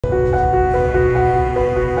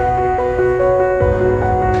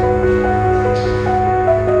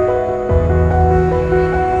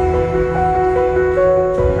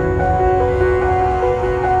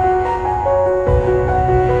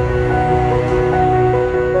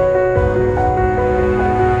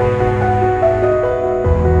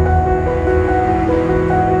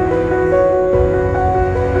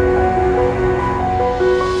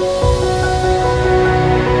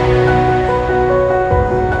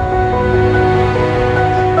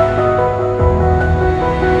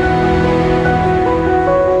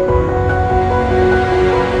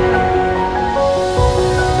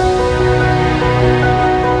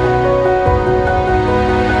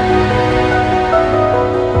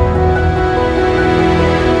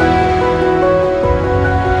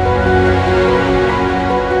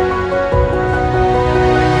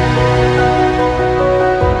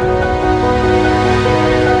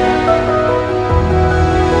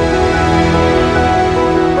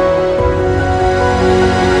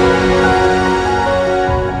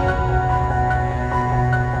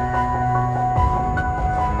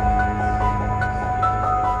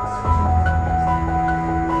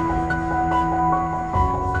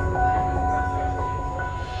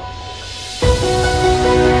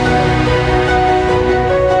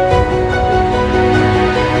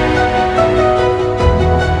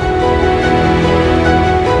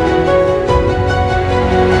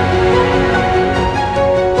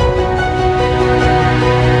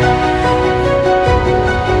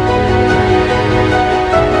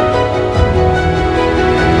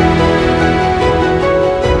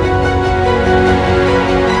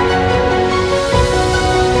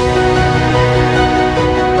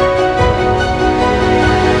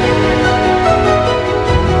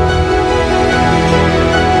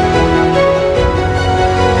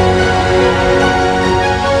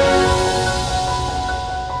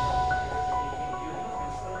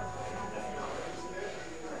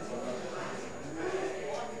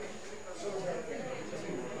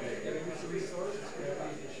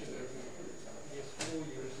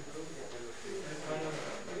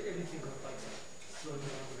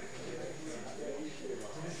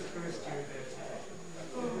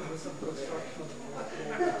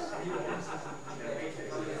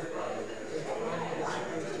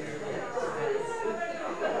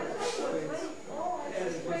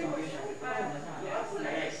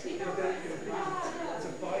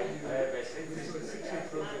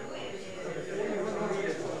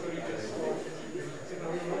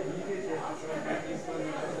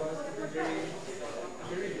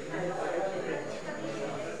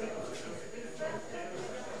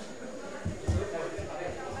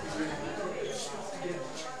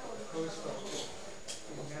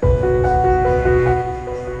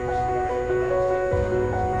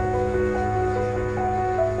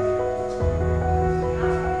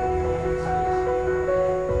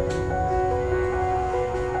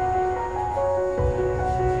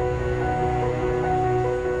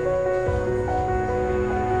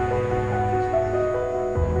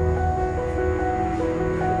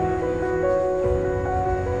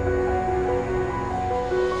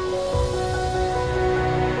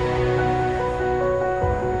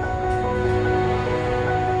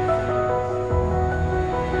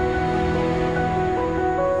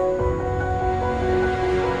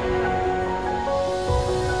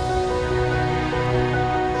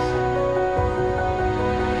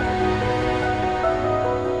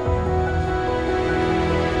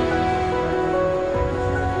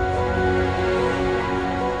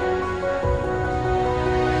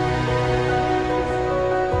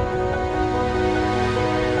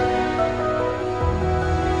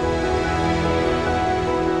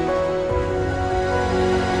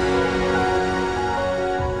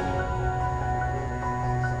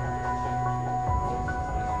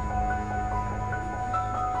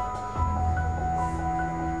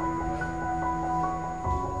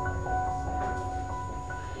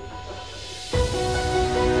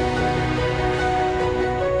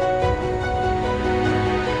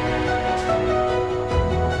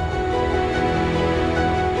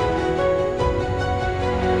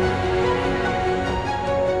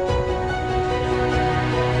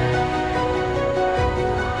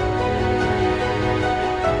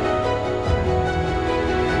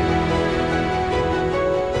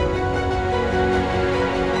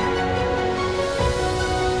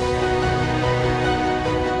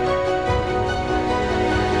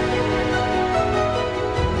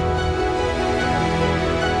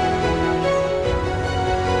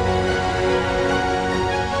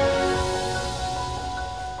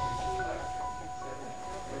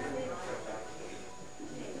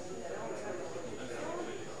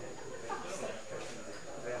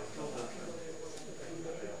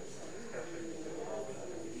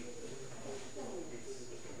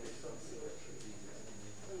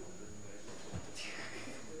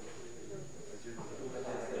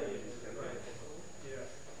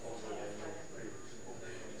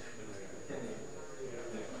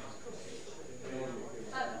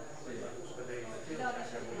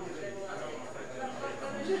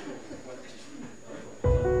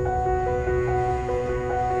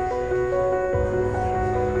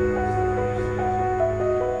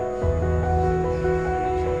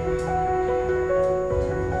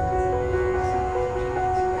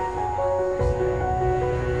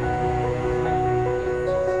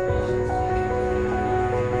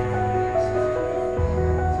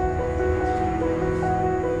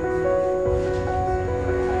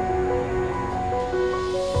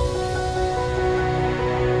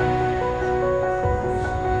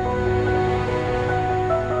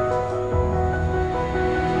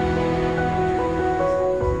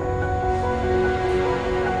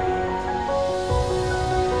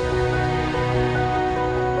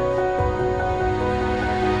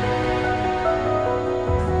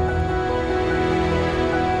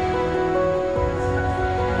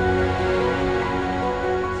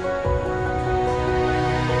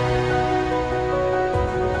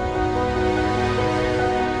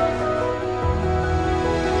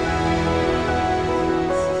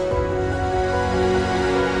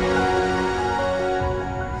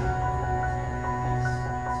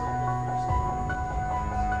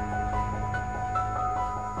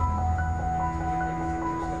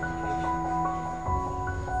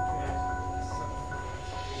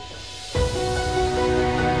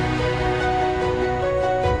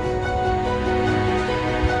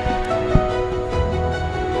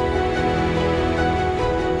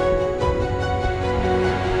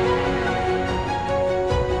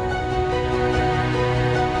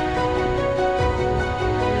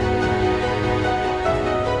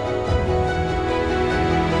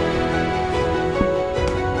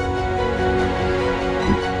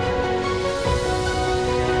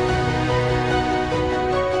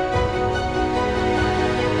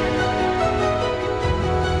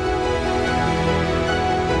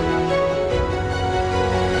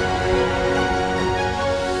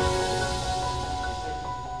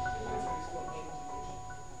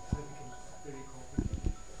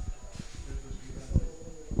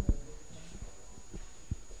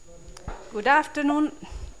Good afternoon,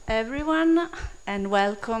 everyone, and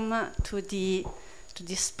welcome to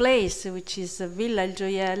this place, which is Villa Il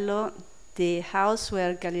Gioiello, the house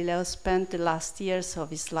where Galileo spent the last years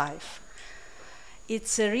of his life.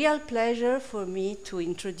 It's a real pleasure for me to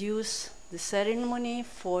introduce the ceremony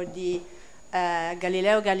for the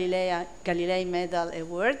Galileo Galilei Medal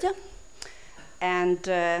Award,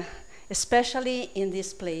 and especially in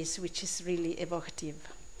this place, which is really evocative.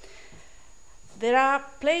 There are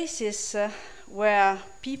places where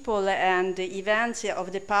people and the events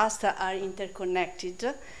of the past are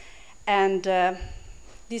interconnected, and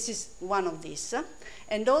this is one of these.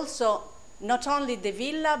 And also, not only the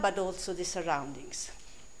villa, but also the surroundings.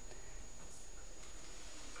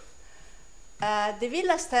 The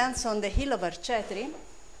villa stands on the hill of Arcetri,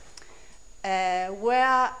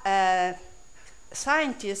 where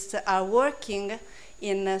scientists are working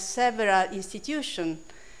in several institutions.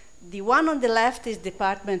 The one on the left is the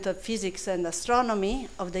Department of Physics and Astronomy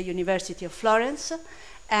of the University of Florence,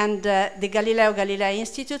 and the Galileo Galilei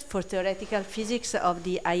Institute for Theoretical Physics of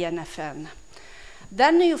the INFN.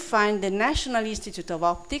 Then you find the National Institute of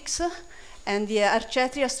Optics and the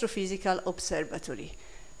Arcetri Astrophysical Observatory.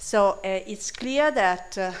 So it's clear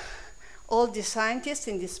that all the scientists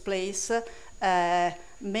in this place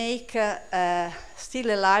make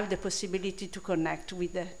still alive the possibility to connect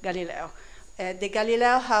with Galileo. The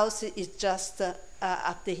Galileo house is just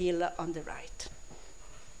up the hill on the right.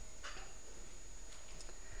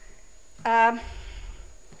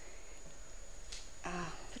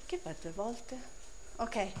 Perché va due volte?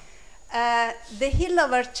 Okay. The hill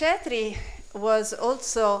of Arcetri was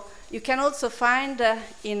also, you can also find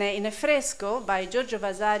in a fresco by Giorgio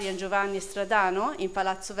Vasari and Giovanni Stradano in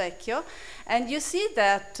Palazzo Vecchio, and you see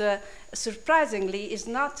that surprisingly is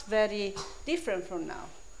not very different from now.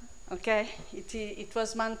 Okay, it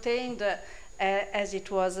was maintained as it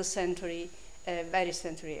was a century, very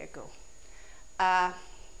century ago.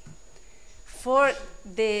 For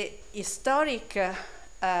the historic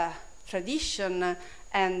tradition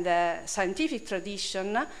and scientific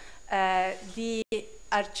tradition, the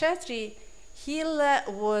Arcetri Hill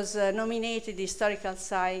was nominated historical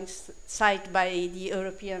site by the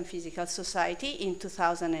European Physical Society in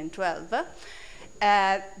 2012.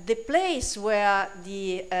 The place where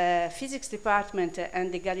the physics department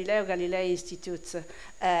and the Galileo Galilei Institute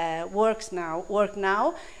work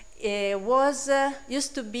now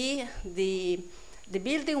used to be the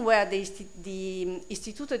building where the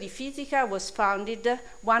Istituto di Fisica was founded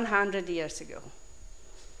 100 years ago.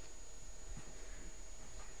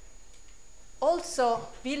 Also,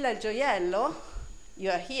 Villa Il Gioiello,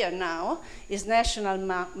 you are here now, is national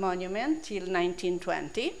monument till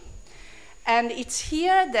 1920. And it's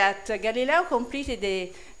here that Galileo completed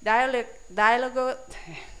the dialogue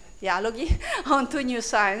on two new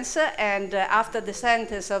science, and after the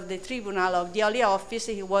sentence of the Tribunal of the Holy Office,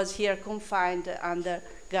 he was here confined under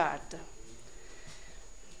guard.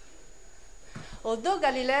 Although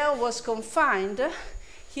Galileo was confined,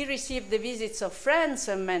 he received the visits of friends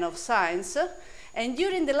and men of science, and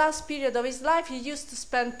during the last period of his life, he used to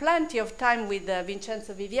spend plenty of time with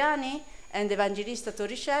Vincenzo Viviani and Evangelista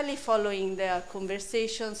Torricelli, following their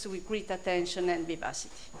conversations with great attention and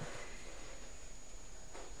vivacity.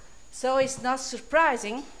 So it's not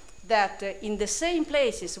surprising that in the same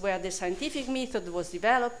places where the scientific method was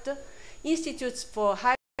developed, institutes for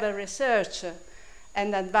high-level research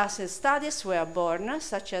and advanced studies were born,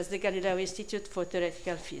 such as the Galileo Institute for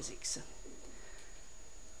Theoretical Physics.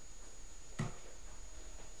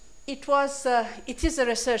 It is a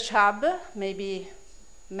research hub. Maybe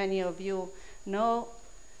many of you know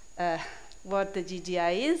what the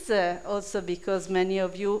GGI is, also because many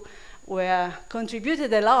of you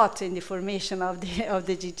contributed a lot in the formation of the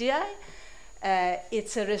GGI.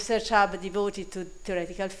 It's a research hub devoted to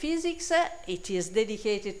theoretical physics. It is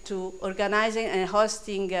dedicated to organizing and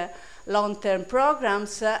hosting long-term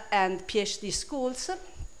programs and PhD schools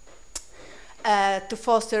to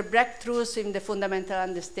foster breakthroughs in the fundamental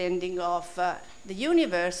understanding of the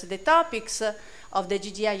universe. The topics of the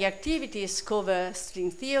GGI activities cover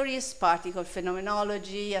string theories, particle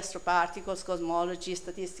phenomenology, astroparticles, cosmology,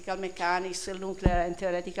 statistical mechanics, nuclear and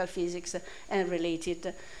theoretical physics, and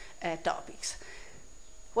related topics.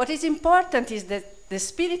 What is important is that the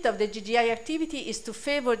spirit of the GGI activity is to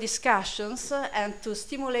favor discussions and to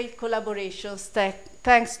stimulate collaborations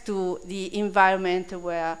thanks to the environment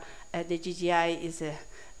where the GGI is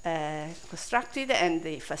constructed and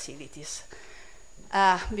the facilities.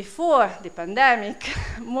 Before the pandemic,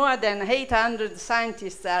 more than 800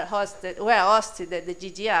 scientists were hosted at the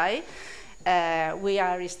GGI. We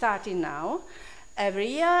are restarting now every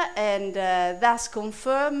year, and thus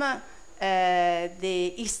confirm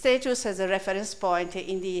its status as a reference point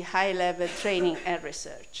in the high-level training and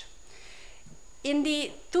research. In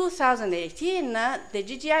the 2018, the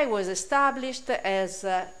GGI was established as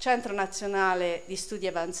Centro Nazionale di Studi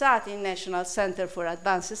Avanzati, National Center for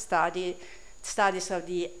Advanced Studies of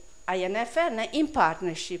the INFN, in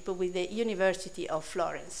partnership with the University of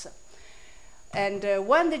Florence. And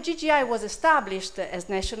when the GGI was established as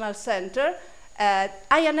National Center,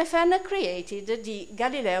 INFN created the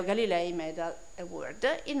Galileo Galilei Medal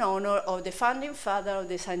Award in honor of the founding father of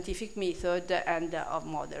the scientific method and of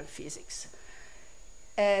modern physics.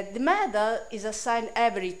 The medal is assigned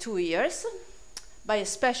every 2 years by a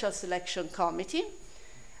special selection committee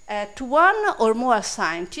to one or more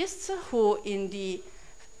scientists who, in the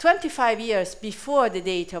 25 years before the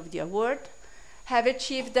date of the award, have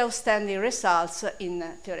achieved outstanding results in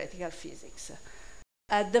theoretical physics.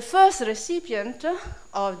 The first recipient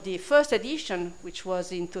of the first edition, which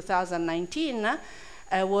was in 2019,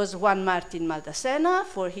 was Juan Martin Maldacena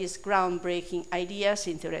for his groundbreaking ideas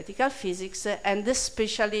in theoretical physics, and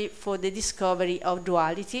especially for the discovery of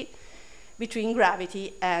duality between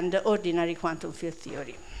gravity and ordinary quantum field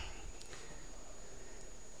theory.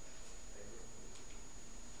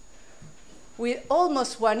 With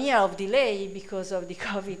almost 1 year of delay because of the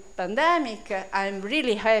COVID pandemic, I'm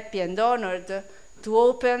really happy and honored to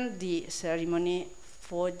open the ceremony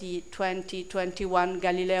for the 2021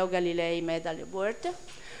 Galileo Galilei Medal Award.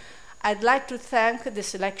 I'd like to thank the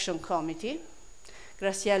selection committee,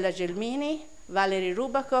 Graciela Gelmini, Valerie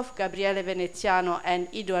Rubakov, Gabriele Veneziano, and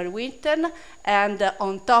Edward Winton, and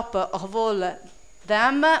on top of all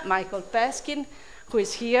them, Michael Peskin, who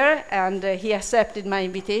is here, and he accepted my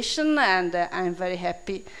invitation, and I'm very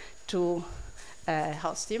happy to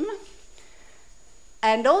host him.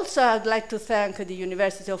 And also I'd like to thank the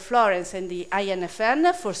University of Florence and the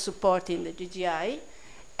INFN for supporting the GGI,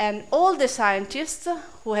 and all the scientists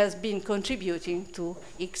who has been contributing to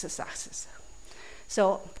its success.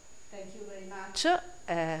 So thank you very much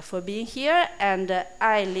for being here, and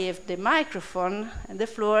I leave the microphone and the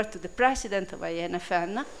floor to the president of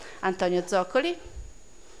INFN, Antonio Zoccoli.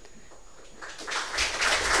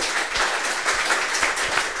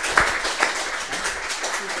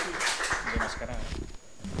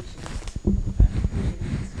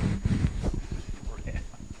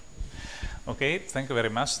 Okay, thank you very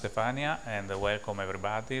much, Stefania, and welcome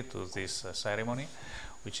everybody to this ceremony,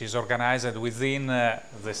 which is organized within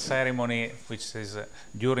the ceremony, which is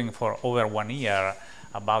during for over 1 year,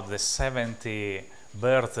 about the 70th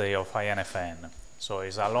birthday of INFN. So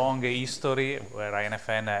it's a long history where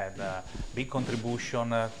INFN had a big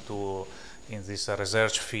contribution in this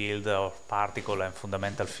research field of particle and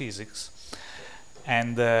fundamental physics.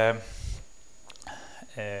 And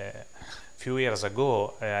few years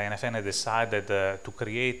ago, INFN decided to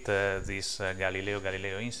create this Galileo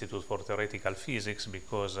Galilei Institute for Theoretical Physics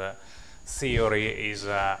because theory is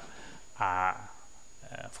a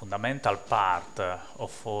fundamental part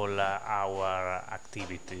of all our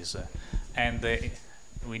activities. And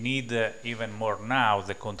we need even more now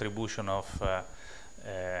the contribution of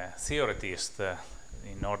theorists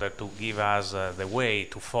in order to give us the way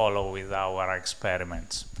to follow with our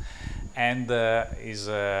experiments. And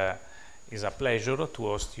it's a pleasure to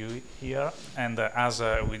host you here, and as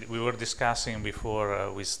we were discussing before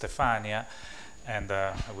with Stefania, and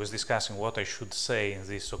I was discussing what I should say in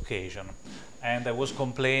this occasion, and I was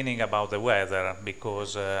complaining about the weather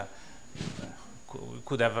because we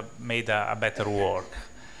could have made a better work,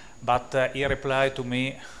 but she replied to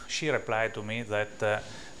me that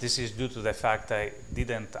this is due to the fact I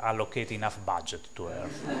didn't allocate enough budget to her.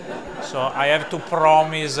 So I have to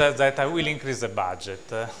promise that I will increase the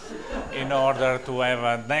budget in order to have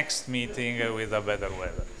a next meeting with a better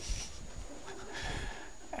weather.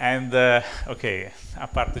 And okay,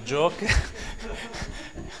 apart the joke,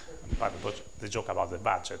 apart the joke about the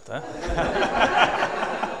budget.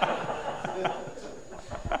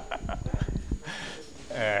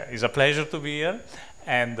 It's a pleasure to be here.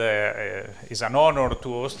 And it's an honor to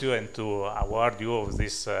host you and to award you of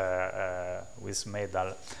this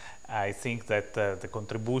medal. I think that the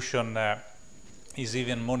contribution is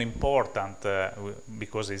even more important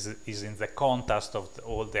because it's in the context of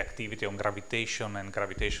all the activity on gravitation and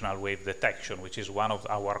gravitational wave detection, which is one of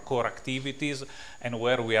our core activities and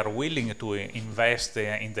where we are willing to invest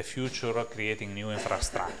in the future, creating new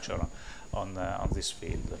infrastructure on this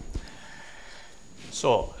field.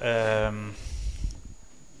 So,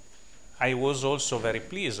 I was also very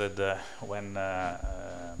pleased when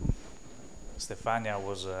Stefania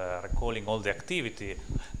was recalling all the activity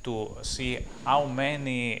to see how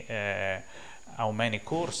many how many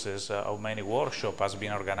courses, how many workshops has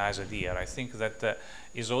been organized here. I think that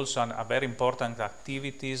is also a very important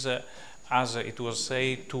activities, as it was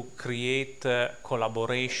said, to create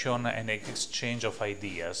collaboration and exchange of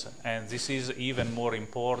ideas. And this is even more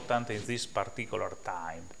important in this particular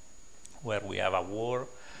time, where we have a war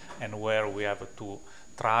and where we have to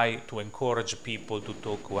try to encourage people to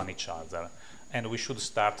talk to each other. And we should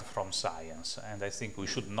start from science. And I think we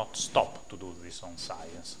should not stop to do this on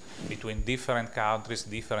science. Between different countries,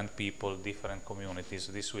 different people, different communities,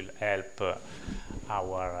 this will help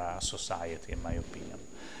our society, in my opinion.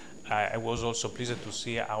 I was also pleased to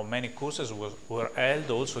see how many courses were held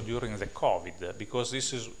also during the COVID, because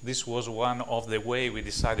this was one of the way we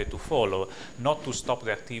decided to follow, not to stop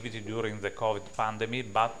the activity during the COVID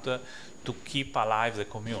pandemic, but to keep alive the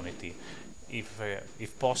community,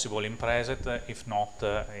 if possible in present, if not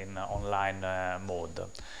in online mode.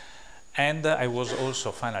 And I was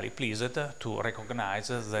also finally pleased to recognize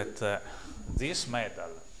that this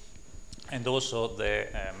medal, and also the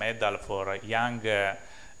medal for young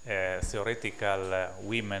theoretical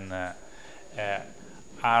women,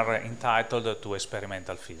 are entitled to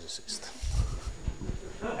experimental physicists.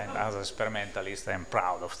 And as an experimentalist, I'm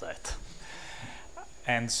proud of that.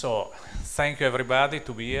 And so, thank you everybody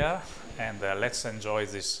to be here, and let's enjoy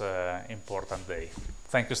this important day.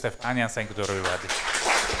 Thank you, Stefania, and thank you to everybody.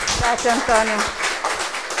 Grazie, Antonio.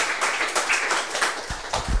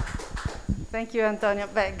 Thank you, Antonio.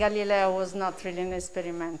 But Galileo was not really an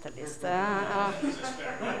experimentalist. No,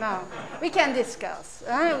 we can discuss.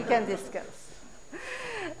 We can discuss.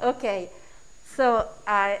 Okay, so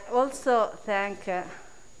I also thank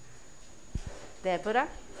Debora.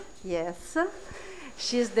 Yes.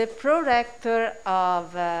 She's the Prorector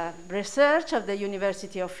of Research of the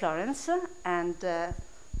University of Florence, and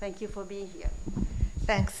thank you for being here.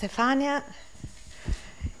 Thanks, Stefania.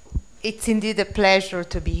 It's indeed a pleasure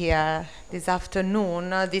to be here this afternoon.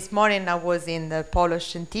 This morning I was in the Polo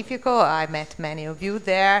Scientifico. I met many of you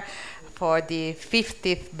there for the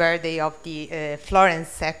 50th birthday of the Florence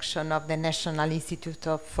section of the National Institute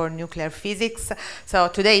for Nuclear Physics. So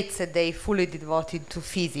today it's a day fully devoted to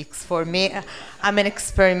physics for me. I'm an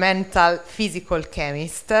experimental physical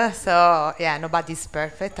chemist, so yeah, nobody's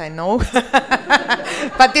perfect, I know.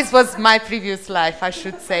 But this was my previous life, I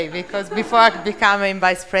should say, because before becoming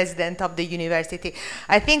vice president of the university,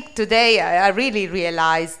 I think today I really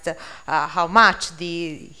realized how much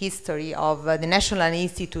the history of the National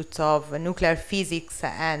Institute of Nuclear Physics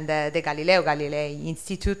and the Galileo Galilei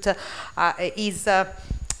Institute is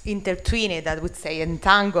intertwined, I would say,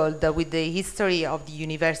 entangled with the history of the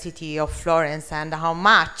University of Florence, and how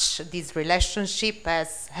much this relationship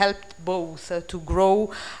has helped both to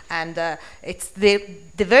grow, and it's the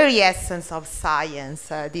very essence of science,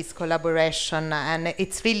 this collaboration, and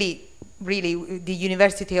it's really the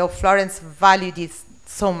University of Florence valued this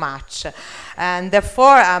so much, and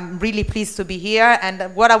therefore I'm really pleased to be here.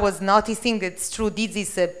 And what I was noticing, it's true, this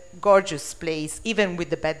is a gorgeous place, even with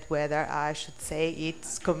the bad weather, I should say.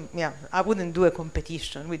 It's yeah, I wouldn't do a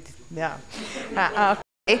competition with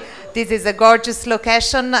okay. This is a gorgeous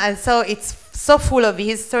location, and so it's so full of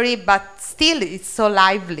history, but still it's so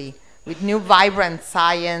lively with new vibrant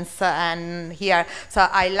science, and here, so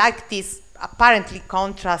I like this apparently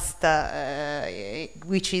contrast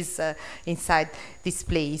which is inside this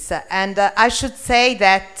place. And I should say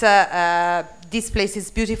that this place is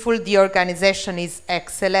beautiful, the organization is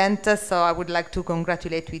excellent, so I would like to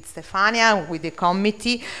congratulate with Stefania, with the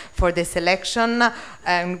committee for the selection,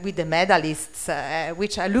 and with the medalists,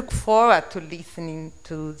 which I look forward to listening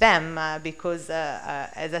to them, because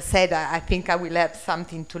as I said, I think I will have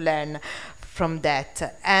something to learn from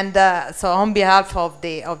that. And so on behalf of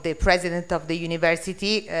the president of the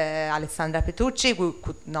university, Alessandra Petrucci, who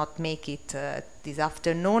could not make it this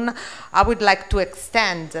afternoon, I would like to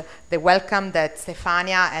extend the welcome that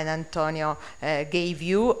Stefania and Antonio gave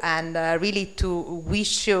you, and really to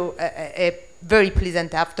wish you a very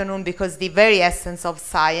pleasant afternoon, because the very essence of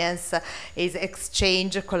science is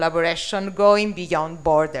exchange, collaboration, going beyond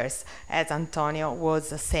borders, as Antonio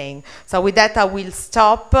was saying. So with that, I will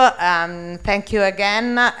stop. Thank you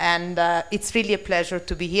again, and it's really a pleasure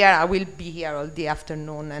to be here. I will be here all the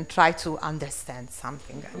afternoon and try to understand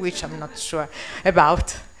something, which I'm not sure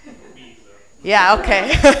about. Yeah,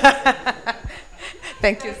 okay.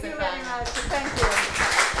 Thank you, Thank you very much. Thank you.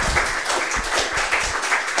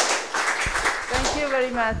 Thank you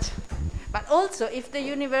very much. But also, if the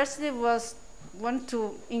university want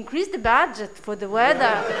to increase the budget for the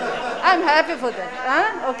weather, I'm happy for that.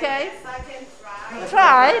 Huh? Okay. Yes, I can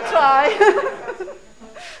try. Try.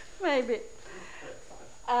 Maybe.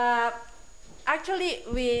 Actually,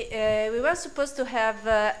 we were supposed to have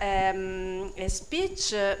a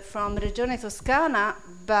speech from Regione Toscana,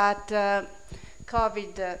 but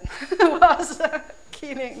COVID was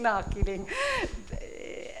killing.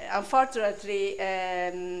 Unfortunately,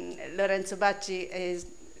 Lorenzo Bacci is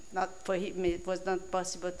not for him. It was not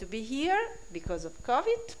possible to be here because of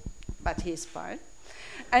COVID, but he's fine.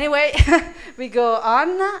 Anyway, we go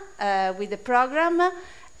on with the program,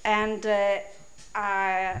 and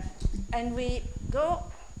we go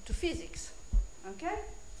to physics. Okay,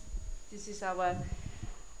 this is our.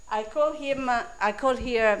 I call here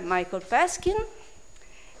Michael Peskin.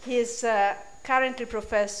 He's currently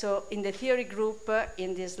professor in the theory group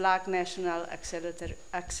in the SLAC National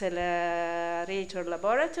Accelerator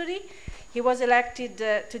Laboratory. He was elected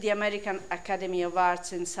to the American Academy of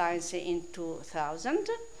Arts and Science in 2000.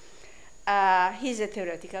 He's a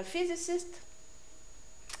theoretical physicist,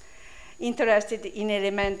 interested in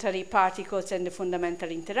elementary particles and the fundamental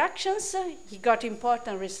interactions. He got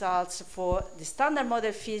important results for the standard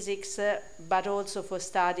model physics, but also for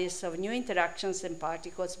studies of new interactions and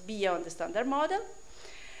particles beyond the standard model.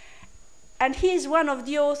 And he is one of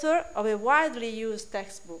the authors of a widely used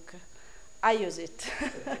textbook. I use it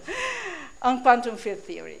on quantum field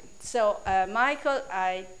theory. So, Michael,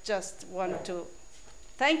 I just want to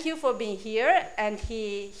thank you for being here, and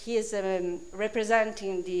he is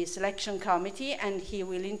representing the selection committee, and he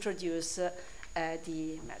will introduce the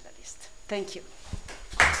medalist. Thank you.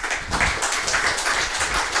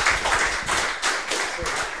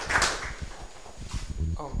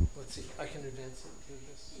 Let's see, I can advance it through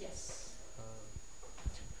this? Yes.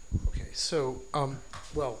 Okay, so,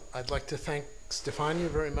 well, I'd like to thank Stefania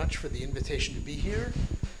very much for the invitation to be here.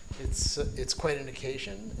 It's quite an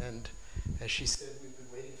occasion, and as she said, we've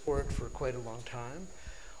been waiting for it for quite a long time.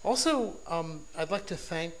 Also, I'd like to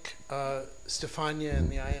thank Stefania and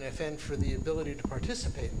the INFN for the ability to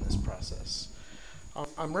participate in this process.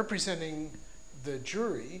 I'm representing the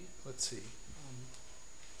jury. Let's see.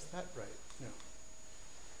 Is that right? No.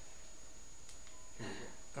 Here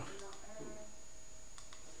we go. Oh.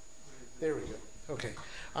 There we go. Okay.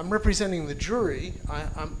 I'm representing the jury.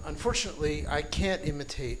 Unfortunately, I can't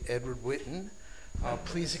imitate Edward Whitten.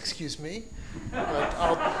 Please excuse me, but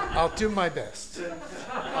I'll do my best.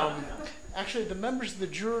 Actually, the members of the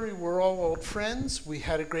jury were all old friends. We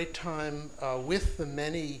had a great time with the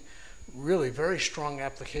many really very strong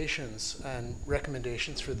applications and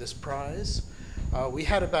recommendations for this prize. We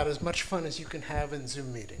had about as much fun as you can have in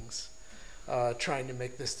Zoom meetings trying to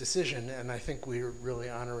make this decision, and I think we're really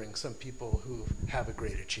honoring some people who have a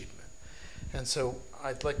great achievement. And so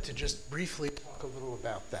I'd like to just briefly talk a little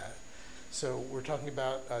about that. So we're talking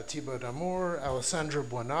about Thibault Damour, Alessandra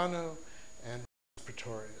Buonanno, and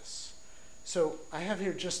Pretorius. So I have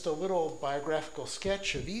here just a little biographical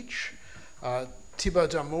sketch of each. Thibault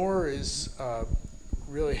Damour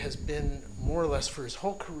really has been more or less for his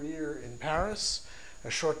whole career in Paris, a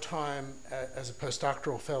short time as a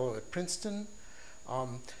postdoctoral fellow at Princeton,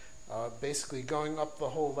 basically going up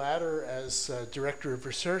the whole ladder as director of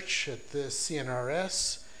research at the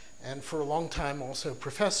CNRS, and for a long time also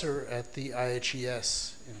professor at the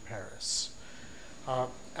IHES in Paris.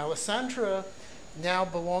 Alessandra now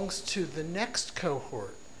belongs to the next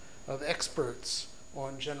cohort of experts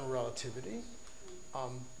on general relativity.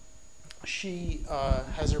 She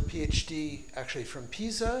has her PhD actually from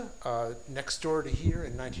Pisa, next door to here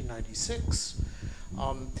in 1996.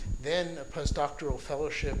 Then a postdoctoral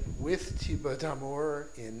fellowship with Thibault Damour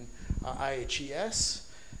in IHES.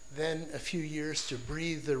 Then a few years to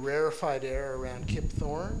breathe the rarefied air around Kip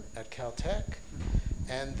Thorne at Caltech,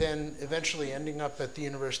 and then eventually ending up at the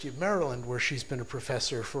University of Maryland, where she's been a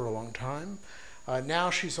professor for a long time. Now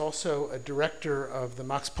she's also a director of the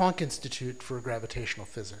Max Planck Institute for Gravitational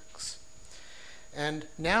Physics. And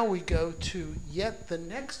now we go to yet the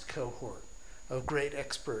next cohort of great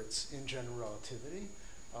experts in general relativity,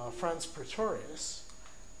 Frans Pretorius.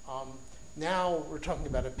 Now we're talking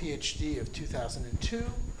about a PhD of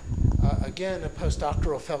 2002. Again, a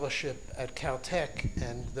postdoctoral fellowship at Caltech,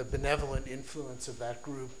 and the benevolent influence of that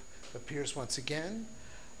group appears once again.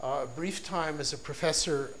 A brief time as a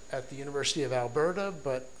professor at the University of Alberta,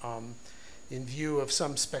 but in view of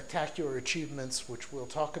some spectacular achievements, which we'll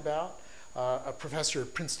talk about, a professor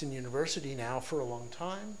at Princeton University now for a long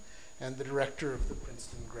time, and the director of the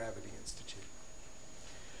Princeton Gravity Institute.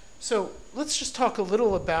 So let's just talk a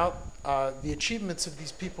little about the achievements of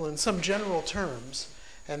these people in some general terms,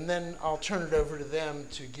 and then I'll turn it over to them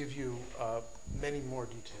to give you many more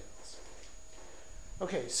details.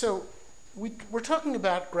 Okay, so we're talking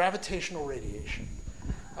about gravitational radiation.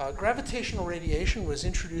 Gravitational radiation was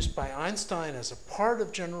introduced by Einstein as a part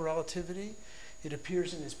of general relativity It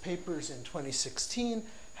appears in his papers in 2016.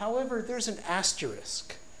 However, there's an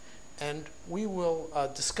asterisk, and we will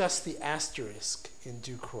discuss the asterisk in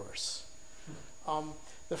due course.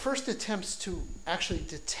 The first attempts to actually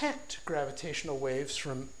detect gravitational waves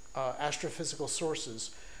from astrophysical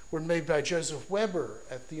sources were made by Joseph Weber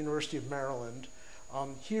at the University of Maryland.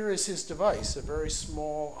 Here is his device, a very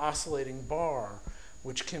small oscillating bar,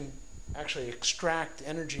 which can actually extract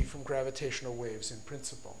energy from gravitational waves in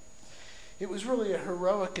principle. It was really a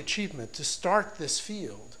heroic achievement to start this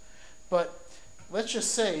field, but let's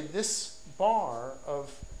just say this bar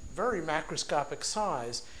of very macroscopic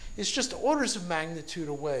size is just orders of magnitude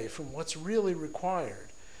away from what's really required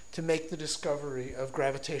to make the discovery of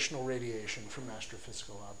gravitational radiation from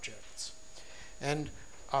astrophysical objects. And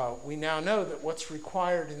we now know that what's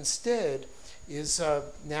required instead is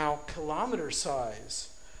now kilometer-size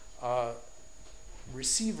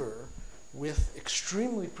receiver with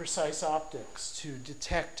extremely precise optics to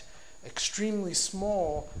detect extremely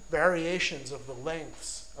small variations of the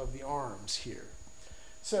lengths of the arms here.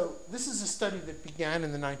 So this is a study that began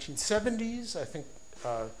in the 1970s. I think,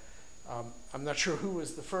 I'm not sure who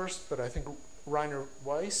was the first, but I think Rainer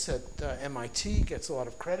Weiss at MIT gets a lot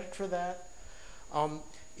of credit for that.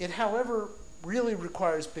 It, however, really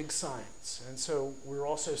requires big science. And so we're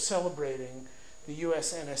also celebrating the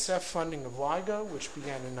US NSF funding of LIGO, which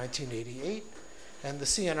began in 1988, and the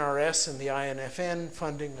CNRS and the INFN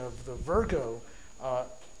funding of the Virgo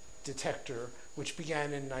detector, which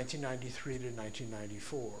began in 1993 to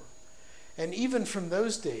 1994. And even from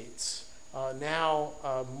those dates,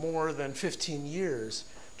 now more than 15 years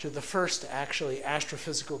to the first actually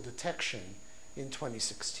astrophysical detection in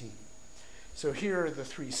 2016. So here are the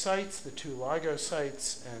three sites, the two LIGO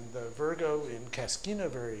sites and the Virgo in Cascina,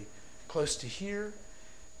 very close to here.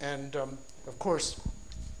 And of course,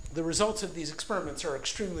 the results of these experiments are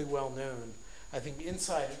extremely well known, I think,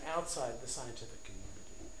 inside and outside the scientific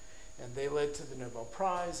community. And they led to the Nobel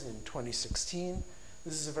Prize in 2016.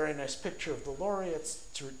 This is a very nice picture of the laureates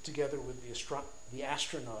together with the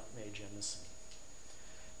astronaut Mae Jemison.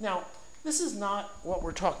 Now, this is not what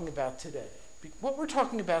we're talking about today. What we're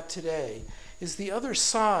talking about today is the other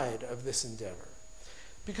side of this endeavor,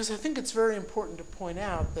 because I think it's very important to point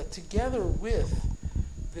out that together with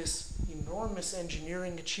this enormous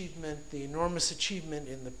engineering achievement, the enormous achievement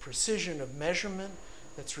in the precision of measurement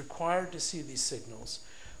that's required to see these signals,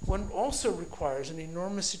 one also requires an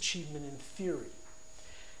enormous achievement in theory.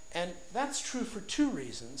 And that's true for two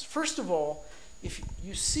reasons. First of all, if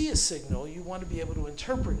you see a signal, you want to be able to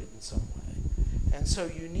interpret it in some way. And so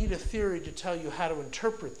you need a theory to tell you how to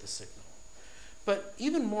interpret the signal. But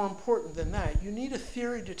even more important than that, you need a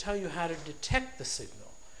theory to tell you how to detect the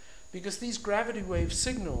signal. Because these gravitational wave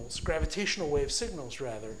signals,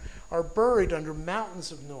 are buried under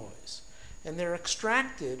mountains of noise. And they're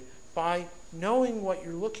extracted by knowing what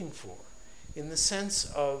you're looking for, in the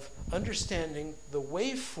sense of understanding the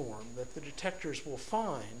waveform that the detectors will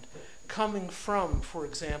find coming from, for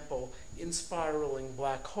example, inspiraling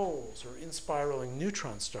black holes or inspiraling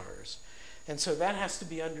neutron stars. And so that has to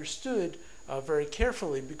be understood very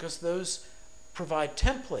carefully, because those provide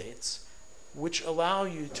templates which allow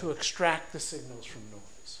you to extract the signals from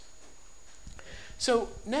noise. So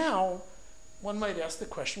now one might ask the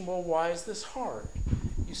question, well, why is this hard?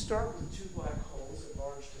 You start with two black holes at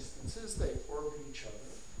large distances. They orbit each other.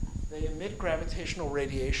 They emit gravitational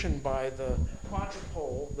radiation by the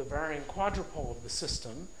quadrupole, the varying quadrupole of the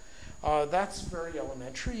system. That's very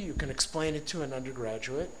elementary. You can explain it to an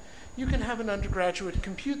undergraduate. You can have an undergraduate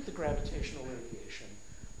compute the gravitational radiation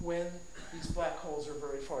when these black holes are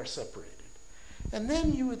very far separated. And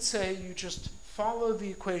then you would say you just follow the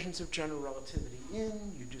equations of general relativity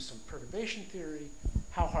in, you do some perturbation theory.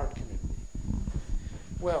 How hard can it be?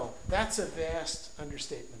 Well, that's a vast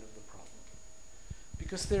understatement of the problem,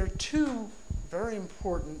 because there are two very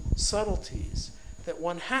important subtleties that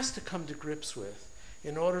one has to come to grips with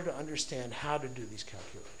in order to understand how to do these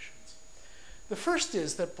calculations. The first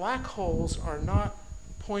is that black holes are not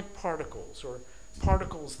point particles, or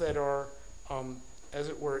particles that are, as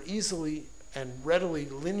it were, easily and readily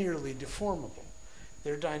linearly deformable.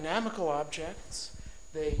 They're dynamical objects.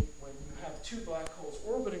 When you have two black holes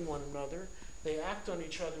orbiting one another, they act on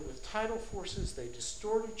each other with tidal forces. They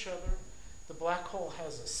distort each other. The black hole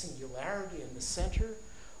has a singularity in the center.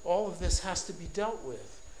 All of this has to be dealt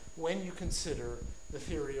with when you consider the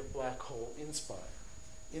theory of black hole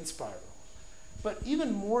inspiral. But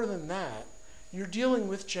even more than that, you're dealing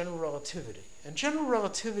with general relativity. And general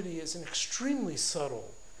relativity is an extremely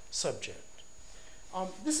subtle subject.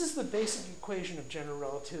 This is the basic equation of general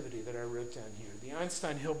relativity that I wrote down here, the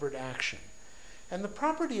Einstein-Hilbert action. And the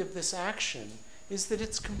property of this action is that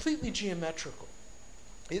it's completely geometrical.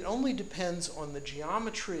 It only depends on the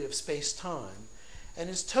geometry of space-time and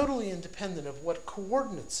is totally independent of what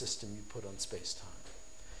coordinate system you put on space-time.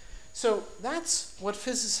 So that's what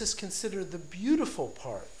physicists consider the beautiful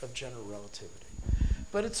part of general relativity.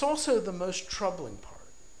 But it's also the most troubling part.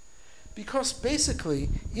 Because basically,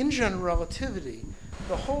 in general relativity,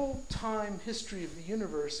 the whole time history of the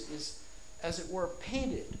universe is, as it were,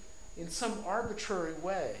 painted in some arbitrary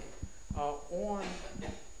way on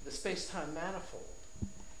the space-time manifold.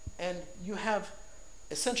 And you have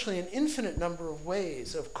essentially an infinite number of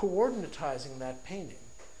ways of coordinatizing that painting.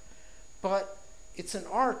 But it's an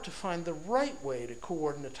art to find the right way to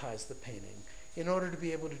coordinatize the painting in order to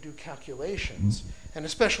be able to do calculations, and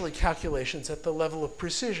especially calculations at the level of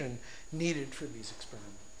precision needed for these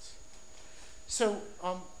experiments. So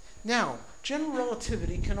now, general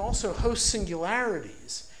relativity can also host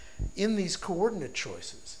singularities in these coordinate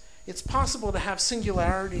choices. It's possible to have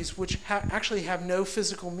singularities which actually have no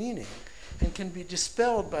physical meaning and can be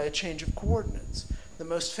dispelled by a change of coordinates, the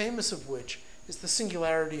most famous of which is the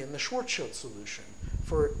singularity in the Schwarzschild solution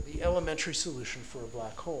for the elementary solution for a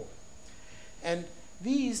black hole. And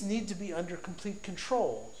these need to be under complete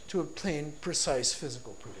control to obtain precise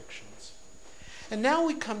physical predictions. And now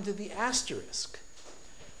we come to the asterisk,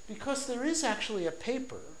 because there is actually a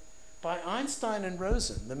paper by Einstein and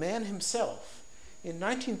Rosen, the man himself, in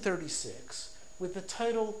 1936, with the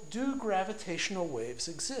title, "Do Gravitational Waves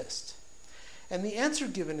Exist?" And the answer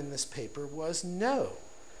given in this paper was no,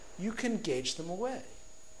 you can gauge them away.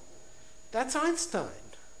 That's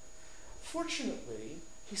Einstein. Fortunately,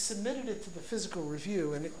 he submitted it to the Physical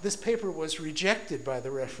Review, and this paper was rejected by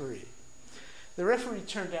the referee. The referee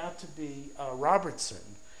turned out to be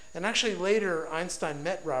Robertson, and actually later Einstein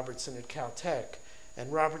met Robertson at Caltech,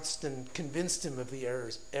 and Robertson convinced him of the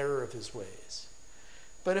error of his ways.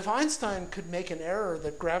 But if Einstein could make an error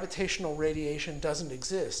that gravitational radiation doesn't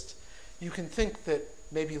exist, you can think that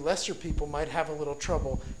maybe lesser people might have a little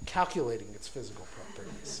trouble calculating its physical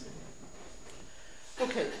properties.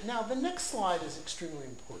 Okay, now the next slide is extremely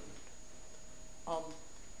important.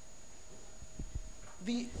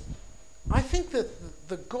 I think that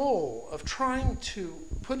the goal of trying to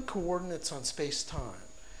put coordinates on space-time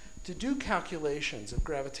to do calculations of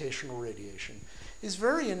gravitational radiation is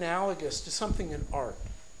very analogous to something in art.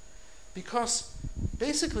 Because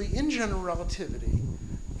basically in general relativity,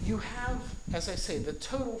 you have, as I say, the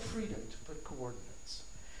total freedom to put coordinates.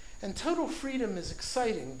 And total freedom is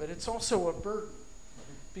exciting, but it's also a burden,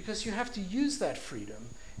 because you have to use that freedom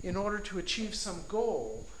in order to achieve some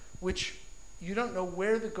goal, which you don't know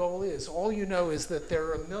where the goal is. All you know is that there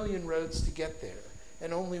are a million roads to get there,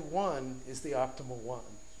 and only one is the optimal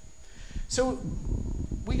one. So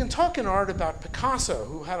we can talk in art about Picasso,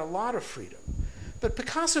 who had a lot of freedom, but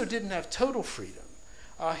Picasso didn't have total freedom.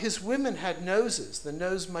 His women had noses. The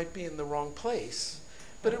nose might be in the wrong place,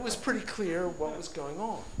 but it was pretty clear what was going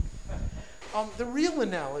on. The real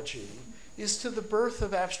analogy is to the birth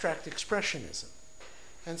of abstract expressionism.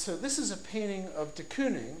 And so this is a painting of de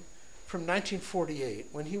Kooning from 1948,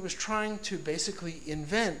 when he was trying to basically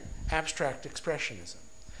invent abstract expressionism.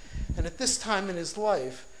 And at this time in his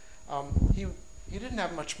life, he didn't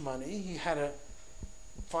have much money. He had a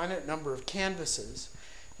finite number of canvases.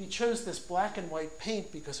 He chose this black and white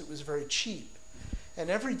paint because it was very cheap. And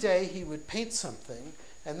every day he would paint something,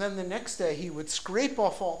 and then the next day he would scrape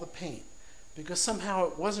off all the paint because somehow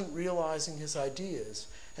it wasn't realizing his ideas,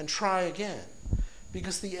 and try again.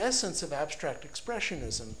 Because the essence of abstract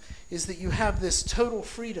expressionism is that you have this total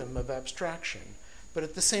freedom of abstraction, but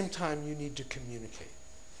at the same time you need to communicate.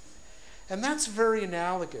 And that's very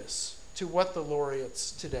analogous to what the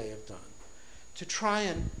laureates today have done, to try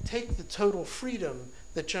and take the total freedom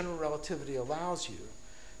that general relativity allows you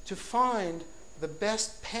to find the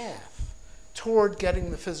best path toward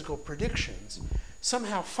getting the physical predictions,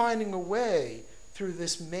 somehow finding a way through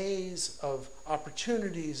this maze of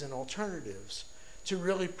opportunities and alternatives to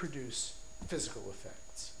really produce physical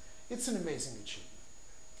effects. It's an amazing achievement.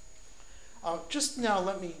 Just now,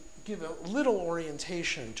 let me give a little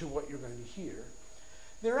orientation to what you're going to hear.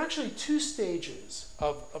 There are actually two stages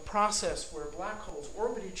of a process where black holes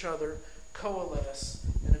orbit each other, coalesce,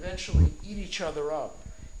 and eventually eat each other up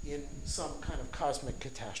in some kind of cosmic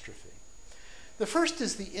catastrophe. The first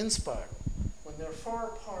is the in-spiral, when they're far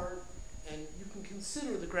apart, and you can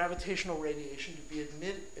consider the gravitational radiation to be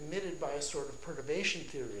emitted by a sort of perturbation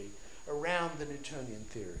theory around the Newtonian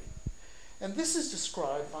theory. And this is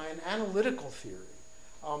described by an analytical theory.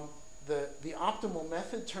 The optimal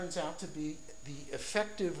method turns out to be the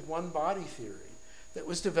effective one-body theory that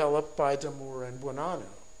was developed by Damour and Buonanno,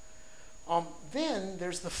 Then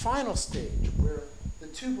there's the final stage where the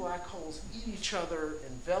two black holes eat each other,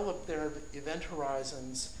 envelop their event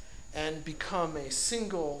horizons, and become a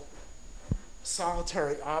single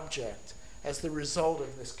solitary object as the result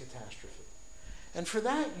of this catastrophe. And for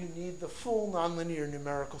that, you need the full nonlinear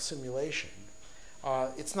numerical simulation.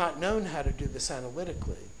 It's not known how to do this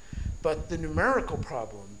analytically, but the numerical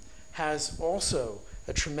problem has also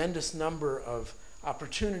a tremendous number of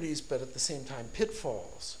opportunities, but at the same time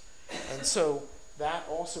pitfalls. And so that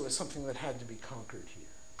also is something that had to be conquered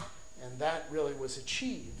here. And that really was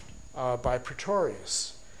achieved by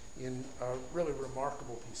Pretorius in a really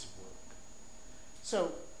remarkable piece of work.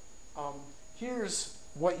 So here's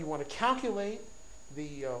what you want to calculate,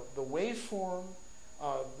 the waveform.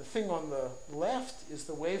 The thing on the left is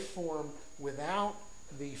the waveform without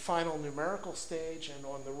the final numerical stage, and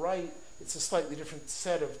on the right, it's a slightly different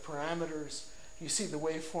set of parameters. You see the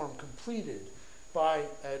waveform completed by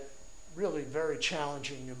a really very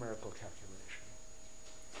challenging numerical calculation.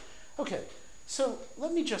 Okay, so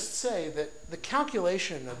let me just say that the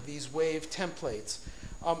calculation of these wave templates,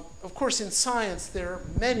 of course in science there are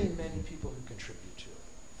many, many people who contribute to it.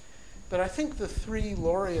 But I think the three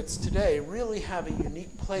laureates today really have a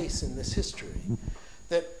unique place in this history,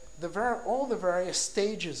 that all the various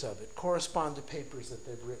stages of it correspond to papers that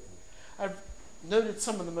they've written. I've noted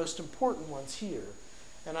some of the most important ones here,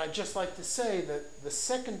 and I'd just like to say that the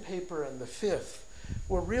second paper and the fifth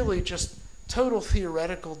were really just total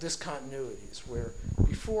theoretical discontinuities, where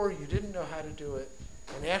before you didn't know how to do it,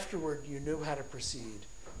 and afterward you knew how to proceed,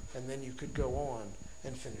 and then you could go on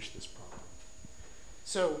and finish this problem.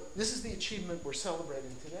 So this is the achievement we're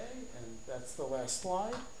celebrating today, and that's the last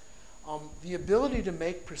slide. The ability to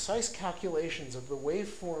make precise calculations of the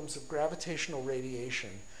waveforms of gravitational radiation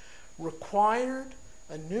required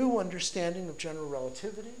a new understanding of general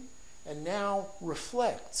relativity, and now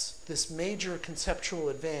reflects this major conceptual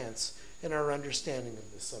advance in our understanding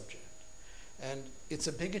of this subject. And it's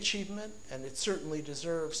a big achievement, and it certainly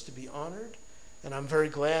deserves to be honored, and I'm very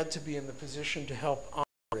glad to be in the position to help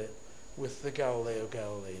honor it with the Galileo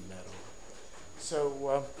Galilei medal.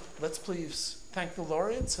 So let's please thank the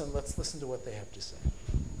laureates, and let's listen to what they have to say.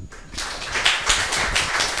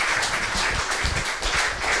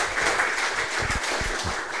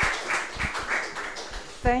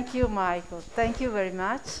 Thank you, Michael. Thank you very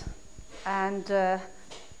much. And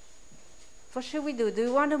what should we do? Do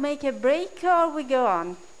you want to make a break or we go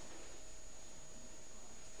on?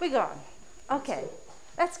 We go on. Okay.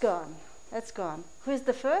 Let's go on. Let's go on. Who is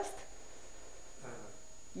the first?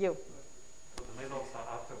 You. For the medals are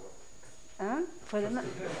afterwards. Huh? For the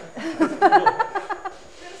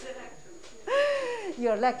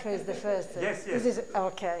Your lecture is the first. Yes, yes. This is,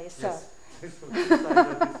 okay, so. Yes. This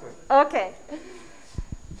way. Okay.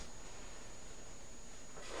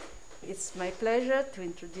 It's my pleasure to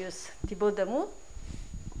introduce Thibault Damour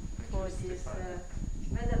for this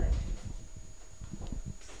medal lecture.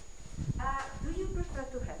 Do you prefer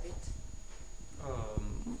to have it?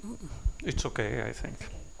 It's okay, I think.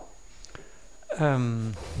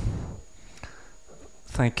 Okay.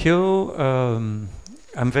 Thank you.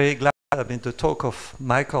 I'm very glad. I mean, the talk of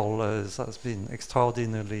Michael has been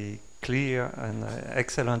extraordinarily clear and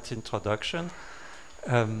excellent introduction.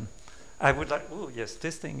 I would like. Oh yes,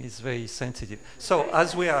 this thing is very sensitive. So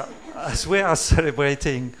as we are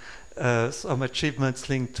celebrating some achievements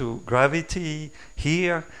linked to gravity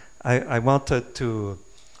here, I wanted to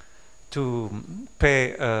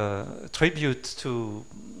pay tribute to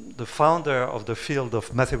the founder of the field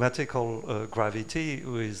of mathematical gravity,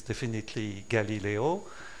 who is definitely Galileo,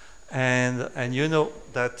 and you know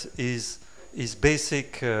that his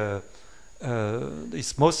basic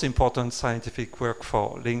his most important scientific work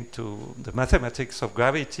for linked to the mathematics of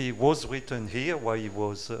gravity was written here, while he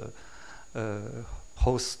was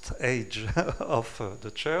host age of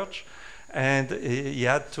the church, and he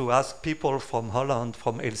had to ask people from Holland,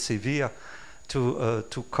 from Elsevier,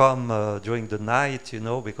 to come during the night, you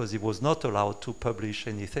know, because he was not allowed to publish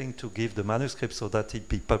anything, to give the manuscript so that it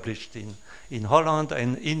be published in Holland.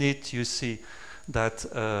 And in it you see that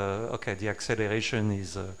okay, the acceleration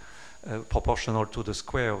is proportional to the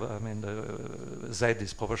square. I mean, z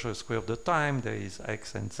is proportional to the square of the time. There is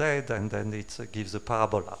x and z, and then it gives a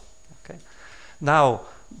parabola. Okay. Now,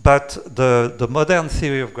 but the modern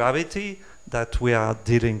theory of gravity that we are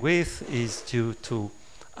dealing with is due to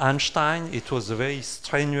Einstein. It was a very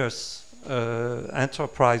strenuous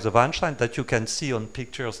enterprise of Einstein that you can see on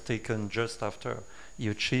pictures taken just after he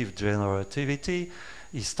achieved general relativity.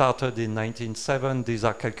 He started in 1907. These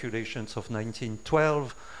are calculations of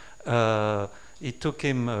 1912. It took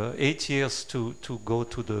him 8 years to go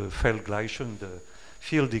to the Feldgleichung, the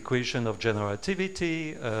field equation of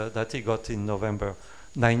generativity that he got in November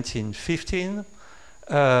 1915.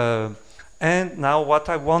 And now what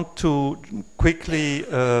I want to quickly,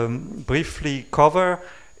 briefly cover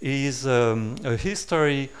is a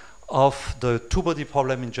history of the two-body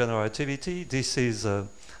problem in generativity. This is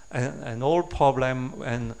an old problem,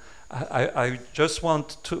 and I just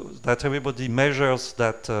want that everybody measures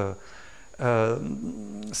that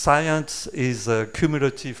science is a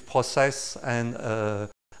cumulative process, and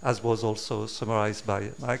as was also summarized by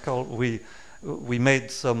Michael, we made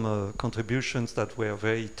some contributions that were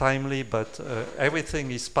very timely, but everything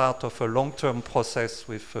is part of a long-term process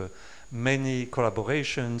with many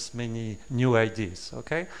collaborations, many new ideas,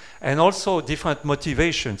 okay? And also different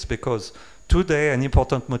motivations, because today an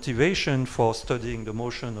important motivation for studying the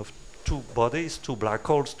motion of two bodies, two black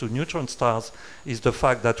holes, two neutron stars, is the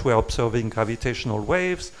fact that we're observing gravitational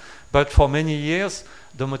waves. But for many years,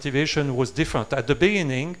 the motivation was different. At the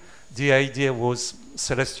beginning, the idea was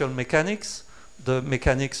celestial mechanics, the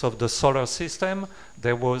mechanics of the solar system.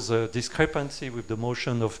 There was a discrepancy with the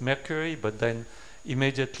motion of Mercury, but then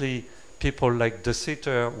immediately people like De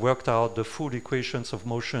Sitter worked out the full equations of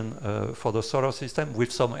motion for the solar system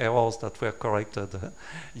with some errors that were corrected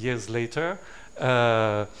years later.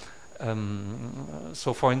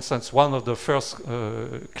 So for instance, one of the first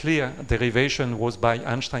clear derivation was by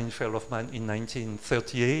Einstein-Fellhoffmann in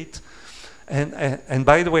 1938. And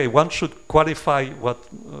by the way, one should qualify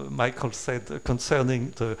what Michael said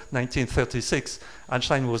concerning the 1936.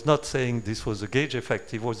 Einstein was not saying this was a gauge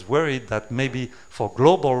effect. He was worried that maybe for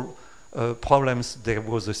global problems there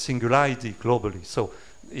was a singularity globally. So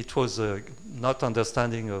it was not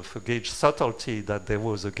understanding of a gauge subtlety that there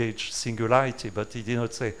was a gauge singularity, but he did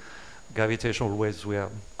not say gravitational waves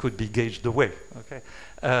could be gauged away. Okay,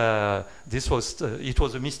 this was it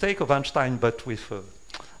was a mistake of Einstein, but with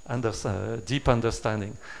deep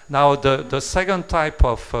understanding. Now the second type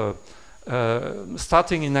of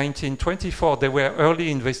starting in 1924, there were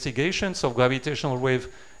early investigations of gravitational wave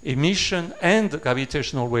emission and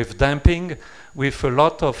gravitational wave damping, with a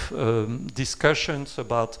lot of discussions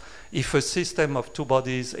about if a system of two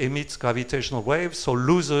bodies emits gravitational waves, so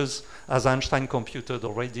loses, as Einstein computed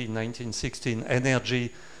already in 1916,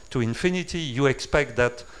 energy to infinity, you expect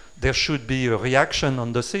that there should be a reaction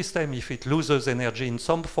on the system. If it loses energy in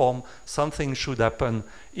some form, something should happen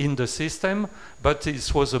in the system. But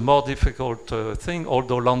this was a more difficult thing,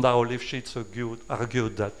 although Landau Lifshitz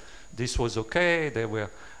argued that this was okay. There were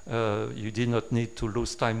you did not need to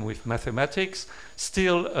lose time with mathematics.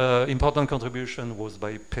 Still, important contribution was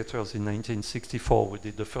by Peters in 1964, who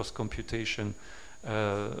did the first computation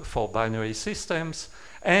for binary systems.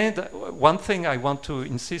 And one thing I want to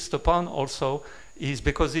insist upon also is,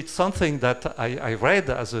 because it's something that I read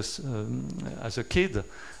as a kid,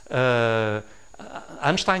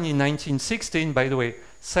 Einstein in 1916, by the way,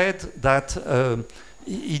 said that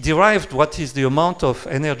he derived what is the amount of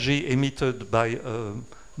energy emitted by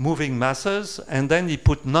moving masses, and then he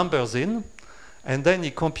put numbers in, and then he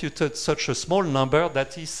computed such a small number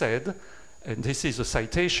that he said, and this is a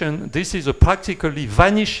citation, this is a practically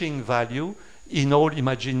vanishing value in all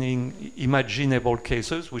imaginable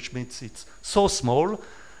cases, which means it's so small.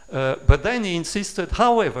 But then he insisted,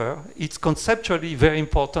 however, it's conceptually very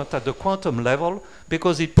important at the quantum level,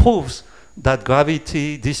 because it proves that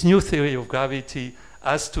gravity, this new theory of gravity,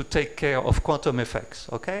 has to take care of quantum effects,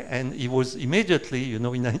 okay? And he was immediately, you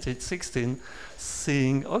know, in 1916,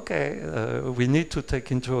 seeing, okay, we need to take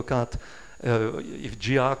into account if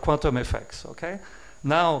GR quantum effects, okay?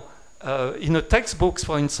 Now, in the textbooks,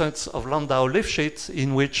 for instance, of Landau Lifshitz,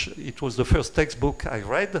 in which it was the first textbook I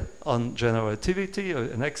read on generativity,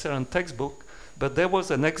 an excellent textbook, but there was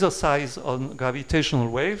an exercise on gravitational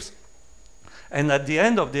waves, and at the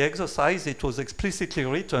end of the exercise, it was explicitly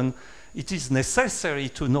written, it is necessary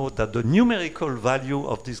to note that the numerical value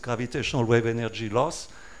of this gravitational wave energy loss,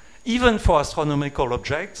 even for astronomical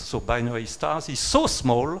objects, so binary stars, is so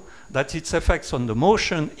small that its effects on the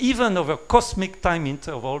motion, even over cosmic time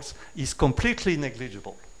intervals, is completely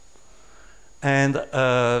negligible. And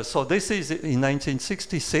so this is in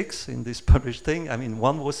 1966, in this published thing. I mean,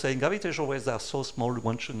 one was saying gravitational waves are so small,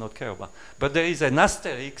 one should not care about. But there is an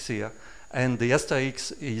asterisk here, and the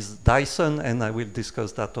asterisk is Dyson, and I will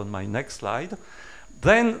discuss that on my next slide.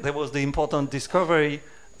 Then there was the important discovery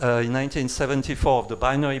in 1974 of the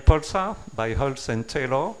binary pulsar by Hulse and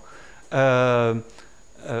Taylor.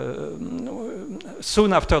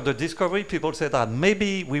 Soon after the discovery, people said that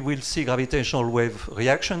maybe we will see gravitational wave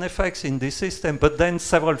reaction effects in this system, but then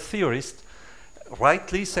several theorists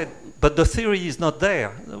rightly said, but the theory is not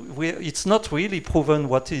there. It's not really proven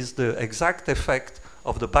what is the exact effect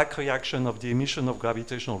of the back reaction of the emission of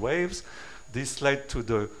gravitational waves. This led to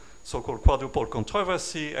the so-called quadruple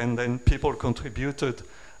controversy, and then people contributed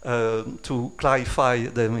to clarify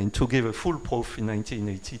them and to give a full proof in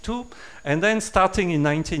 1982. And then starting in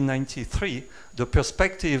 1993, the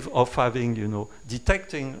perspective of having,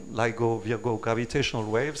 detecting LIGO, Virgo gravitational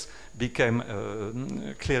waves became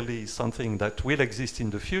clearly something that will exist in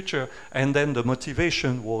the future. And then the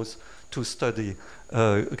motivation was to study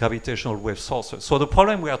gravitational wave sources. So the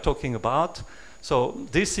problem we are talking about, so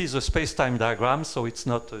this is a space-time diagram, so it's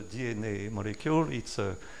not a DNA molecule, it's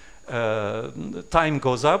a time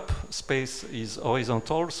goes up, space is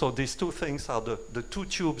horizontal, so these two things are the two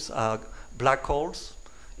tubes are black holes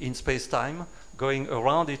in space-time going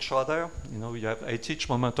around each other. You have at each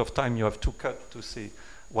moment of time you have to cut to see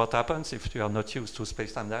what happens if you are not used to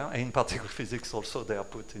space-time diagram. In particle physics also they are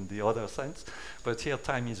put in the other sense, but here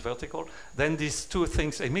time is vertical. Then these two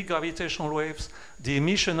things emit gravitational waves. The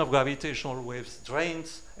emission of gravitational waves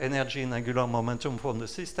drains energy and angular momentum from the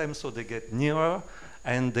system, so they get nearer,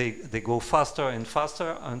 and they go faster and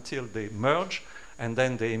faster until they merge, and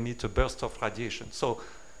then they emit a burst of radiation. So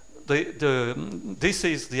this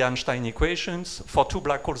is the Einstein equations. For two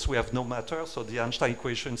black holes we have no matter, so the Einstein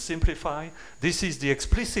equations simplify. This is the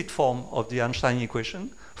explicit form of the Einstein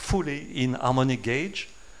equation, fully in harmonic gauge,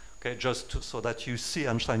 okay, so that you see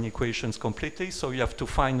Einstein equations completely. So you have to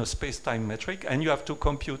find a space-time metric, and you have to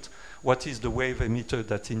compute what is the wave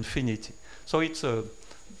emitted at infinity. So it's a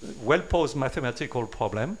well-posed mathematical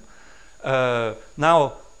problem.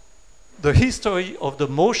 Now, the history of the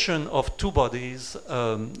motion of two bodies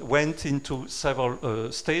went into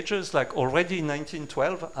several stages. Like already in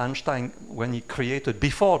 1912, Einstein, when he created,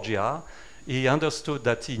 before GR, he understood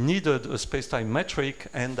that he needed a space-time metric,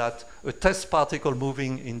 and that a test particle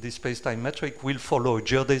moving in this space-time metric will follow a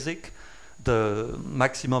geodesic, the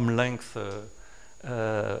maximum length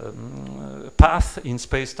path in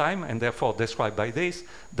space-time, and therefore described by this.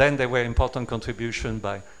 Then there were important contributions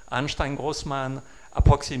by Einstein-Grossman,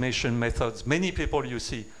 approximation methods. Many people, you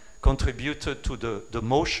see, contributed to the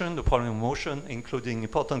motion, the problem of motion, including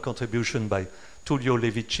important contribution by Tullio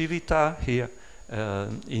Levi-Civita here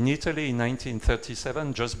in Italy in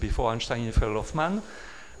 1937, just before Einstein fell off man.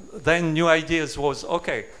 Then new ideas was,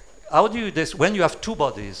 okay, how do you, when you have two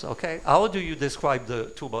bodies, okay, how do you describe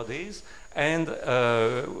the two bodies? And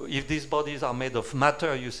if these bodies are made of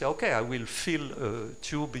matter, you say, okay, I will fill a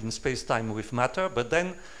tube in space-time with matter. But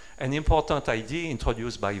then an important idea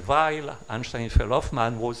introduced by Weil,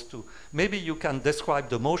 Einstein-Hoffmann, was to, maybe you can describe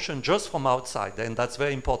the motion just from outside. And that's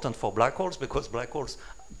very important for black holes, because black holes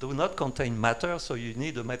do not contain matter, so you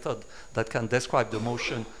need a method that can describe the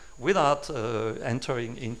motion without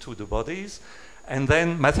entering into the bodies. And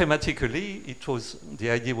then mathematically, the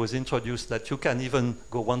idea was introduced that you can even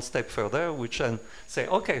go one step further, which can say,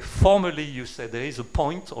 okay, formally you say there is a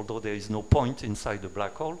point, although there is no point inside the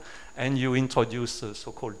black hole, and you introduce a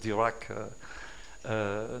so-called Dirac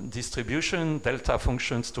distribution, delta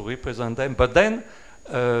functions to represent them. But then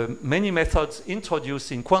many methods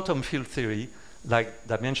introduced in quantum field theory, like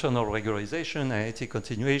dimensional regularization, analytic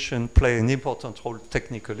continuation, play an important role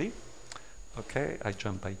technically. Okay, I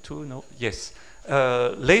jumped by two, no? Yes.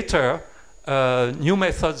 Later, new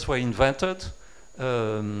methods were invented,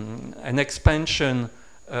 an expansion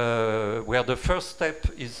where the first step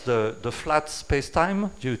is the flat space-time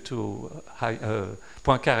due to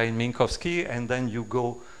Poincaré and Minkowski, and then you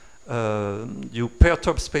go, you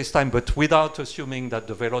perturb space-time, but without assuming that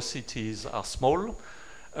the velocities are small.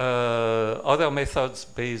 Other methods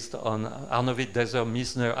based on Arnovitt, Deser,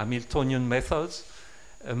 Misner, Hamiltonian methods,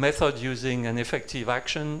 a method using an effective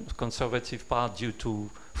action, conservative part due to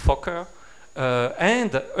Fokker.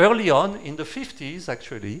 And early on, in the 50s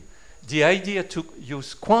actually, the idea to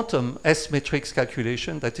use quantum S-matrix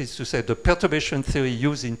calculation, that is to say the perturbation theory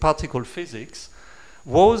used in particle physics,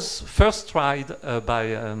 was first tried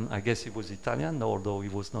by, I guess he was Italian, although he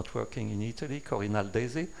was not working in Italy,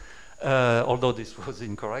 Corinaldesi, although this was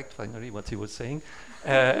incorrect, finally, what he was saying.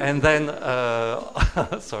 And then,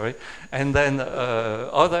 sorry, and then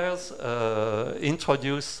others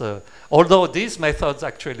introduce, although these methods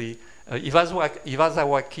actually,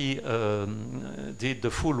 Iwasaki did the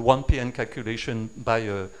full 1pn calculation by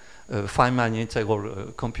a Feynman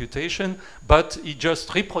integral computation, but he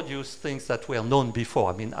just reproduced things that were known before.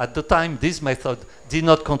 I mean, at the time, this method did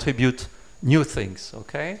not contribute new things,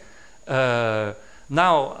 okay?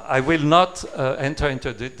 Now, I will not enter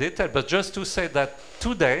into the detail, but just to say that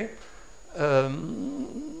today,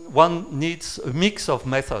 one needs a mix of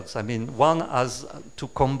methods. I mean, one has to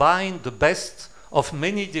combine the best of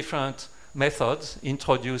many different methods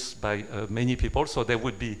introduced by many people. So there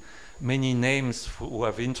would be many names who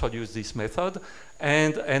have introduced this method.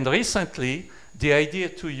 And recently, the idea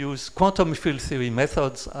to use quantum field theory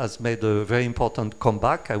methods has made a very important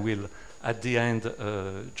comeback. I will, at the end,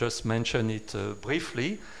 just mention it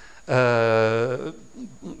briefly.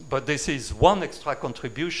 But this is one extra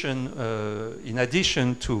contribution in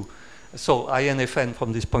addition to, so INFN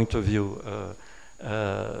from this point of view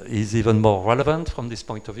is even more relevant from this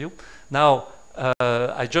point of view. Now,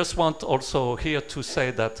 I just want also here to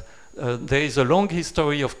say that there is a long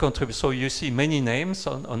history of contribution. So you see many names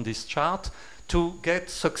on this chart to get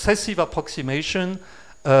successive approximation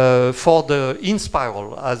for the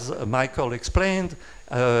in-spiral, as Michael explained,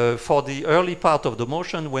 for the early part of the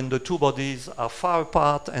motion, when the two bodies are far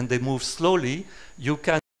apart and they move slowly, you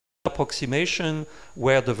can approximation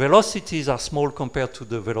where the velocities are small compared to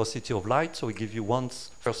the velocity of light. So we give you one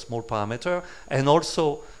first small parameter, and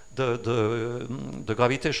also the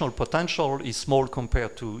gravitational potential is small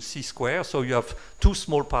compared to c squared. So you have two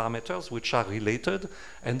small parameters which are related,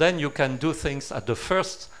 and then you can do things at the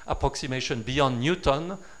first approximation beyond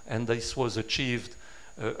Newton, and this was achieved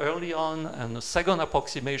early on. And the second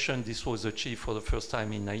approximation, this was achieved for the first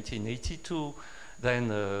time in 1982.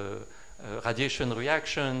 Then radiation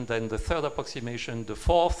reaction, then the third approximation, the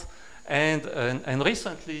fourth, and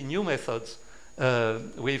recently new methods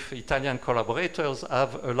with Italian collaborators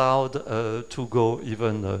have allowed to go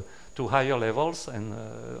even to higher levels. And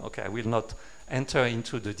okay, I will not enter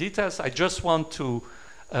into the details. I just want to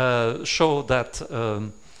show that,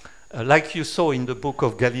 like you saw in the book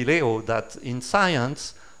of Galileo, that in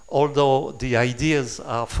science, although the ideas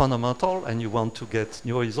are fundamental and you want to get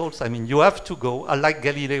new results, I mean, you have to go, like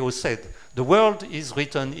Galileo said, the world is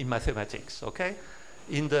written in mathematics, okay?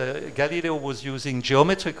 Galileo was using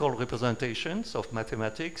geometrical representations of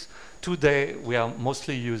mathematics. Today, we are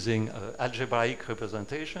mostly using algebraic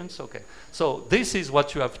representations, okay? So this is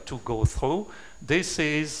what you have to go through. This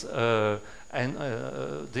is,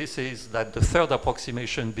 this is that the third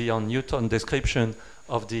approximation beyond Newton description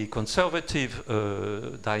of the conservative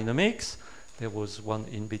dynamics. There was one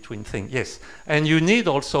in between thing, yes. And you need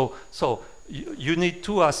also, so you need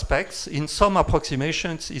two aspects. In some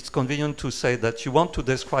approximations, it's convenient to say that you want to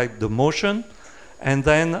describe the motion, and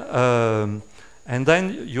then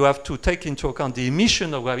you have to take into account the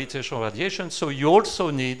emission of gravitational radiation. So you also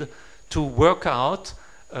need to work out,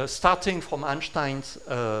 starting from Einstein's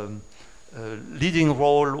leading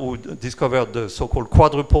role, who discovered the so-called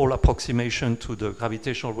quadruple approximation to the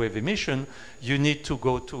gravitational wave emission, you need to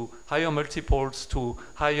go to higher multiples, to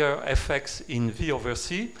higher effects in V over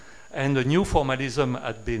C, and a new formalism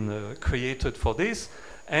had been created for this,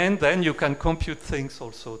 and then you can compute things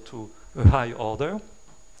also to a high order.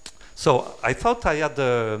 So I thought I had,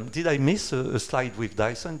 did I miss a slide with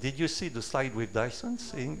Dyson? Did you see the slide with Dyson?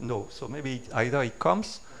 No, so maybe either it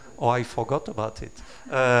comes or I forgot about it.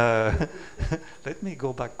 Let me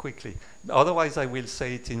go back quickly. Otherwise, I will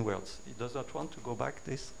say it in words. It does not want to go back,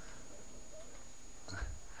 this?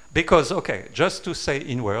 Because, okay, just to say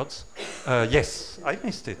in words, yes, I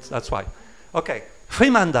missed it, that's why. Okay,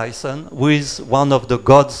 Freeman Dyson, who is one of the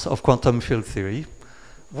gods of quantum field theory,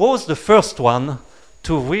 was the first one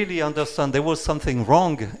to really understand there was something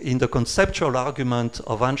wrong in the conceptual argument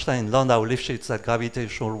of Einstein, Landau, Lifshitz that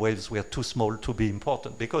gravitational waves were too small to be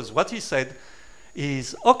important. Because what he said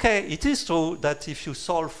is, okay, it is true that if you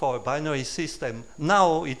solve for a binary system,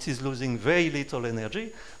 now it is losing very little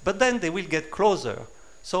energy, but then they will get closer.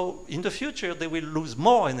 So in the future, they will lose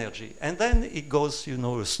more energy. And then it goes, you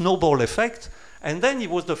know, a snowball effect. And then he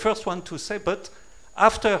was the first one to say, but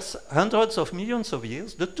after hundreds of millions of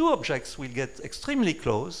years, the two objects will get extremely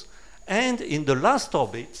close, and in the last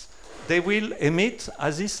orbits, they will emit,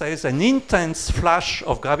 as he says, an intense flash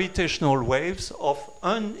of gravitational waves of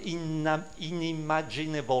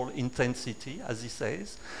unimaginable intensity, as he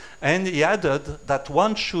says. And he added that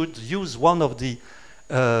one should use one of the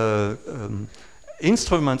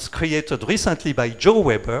instruments created recently by Joe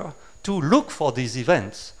Weber to look for these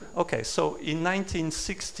events. Okay, so in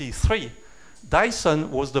 1963,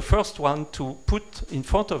 Dyson was the first one to put in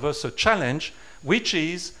front of us a challenge, which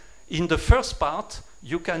is, in the first part,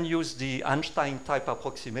 you can use the Einstein-type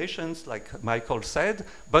approximations, like Michael said,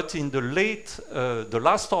 but in the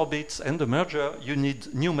last orbits and the merger, you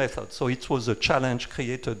need new methods. So it was a challenge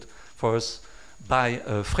created for us by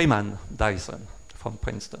Freeman Dyson from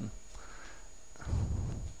Princeton.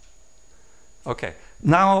 Okay,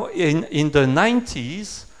 now in the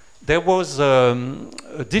 90s, there was a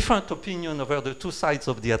different opinion over the two sides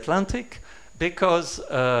of the Atlantic, because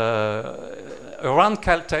around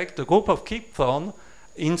Caltech, the group of Kip Thorne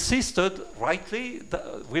insisted, rightly,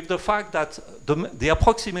 with the fact that the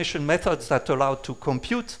approximation methods that allowed to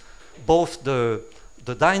compute both the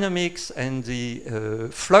dynamics and the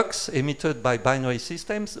flux emitted by binary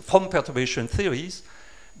systems from perturbation theories,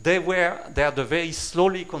 they are the very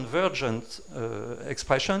slowly convergent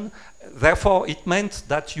expression. Therefore, it meant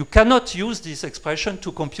that you cannot use this expression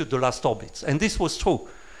to compute the last orbits. And this was true.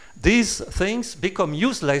 These things become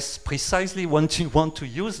useless precisely when you want to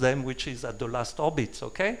use them, which is at the last orbits,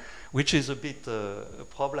 okay? Which is a bit a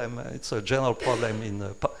problem. It's a general problem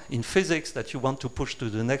in physics that you want to push to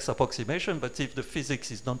the next approximation, but if the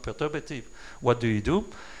physics is non-perturbative, what do you do?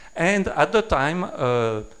 And at the time,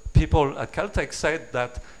 people at Caltech said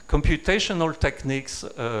that computational techniques,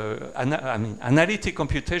 analytic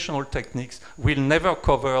computational techniques will never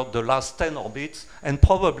cover the last 10 orbits, and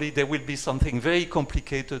probably there will be something very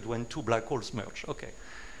complicated when two black holes merge. Okay.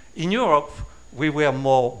 In Europe, we were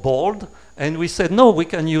more bold, and we said, no, we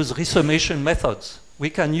can use resummation methods. We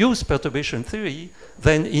can use perturbation theory,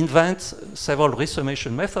 then invent several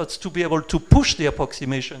resummation methods to be able to push the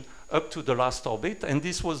approximation up to the last orbit, and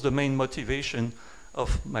this was the main motivation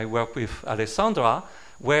of my work with Alessandra,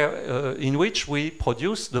 where, in which we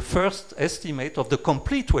produced the first estimate of the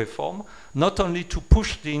complete waveform, not only to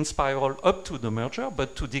push the in-spiral up to the merger,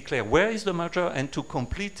 but to declare where is the merger and to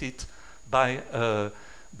complete it by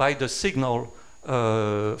the signal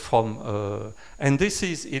and this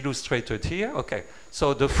is illustrated here. Okay,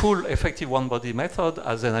 so the full effective one-body method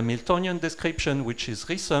has an Hamiltonian description, which is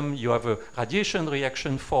resum. You have a radiation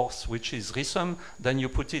reaction force, which is resum. Then you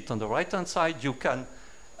put it on the right-hand side. You can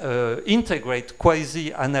integrate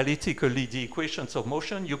quasi-analytically the equations of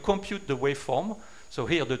motion. You compute the waveform. So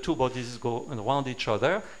here the two bodies go around each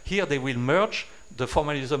other. Here they will merge. The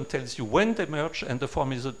formalism tells you when they merge, and the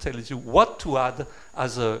formalism tells you what to add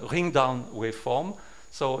as a ring-down waveform.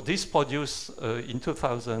 So this produced in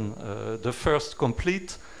 2000 the first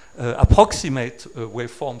complete approximate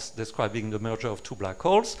waveforms describing the merger of two black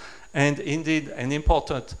holes. And indeed, an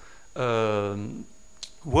important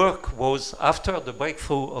work was after the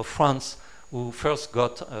breakthrough of Frans, who first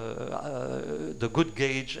got the good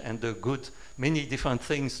gauge and the good many different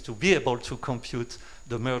things to be able to compute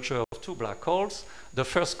the merger of two black holes. The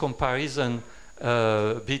first comparison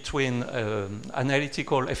between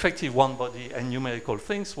analytical effective one-body and numerical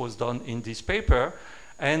things was done in this paper,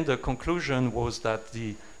 and the conclusion was that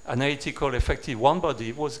the analytical effective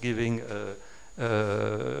one-body was giving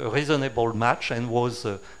a reasonable match and was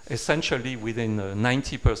essentially within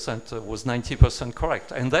 90%, was 90%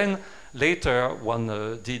 correct. And then later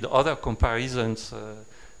one did other comparisons,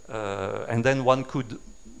 and then one could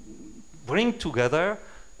bring together,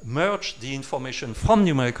 merge the information from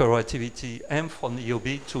numerical relativity and from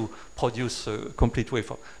EOB to produce a complete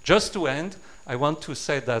waveform. Just to end, I want to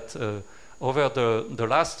say that over the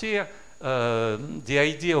last year, the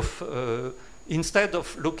idea of instead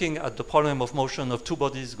of looking at the problem of motion of two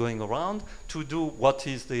bodies going around, to do what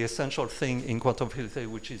is the essential thing in quantum field theory,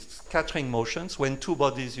 which is scattering motions, when two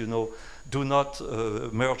bodies, you know, do not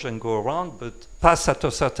merge and go around, but pass at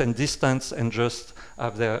a certain distance and just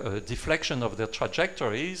have their deflection of their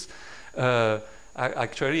trajectories.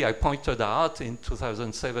 Actually, I pointed out in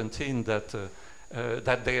 2017 that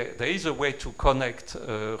that there is a way to connect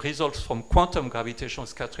results from quantum gravitational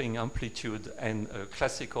scattering amplitude and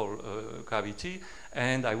classical gravity,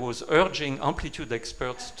 and I was urging amplitude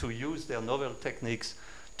experts to use their novel techniques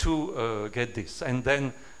to get this. And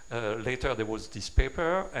then later there was this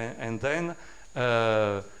paper, and then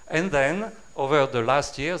over the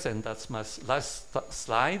last years, and that's my last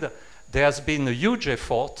slide, there has been a huge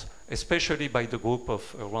effort, especially by the group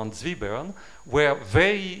of around Zwibern, where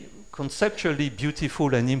very conceptually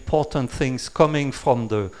beautiful and important things coming from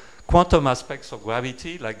the quantum aspects of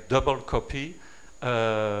gravity, like double copy,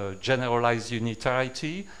 generalized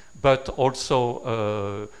unitarity, but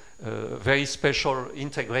also very special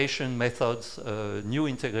integration methods, new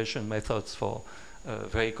integration methods for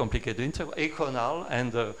very complicated aconal,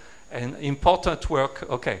 and important work,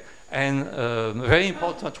 okay, and very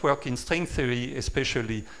important work in string theory,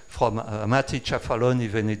 especially from Amati, Ciafaloni,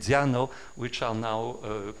 Veneziano, which are now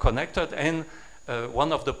connected. And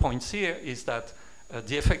one of the points here is that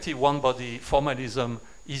the effective one-body formalism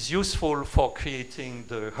is useful for creating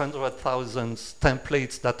the 100,000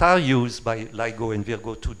 templates that are used by LIGO and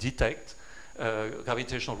Virgo to detect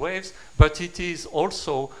gravitational waves, but it is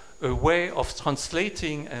also a way of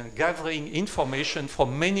translating and gathering information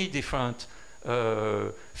from many different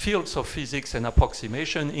fields of physics and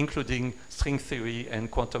approximation, including string theory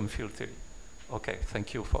and quantum field theory. Okay,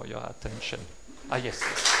 thank you for your attention. Ah, yes.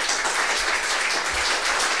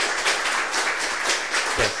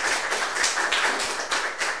 Yes.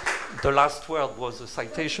 the last word was a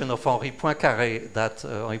citation of Henri Poincaré, that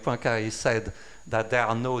Henri Poincaré said that there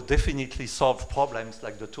are no definitely solved problems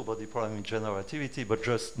like the two-body problem in general relativity, but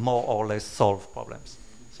just more or less solved problems.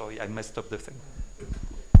 Sorry, I messed up the thing. Thank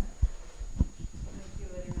you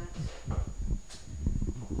very much.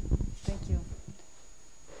 Thank you.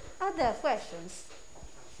 Are there questions?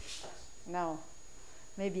 No.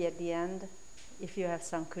 Maybe at the end, if you have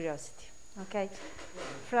some curiosity. Okay.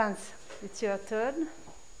 Frans, it's your turn.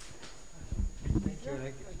 Thank you.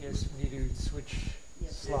 I guess we need to switch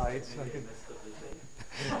slides. So I can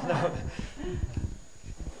no.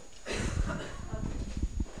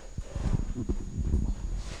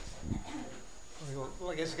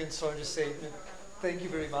 Well, I guess I can start to say thank you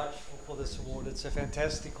very much for this award. It's a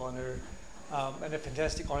fantastic honor, and a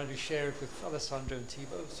fantastic honor to share it with Alessandra and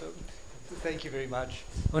Thibault. So thank you very much.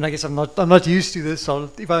 And I guess I'm not used to this.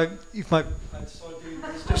 So if I start doing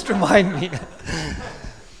this, just remind me.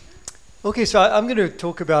 Okay, so I'm going to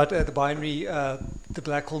talk about the binary, the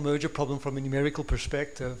black hole merger problem from a numerical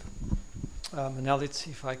perspective. And now let's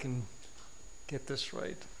see if I can get this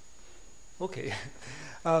right. Okay.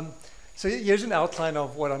 So here's an outline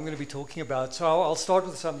of what I'm going to be talking about. So I'll start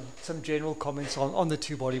with some general comments on the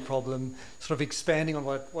two-body problem, sort of expanding on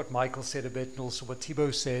what Michael said a bit and also what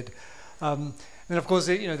Thibault said. And of course,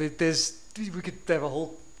 we could have a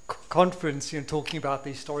whole conference, talking about the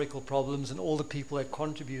historical problems and all the people that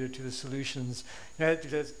contributed to the solutions.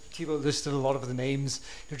 Thibault listed a lot of the names,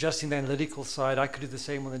 just in the analytical side. I could do the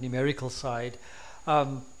same on the numerical side.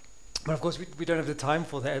 But of course, we don't have the time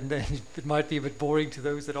for that, and then it might be a bit boring to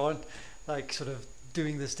those that aren't like sort of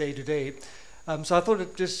doing this day to day. So I thought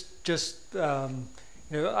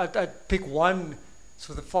I'd pick one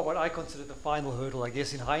sort of what I consider the final hurdle. I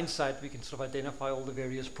guess in hindsight, we can sort of identify all the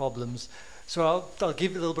various problems. So I'll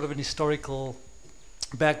give you a little bit of an historical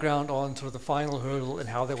background on sort of the final hurdle and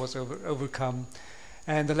how that was overcome.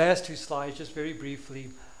 And the last two slides, just very briefly,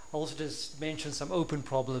 I'll also just mention some open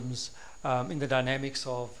problems in the dynamics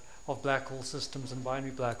of black hole systems and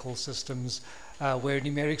binary black hole systems where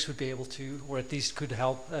numerics would be able to, or at least could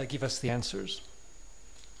help give us the answers.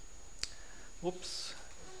 Whoops.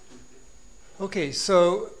 Okay,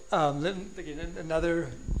 so again, another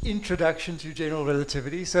introduction to general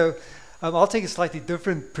relativity. So I'll take a slightly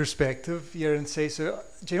different perspective here and say, so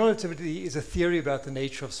general relativity is a theory about the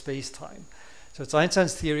nature of space-time. So it's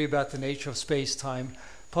Einstein's theory about the nature of space-time,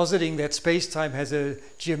 positing that space-time has a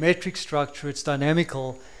geometric structure, it's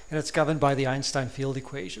dynamical, and it's governed by the Einstein field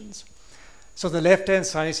equations. So the left-hand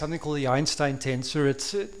side is something called the Einstein tensor.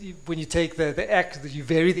 It's when you take you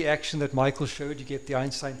vary the action that Michael showed, you get the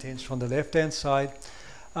Einstein tensor on the left-hand side.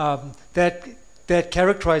 That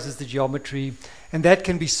characterizes the geometry, and that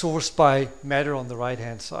can be sourced by matter on the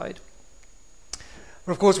right-hand side.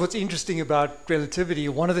 But of course, what's interesting about relativity,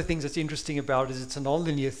 one of the things that's interesting about it is it's a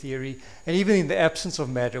nonlinear theory, and even in the absence of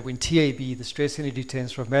matter, when TAB, the stress energy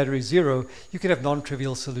tensor of matter, is 0, you can have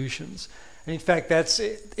non-trivial solutions. And in fact, that's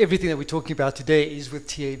everything that we're talking about today is with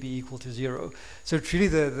TAB equal to 0. So it's really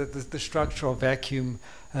the structure of vacuum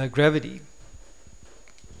gravity.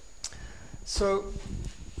 So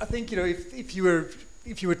I think if you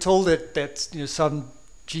were told that some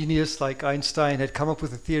genius like Einstein had come up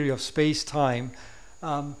with a theory of space-time,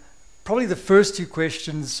 probably the first two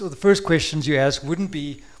questions, or the first questions you ask, wouldn't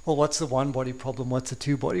be, well, what's the one-body problem? What's the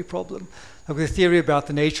two-body problem? Like with a theory about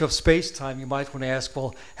the nature of space-time, you might want to ask,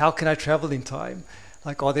 well, how can I travel in time?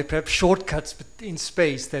 Like, are there perhaps shortcuts in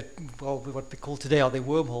space that, well, what we call today, are there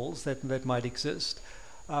wormholes that might exist?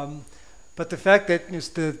 But the fact that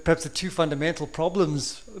perhaps the two fundamental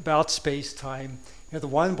problems about space-time, the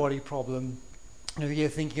one-body problem, you're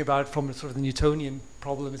thinking about it from sort of the Newtonian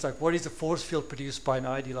problem. It's like, what is the force field produced by an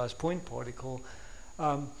idealized point particle?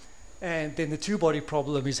 And then the two-body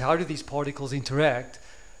problem is, how do these particles interact?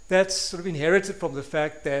 That's sort of inherited from the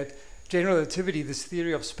fact that general relativity, this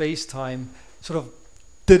theory of space-time, sort of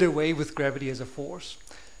did away with gravity as a force.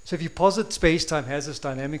 So if you posit space-time has this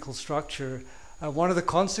dynamical structure, one of the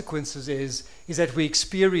consequences is that we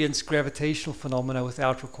experience gravitational phenomena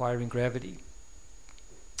without requiring gravity.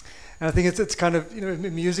 And I think it's kind of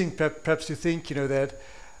amusing perhaps to think that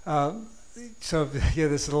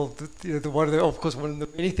this little of course one of the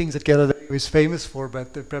many things that Galileo is famous for,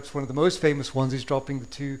 but perhaps one of the most famous ones is dropping the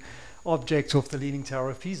two objects off the Leaning Tower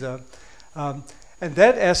of Pisa. And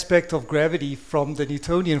that aspect of gravity from the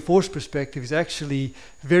Newtonian force perspective is actually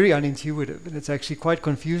very unintuitive, and it's actually quite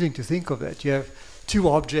confusing to think of that. You have two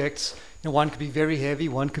objects, one could be very heavy,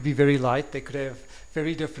 one could be very light, they could have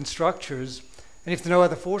very different structures, and if there are no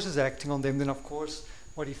other forces acting on them, then of course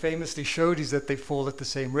what he famously showed is that they fall at the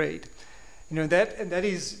same rate. that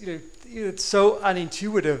is, it's so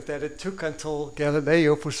unintuitive that it took until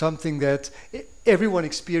Galileo for something that everyone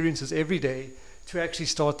experiences every day to actually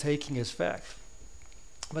start taking as fact.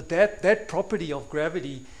 But that property of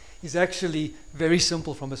gravity is actually very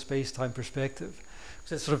simple from a space-time perspective.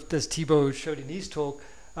 So sort of, as Thibault showed in his talk,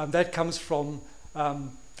 that comes from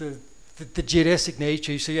the geodesic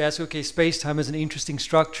nature. So you ask, okay, space-time is an interesting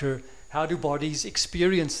structure. How do bodies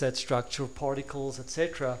experience that structure, particles,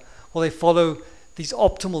 etc.? Well, they follow these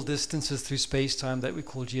optimal distances through space-time that we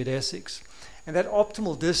call geodesics. And that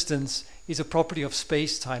optimal distance is a property of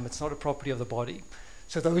space-time. It's not a property of the body.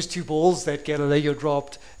 So those two balls that Galileo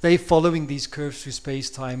dropped, they're following these curves through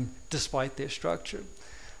space-time despite their structure.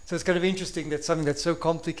 So it's kind of interesting that something that's so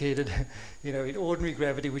complicated, in ordinary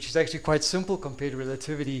gravity, which is actually quite simple compared to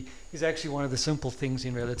relativity, is actually one of the simple things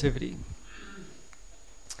in relativity.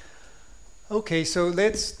 Okay, so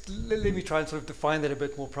let me try and sort of define that a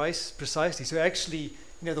bit more precisely. So actually,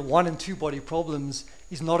 the one and two body problems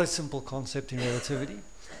is not a simple concept in relativity.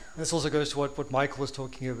 And this also goes to what Michael was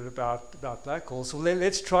talking a bit about black holes. So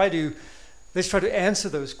let's try to answer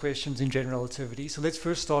those questions in general relativity. So let's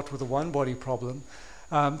first start with the one body problem.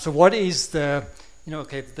 So what is the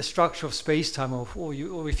structure of space-time, or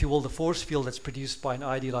if you will, the force field that's produced by an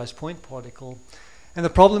idealized point particle? And the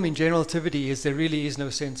problem in general relativity is there really is no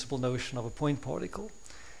sensible notion of a point particle.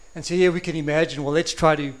 And so here we can imagine, well, let's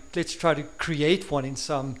try to create one in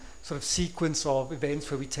some sort of sequence of events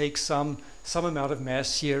where we take some amount of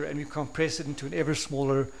mass here and we compress it into an ever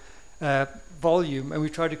smaller volume, and we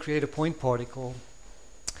try to create a point particle.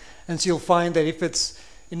 And so you'll find that if it's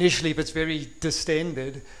very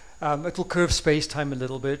distended, it will curve space-time a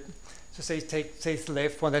little bit. So say the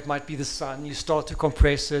left one, that might be the sun. You start to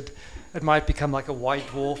compress it. It might become like a white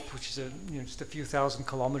dwarf, which is just a few thousand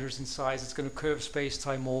kilometers in size. It's going to curve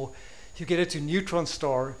space-time more. You get it to neutron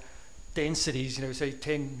star densities, say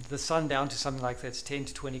the sun down to something like that's 10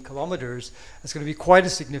 to 20 kilometers. It's going to be quite a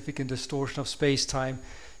significant distortion of space-time.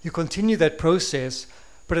 You continue that process,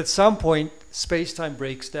 but at some point, space-time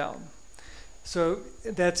breaks down. So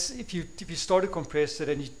that's if you start to compress it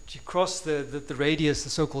and you cross the radius, the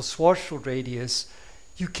so-called Schwarzschild radius,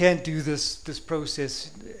 you can't do this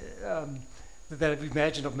process that we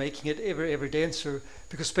imagine of making it ever denser,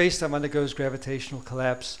 because space-time undergoes gravitational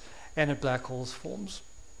collapse and a black hole forms.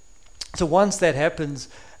 So once that happens,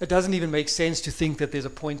 it doesn't even make sense to think that there's a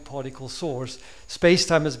point particle source.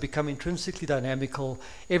 Space-time has become intrinsically dynamical.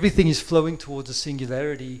 Everything is flowing towards a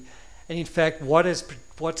singularity. And in fact,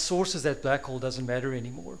 what sources that black hole doesn't matter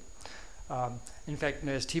anymore. In fact,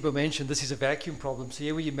 as Thibault mentioned, this is a vacuum problem. So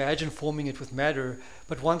here we imagine forming it with matter,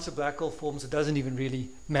 but once a black hole forms, it doesn't even really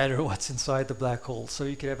matter what's inside the black hole. So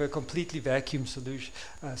you can have a completely vacuum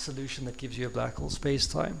solution that gives you a black hole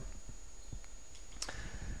space-time.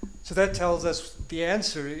 So that tells us the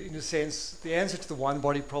answer, in a sense, the answer to the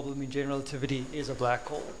one-body problem in general relativity is a black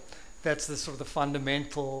hole. That's the sort of the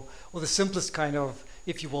fundamental, or the simplest kind of,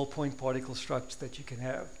 if you will, point particle structure that you can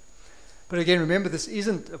have. But again, remember, this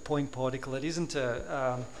isn't a point particle. It isn't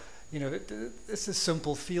it's a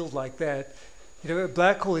simple field like that. A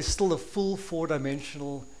black hole is still a full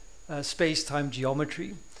four-dimensional space-time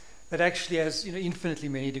geometry that actually has infinitely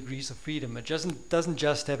many degrees of freedom. It doesn't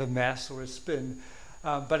just have a mass or a spin,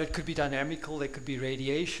 but it could be dynamical. There could be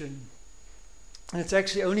radiation. And it's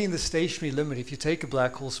actually only in the stationary limit, if you take a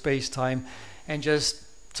black hole space-time and just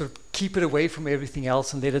sort of keep it away from everything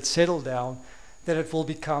else and let it settle down, that it will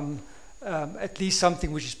become at least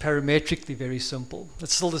something which is parametrically very simple.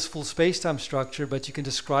 It's still this full space-time structure, but you can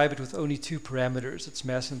describe it with only two parameters, its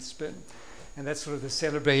mass and spin. And that's sort of the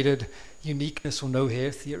celebrated uniqueness or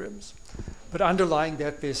no-hair theorems. But underlying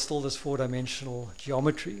that, there's still this four-dimensional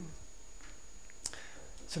geometry.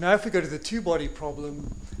 So now if we go to the two-body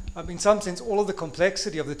problem, in some sense, all of the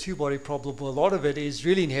complexity of the two-body problem, well, a lot of it is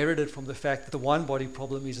really inherited from the fact that the one-body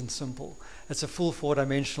problem isn't simple. It's a full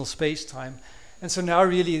four-dimensional space-time. And so now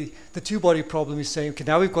really the two-body problem is saying, okay,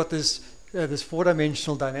 now we've got this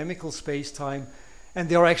four-dimensional dynamical space-time, and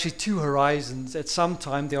there are actually two horizons. At some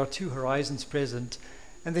time, there are two horizons present.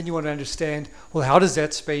 And then you want to understand, well, how does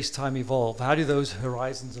that space-time evolve? How do those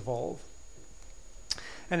horizons evolve?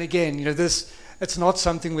 And again, it's not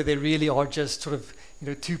something where there really are just sort of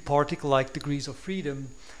two particle-like degrees of freedom.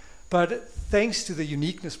 But thanks to the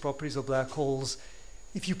uniqueness properties of black holes,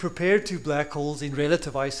 if you prepare two black holes in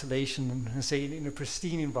relative isolation, and say in a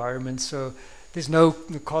pristine environment, so there's no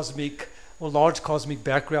cosmic or large cosmic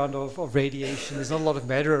background of radiation, there's not a lot of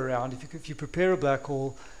matter around. If you prepare a black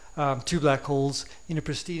hole, two black holes in a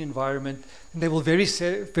pristine environment, then they will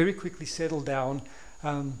very quickly settle down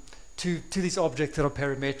to these objects that are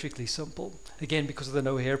parametrically simple. again, because of the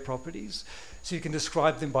no-hair properties. So you can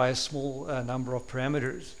describe them by a small number of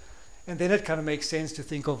parameters. And then it kind of makes sense to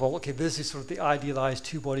think of, well, okay, this is sort of the idealized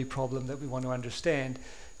two-body problem that we want to understand.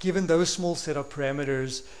 Given those small set of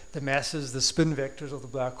parameters, the masses, the spin vectors of the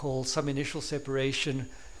black hole, some initial separation,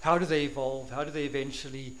 how do they evolve? How do they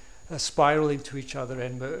eventually spiral into each other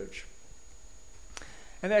and merge?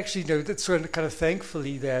 And actually, that's sort of kind of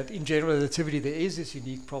thankfully that in general relativity there is this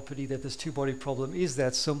unique property that this two-body problem is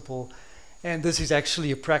that simple. And this is actually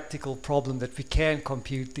a practical problem that we can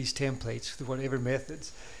compute these templates through whatever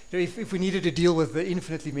methods. If we needed to deal with the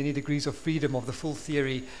infinitely many degrees of freedom of the full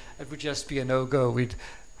theory, it would just be a no-go. We'd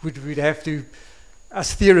have to,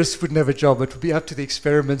 as theorists wouldn't have a job. It would be up to the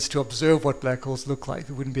experiments to observe what black holes look like.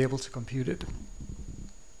 We wouldn't be able to compute it.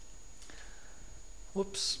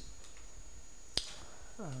 Whoops.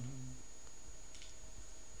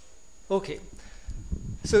 Okay.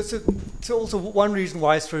 So also one reason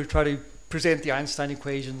why I sort of try to present the Einstein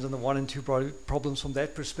equations and the 1 and 2 problems from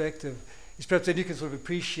that perspective is perhaps that you can sort of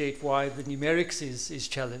appreciate why the numerics is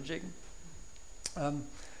challenging.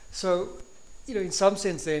 So, in some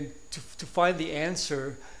sense then, to find the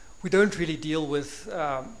answer, we don't really deal with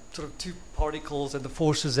sort of two particles and the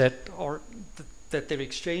forces that they're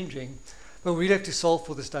exchanging, but we have to solve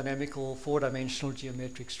for this dynamical four-dimensional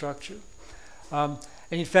geometric structure. And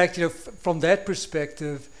in fact, from that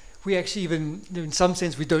perspective, we actually even, in some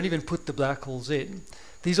sense, we don't even put the black holes in.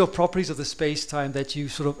 These are properties of the space-time that you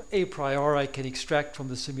sort of a priori can extract from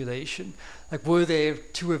the simulation. Like, were there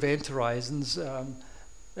two event horizons?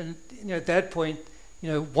 And at that point,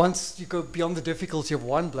 once you go beyond the difficulty of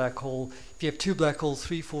one black hole, if you have two black holes,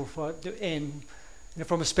 3, 4, 5, n,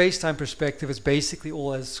 from a space-time perspective, it's basically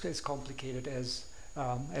all as complicated as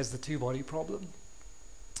the two-body problem.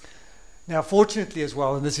 Now, fortunately as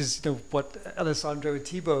well, and this is what Alessandra and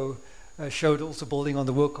Thibault showed, also building on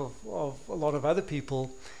the work of a lot of other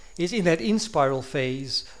people, is in that in-spiral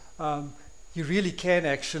phase, you really can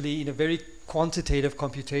actually, in a very quantitative,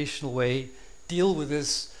 computational way, deal with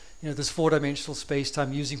this, this four-dimensional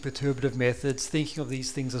space-time using perturbative methods, thinking of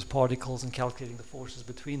these things as particles and calculating the forces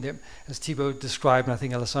between them, as Thibault described, and I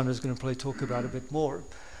think Alessandra is going to probably talk about a bit more.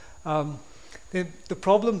 Then the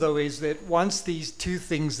problem, though, is that once these two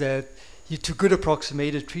things that you too good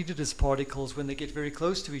approximated treated as particles, when they get very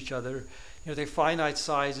close to each other, their finite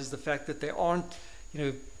size is the fact that they aren't,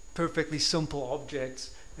 perfectly simple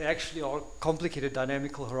objects. They actually are complicated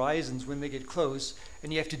dynamical horizons when they get close,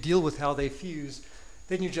 and you have to deal with how they fuse.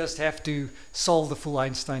 Then you just have to solve the full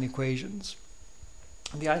Einstein equations.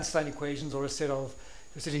 And the Einstein equations are a set of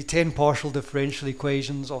essentially 10 partial differential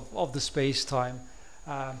equations of the space-time.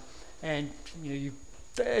 And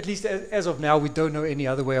at least as of now, we don't know any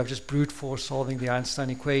other way of just brute force solving the Einstein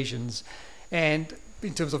equations. And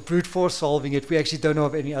in terms of brute force solving it, we actually don't know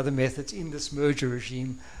of any other methods in this merger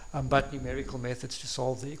regime but numerical methods to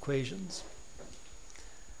solve the equations.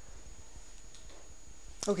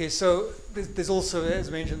 Okay, so there's also,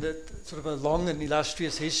 as mentioned, that sort of a long and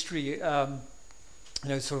illustrious history,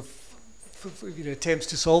 sort of attempts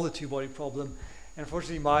to solve the two-body problem. And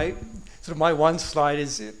unfortunately, my one slide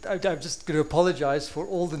is, I'm just going to apologize for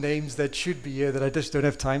all the names that should be here that I just don't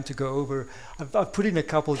have time to go over. I've put in a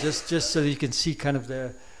couple just so that you can see kind of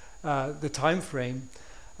the time frame.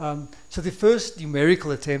 So the first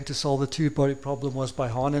numerical attempt to solve the two-body problem was by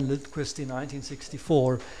Hahn and Lindquist in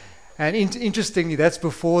 1964. And interestingly, that's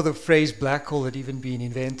before the phrase black hole had even been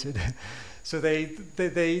invented. So they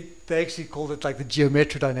actually called it like the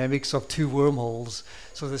geometrodynamics of two wormholes,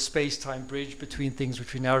 so the space-time bridge between things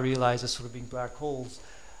which we now realize as sort of being black holes.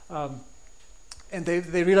 And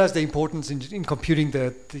they realized the importance in computing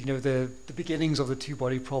the beginnings of the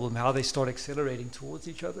two-body problem, how they start accelerating towards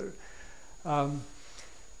each other.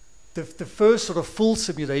 The first sort of full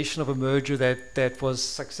simulation of a merger that was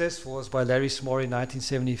successful was by Larry Smarr in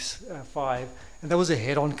 1975, and that was a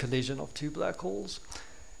head-on collision of two black holes.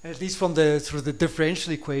 And at least from the sort of the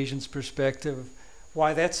differential equations perspective,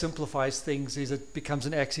 why that simplifies things is it becomes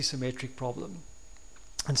an axisymmetric problem.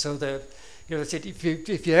 And so I said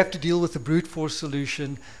if you have to deal with the brute force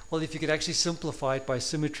solution, well, if you could actually simplify it by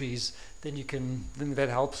symmetries, then that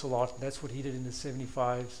helps a lot. And that's what he did in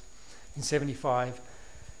 75.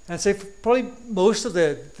 And I'd say probably most of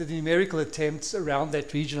the numerical attempts around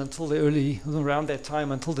that region around that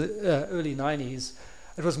time until the early 90s,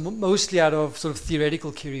 it was mostly out of sort of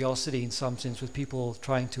theoretical curiosity in some sense, with people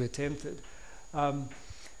trying to attempt it.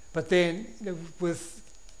 But then with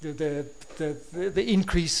the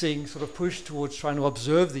increasing sort of push towards trying to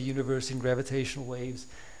observe the universe in gravitational waves,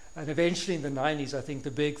 and eventually in the 90s, I think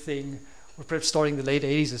the big thing, or perhaps starting the late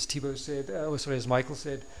 80s, as Thibault said, as Michael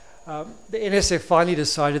said, the NSF finally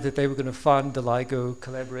decided that they were going to fund the LIGO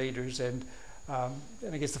collaborators, and I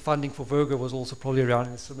guess the funding for Virgo was also probably around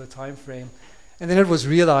in a similar time frame. And then it was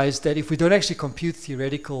realized that if we don't actually compute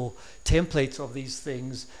theoretical templates of these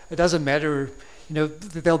things, it doesn't matter, you know,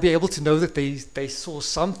 they'll be able to know that they saw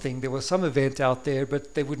something, there was some event out there,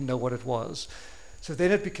 but they wouldn't know what it was. So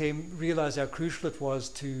then it became realized how crucial it was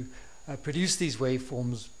to produce these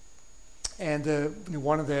waveforms. And you know,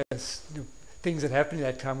 one of the things that happened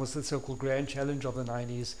at that time was the so-called grand challenge of the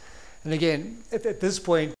 90s. And again, at this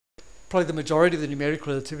point, probably the majority of the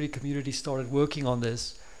numerical relativity community started working on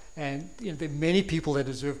this. And you know, there are many people that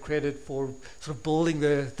deserve credit for sort of building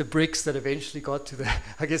the bricks that eventually got to the,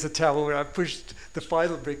 I guess, the tower where I pushed the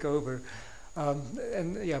final brick over.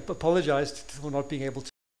 And yeah, apologize for not being able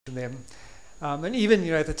to do them. And even,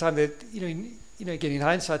 you know, at the time that, you know, again, in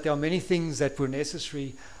hindsight, there are many things that were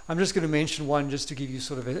necessary. I'm just going to mention one just to give you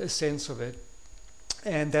sort of a sense of it.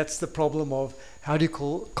 And that's the problem of how do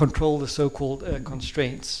you control the so-called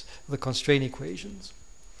constraints, the constraint equations.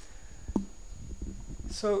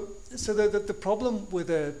 So the problem with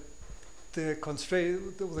the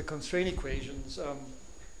constraint equations. I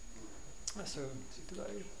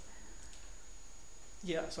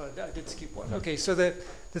did skip one. Okay, so the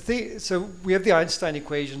thing. So we have the Einstein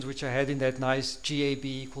equations, which I had in that nice GAB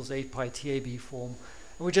equals 8 pi TAB form.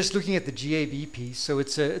 And we're just looking at the GAB piece. So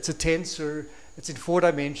it's a tensor. It's in 4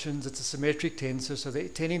 dimensions. It's a symmetric tensor. So there are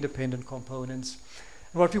 10 independent components.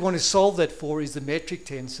 And what we want to solve that for is the metric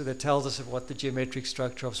tensor that tells us what the geometric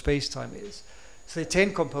structure of space-time is. So there are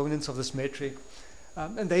 10 components of this metric,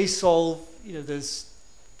 and they solve, you know, this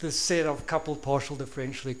set of coupled partial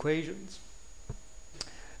differential equations.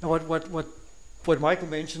 Now, what Michael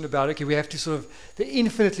mentioned about, okay, we have to sort of, there are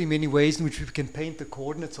infinitely many ways in which we can paint the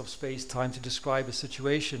coordinates of space-time to describe a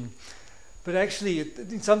situation. But actually,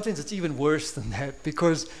 in some sense, it's even worse than that,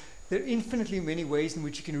 because there are infinitely many ways in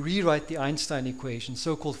which you can rewrite the Einstein equation,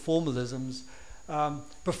 so-called formalisms,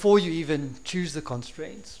 before you even choose the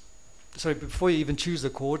constraints. Sorry, before you even choose the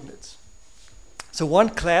coordinates. So one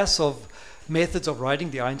class of methods of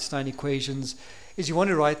writing the Einstein equations is you want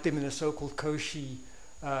to write them in a so-called Cauchy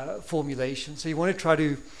formulation. So you want to try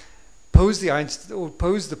to pose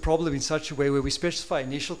the problem in such a way where we specify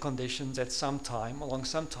initial conditions at some time along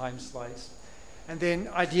some time slice. And then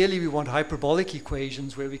ideally we want hyperbolic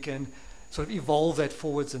equations where we can sort of evolve that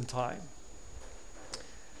forwards in time.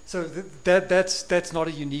 So that's not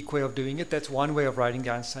a unique way of doing it. That's one way of writing the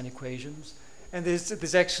Einstein equations. And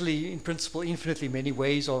there's actually, in principle, infinitely many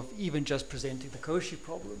ways of even just presenting the Cauchy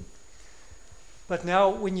problem. But now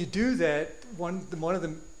when you do that, one of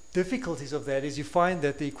the difficulties of that is you find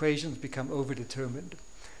that the equations become overdetermined.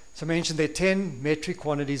 So I mentioned there are 10 metric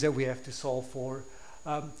quantities that we have to solve for.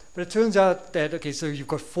 But it turns out that, okay, so you've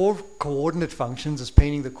got 4 coordinate functions as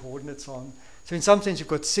painting the coordinates on. So in some sense, you've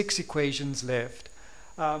got 6 equations left.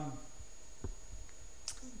 Or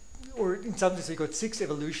in some sense, you've got 6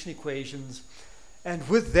 evolution equations. And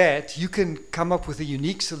with that, you can come up with a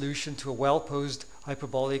unique solution to a well-posed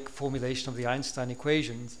hyperbolic formulation of the Einstein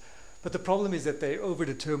equations. But the problem is that they're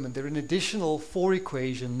overdetermined. There are an additional 4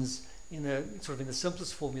 equations in the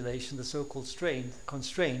simplest formulation, the so-called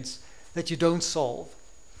constraints, that you don't solve.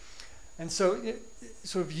 And so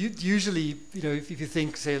usually, you know, if you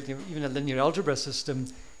think, say, even a linear algebra system,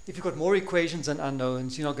 if you've got more equations than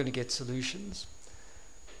unknowns, you're not going to get solutions.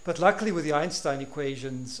 But luckily with the Einstein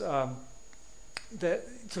equations,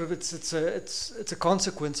 it's a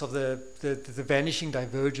consequence of the vanishing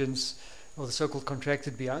divergence, or the so-called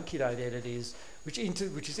contracted Bianchi identities, which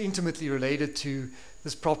is intimately related to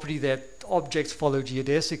this property that objects follow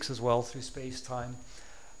geodesics as well through space-time.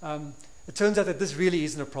 It turns out that this really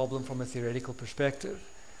isn't a problem from a theoretical perspective.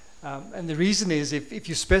 And the reason is if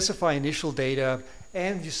you specify initial data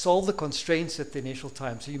and you solve the constraints at the initial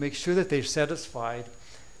time, so you make sure that they're satisfied,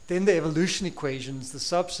 then the evolution equations, the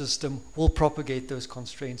subsystem, will propagate those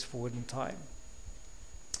constraints forward in time.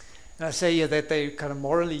 And I say here that they kind of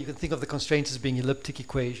morally, you can think of the constraints as being elliptic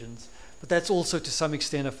equations, but that's also to some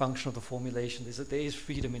extent a function of the formulation. There is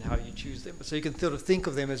freedom in how you choose them. So you can sort of think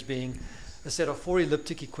of them as being a set of 4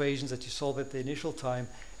 elliptic equations that you solve at the initial time,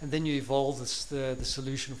 and then you evolve the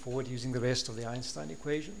solution forward using the rest of the Einstein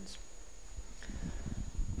equations.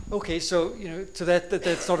 Okay, so you know, so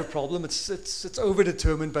that's not a problem. It's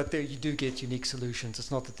overdetermined, but there you do get unique solutions.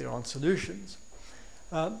 It's not that there aren't solutions.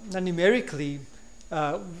 Now numerically,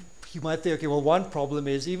 you might think, okay, well, one problem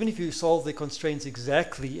is even if you solve the constraints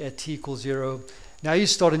exactly at t equals 0, now you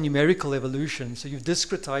start a numerical evolution. So you've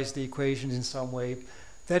discretized the equations in some way.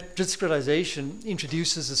 That discretization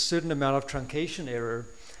introduces a certain amount of truncation error.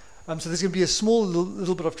 So there's going to be a small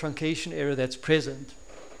little bit of truncation error that's present.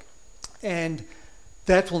 And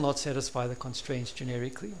that will not satisfy the constraints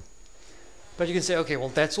generically. But you can say, okay, well,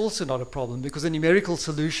 that's also not a problem, because the numerical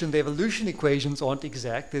solution, the evolution equations aren't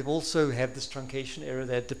exact. They also have this truncation error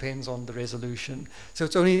that depends on the resolution. So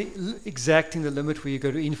it's only exacting the limit where you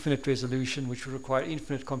go to infinite resolution, which will require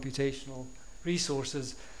infinite computational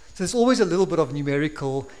resources. So there's always a little bit of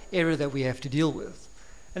numerical error that we have to deal with.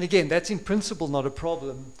 And again, that's in principle not a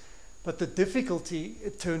problem. But the difficulty,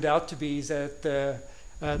 it turned out to be, is that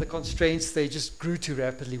the constraints, they just grew too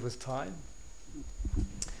rapidly with time.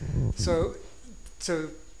 So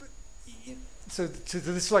this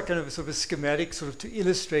is like kind of a sort of a schematic sort of to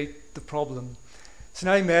illustrate the problem. So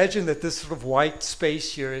now imagine that this sort of white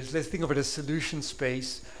space here is, let's think of it as solution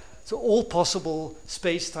space. So all possible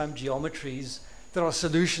space-time geometries that are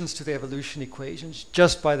solutions to the evolution equations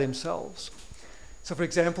just by themselves. So for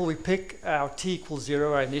example, we pick our t equals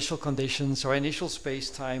 0, our initial conditions, so our initial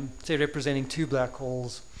space-time, say representing two black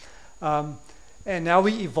holes. And now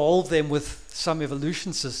we evolve them with some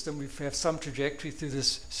evolution system. We have some trajectory through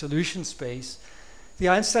this solution space. The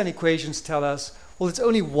Einstein equations tell us, well, it's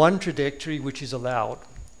only one trajectory which is allowed,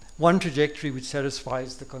 one trajectory which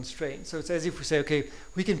satisfies the constraint. So it's as if we say, okay,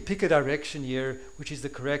 we can pick a direction here, which is the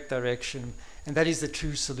correct direction, and that is the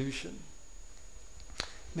true solution.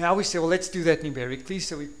 Now we say, well, let's do that numerically.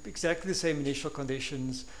 So we exactly the same initial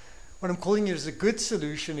conditions. What I'm calling it as a good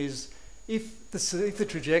solution is if the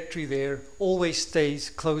trajectory there always stays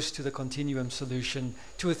close to the continuum solution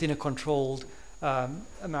to within a controlled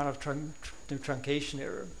amount of truncation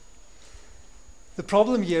error. The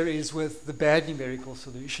problem here is with the bad numerical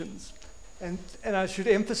solutions. And I should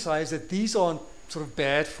emphasize that these aren't sort of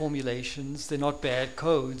bad formulations. They're not bad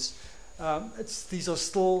codes. These are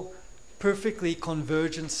still perfectly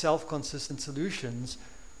convergent, self-consistent solutions.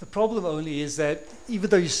 The problem only is that even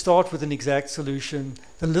though you start with an exact solution,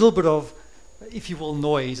 the little bit of, if you will,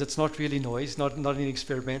 noise, it's not really noise, not in an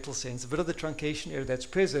experimental sense, a bit of the truncation error that's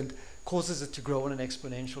present causes it to grow on an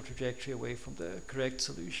exponential trajectory away from the correct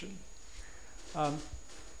solution.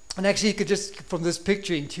 And actually, you could just, from this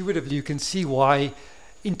picture, intuitively, you can see why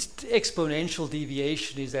exponential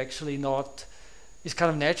deviation is actually not, is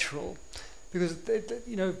kind of natural. Because,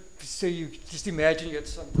 you know, so you just imagine you had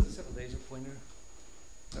some, does this have a laser pointer?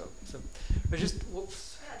 No. So, but just,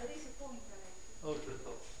 whoops. Yeah, there is a pointer.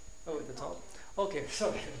 Oh, at the top. Okay,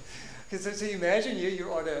 sorry. So you imagine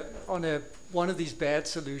you're on one of these bad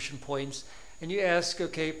solution points, and you ask,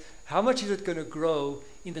 okay, how much is it going to grow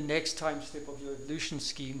in the next time step of your evolution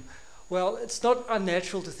scheme? Well, it's not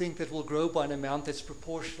unnatural to think that it will grow by an amount that's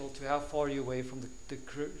proportional to how far you're away from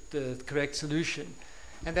the correct solution.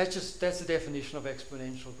 And that's the definition of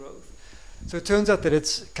exponential growth. So it turns out that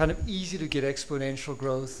it's kind of easy to get exponential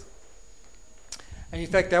growth. And in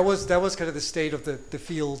fact, that was kind of the state of the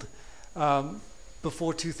field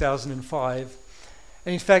before 2005.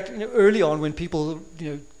 And in fact, you know, early on, when people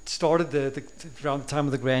started around the time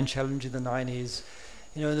of the Grand Challenge in the 90s,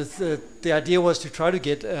 you know, the idea was to try to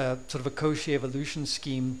get sort of a Cauchy evolution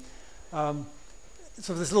scheme.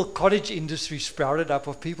 So this little cottage industry sprouted up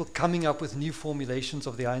of people coming up with new formulations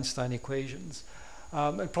of the Einstein equations.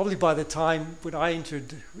 And probably by the time when I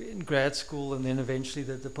entered in grad school and then eventually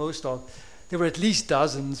the postdoc, there were at least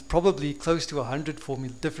dozens, probably close to 100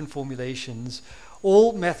 different formulations,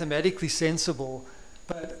 all mathematically sensible,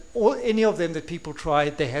 but any of them that people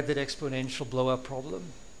tried, they had that exponential blow-up problem.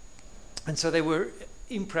 And so they were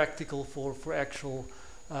impractical for actual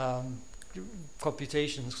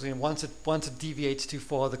computations, because once it deviates too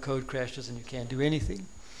far, the code crashes and you can't do anything.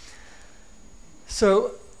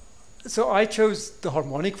 So I chose the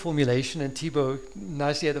harmonic formulation, and Thibault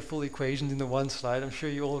nicely had the full equations in the one slide. I'm sure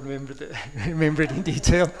you all remember it in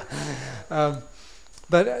detail. So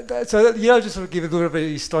just sort of give a little bit of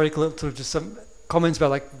a historical, sort of just some comments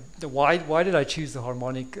about like why did I choose the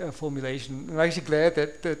harmonic formulation. I'm actually glad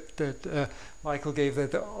that Michael gave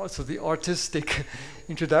the artistic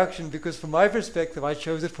introduction, because from my perspective, I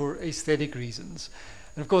chose it for aesthetic reasons.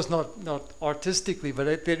 And of course, not artistically,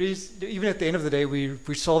 but there is, even at the end of the day, we're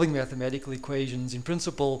solving mathematical equations. In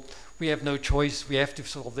principle, we have no choice. We have to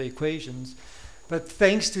solve the equations. But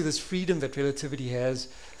thanks to this freedom that relativity has,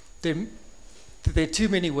 there are too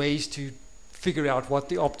many ways to figure out what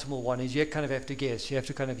the optimal one is. You kind of have to guess. You have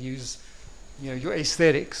to kind of use, your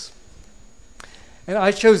aesthetics. And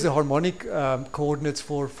I chose the harmonic coordinates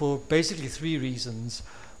for basically three reasons.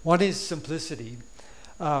 One is simplicity,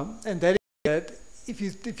 and that is that if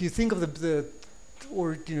you think of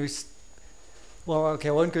well, okay,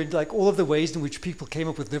 I won't go into like all of the ways in which people came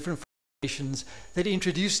up with different formulations that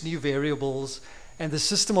introduced new variables, and the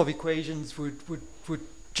system of equations would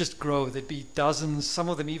just grow. There'd be dozens, some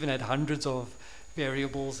of them even had hundreds of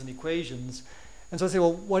variables and equations. And so I say,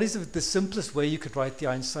 well, what is the simplest way you could write the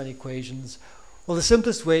Einstein equations? Well, the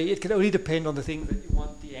simplest way, it can only depend on the thing that you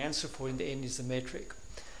want the answer for in the end is the metric.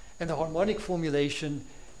 And the harmonic formulation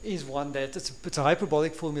is one that, it's a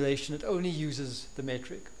hyperbolic formulation, it only uses the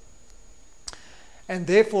metric. And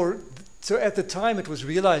therefore, so at the time it was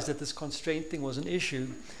realized that this constraint thing was an issue.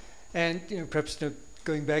 And perhaps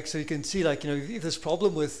going back, so you can see, like, if this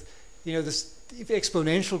problem with, this, if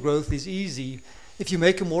exponential growth is easy, if you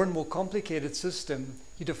make a more and more complicated system,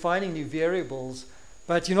 you're defining new variables,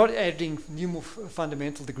 but you're not adding new more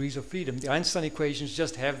fundamental degrees of freedom. The Einstein equations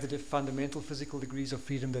just have the fundamental physical degrees of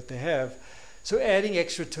freedom that they have. So adding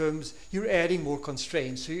extra terms, you're adding more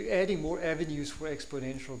constraints. So you're adding more avenues for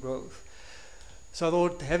exponential growth. So I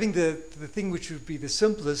thought having the thing which would be the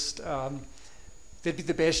simplest, there'd be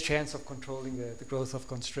the best chance of controlling the growth of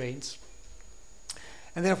constraints.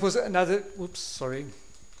 And then of course another,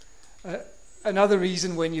 another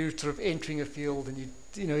reason when you're sort of entering a field and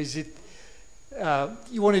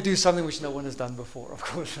you want to do something which no one has done before, of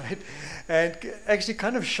course, right? And actually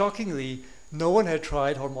kind of shockingly, no one had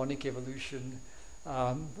tried harmonic evolution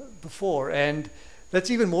before. And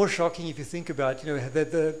that's even more shocking if you think about,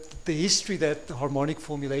 that the history that the harmonic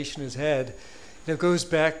formulation has had, goes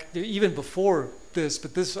back even before this,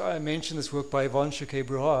 but this, I mentioned this work by Yvonne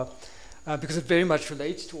Choquet-Bruhat, because it very much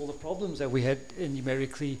relates to all the problems that we had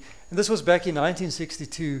numerically. And this was back in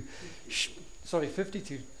 1962,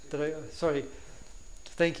 52, sorry,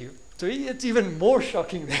 thank you. So it's even more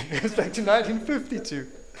shocking then, it goes back to 1952.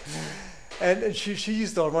 And she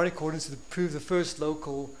used the harmonic coordinates to prove the first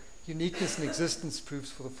local uniqueness and existence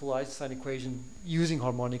proofs for the full Einstein equation using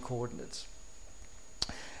harmonic coordinates.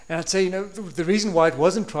 And I'd say, the reason why it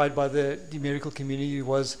wasn't tried by the numerical community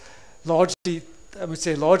was largely, I would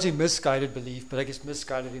say, largely misguided belief, but I guess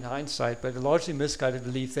misguided in hindsight, but a largely misguided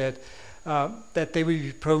belief that that they would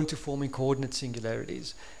be prone to forming coordinate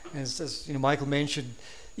singularities. And as Michael mentioned,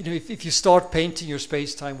 if you start painting your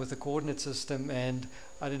space-time with a coordinate system and,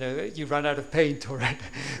 I don't know, you run out of paint, or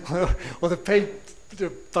the paint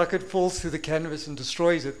bucket falls through the canvas and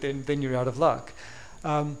destroys it, then you're out of luck.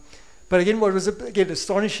 But again, what was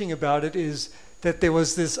astonishing about it is that there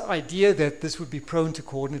was this idea that this would be prone to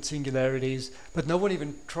coordinate singularities, but no one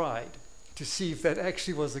even tried to see if that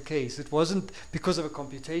actually was the case. It wasn't because of a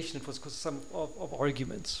computation, it was because of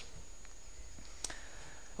arguments.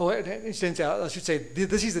 Oh, I should say,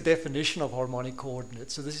 this is the definition of harmonic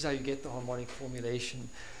coordinates. So this is how you get the harmonic formulation.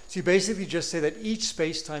 So you basically just say that each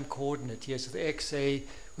space-time coordinate here, so the xa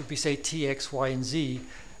would be, say, t, x, y, and z,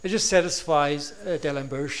 it just satisfies a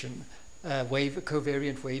D'Alembertian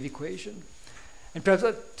covariant wave equation. And perhaps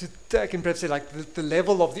I can perhaps say, like, the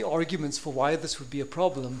level of the arguments for why this would be a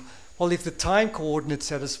problem. Well, if the time coordinate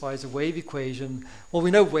satisfies a wave equation, well,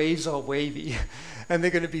 we know waves are wavy, and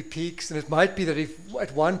they're going to be peaks, and it might be that if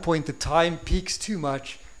at one point the time peaks too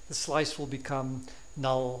much, the slice will become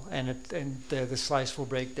null, and the slice will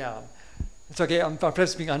break down. It's okay, I'm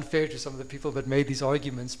perhaps being unfair to some of the people that made these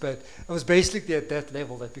arguments, but it was basically at that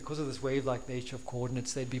level that because of this wave-like nature of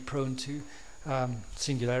coordinates, they'd be prone to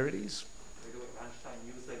singularities. Einstein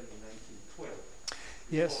used them in 1912.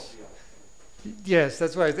 Yes. Yes,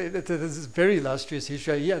 that's right. This is very illustrious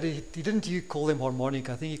history. Yeah, he didn't call them harmonic.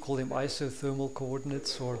 I think he called them isothermal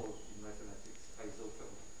coordinates, or. In mathematics,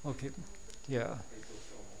 isothermal. Okay. Yeah.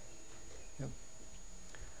 Yeah.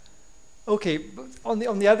 Okay. But on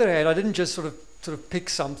the other hand, I didn't just sort of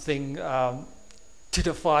pick something to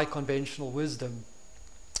defy conventional wisdom,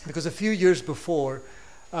 because a few years before,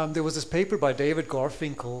 there was this paper by David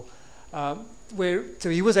Garfinkel. So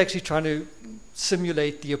he was actually trying to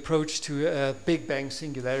simulate the approach to a Big Bang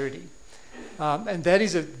singularity. And that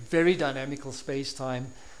is a very dynamical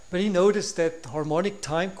space-time. But he noticed that the harmonic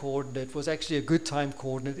time coordinate was actually a good time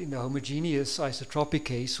coordinate in the homogeneous isotropic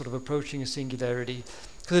case, sort of approaching a singularity,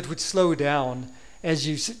 because it would slow down as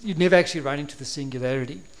you'd never actually run into the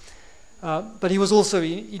singularity. But he was also,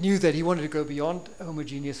 he knew that he wanted to go beyond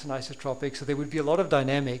homogeneous and isotropic, so there would be a lot of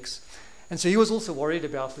dynamics. And so he was also worried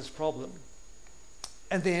about this problem.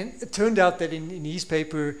 And then it turned out that in his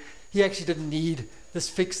paper, he actually didn't need this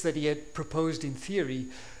fix that he had proposed in theory.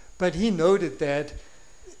 But he noted that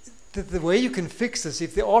the way you can fix this,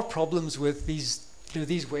 if there are problems with these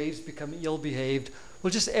waves becoming ill-behaved,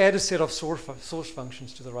 we'll just add a set of source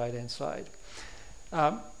functions to the right-hand side.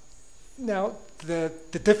 Now, the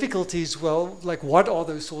difficulties, well, like, what are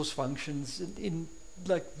those source functions in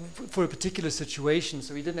for a particular situation?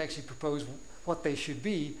 So he didn't actually propose what they should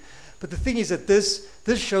be. But the thing is that this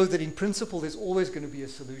showed that in principle there's always going to be a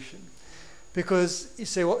solution. Because you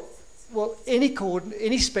say, well, well,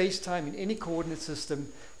 any space-time in any coordinate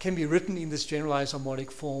system can be written in this generalized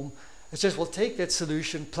harmonic form. It's just, we'll take that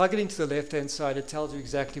solution, plug it into the left-hand side, it tells you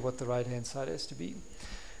exactly what the right-hand side has to be.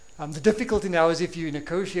 The difficulty now is if you're in a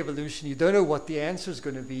Cauchy evolution, you don't know what the answer is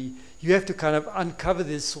going to be. You have to kind of uncover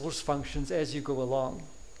these source functions as you go along.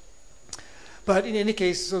 But in any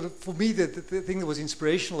case, sort of for me, the thing that was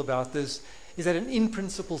inspirational about this is that an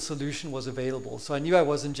in-principle solution was available. So I knew I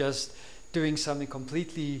wasn't just doing something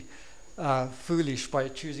completely foolish by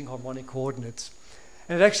choosing harmonic coordinates.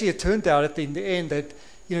 And it turned out in the end that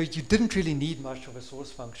you didn't really need much of a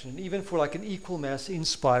source function. Even for like an equal mass in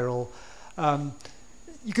spiral,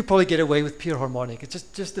 you could probably get away with pure harmonic. It's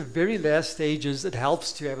just the very last stages, it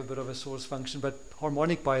helps to have a bit of a source function, but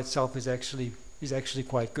harmonic by itself is actually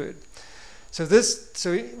quite good. So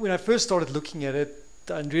when I first started looking at it,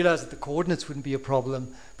 I realized that the coordinates wouldn't be a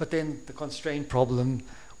problem, but then the constraint problem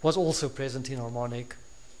was also present in harmonic.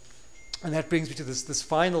 And that brings me to this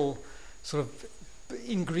final sort of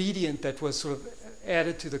ingredient that was sort of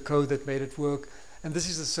added to the code that made it work, and this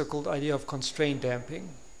is the so-called idea of constraint damping.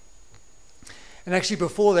 And actually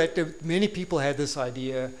before that, many people had this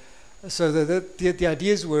idea. So the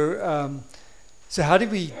ideas were, so how do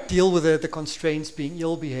we deal with the constraints being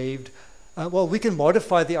ill-behaved? Well, we can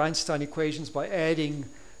modify the Einstein equations by adding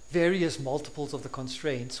various multiples of the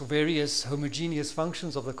constraints, or various homogeneous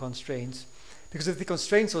functions of the constraints. Because if the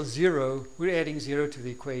constraints are 0, we're adding 0 to the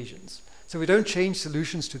equations. So we don't change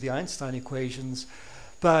solutions to the Einstein equations,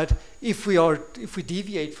 but if we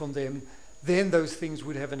deviate from them, then those things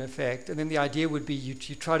would have an effect. And then the idea would be you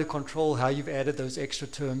try to control how you've added those extra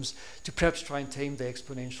terms to perhaps try and tame the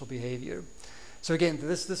exponential behavior. So again,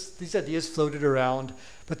 these ideas floated around,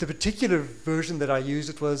 but the particular version that I used,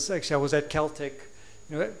 I was at Caltech,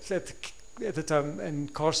 at the time,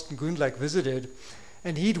 and Karsten Gundlach visited,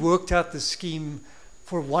 and he'd worked out the scheme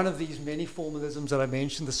for one of these many formalisms that I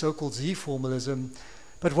mentioned, the so-called Z formalism.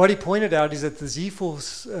 But what he pointed out is that the Z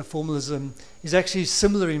formalism is actually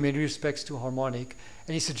similar in many respects to harmonic,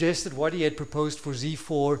 and he suggested what he had proposed for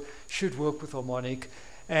Z4 should work with harmonic,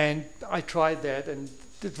 and I tried that, and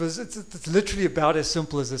it's literally about as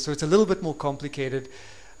simple as this. So it's a little bit more complicated,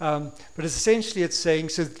 but essentially it's saying,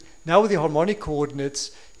 so now with the harmonic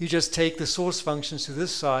coordinates, you just take the source functions to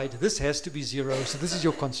this side. This has to be 0, so this is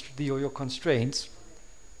your constraints.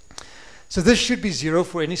 So this should be 0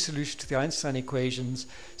 for any solution to the Einstein equations.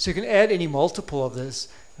 So you can add any multiple of this,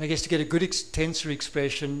 and I guess to get a good tensor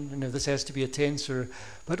expression, this has to be a tensor,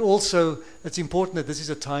 but also it's important that this is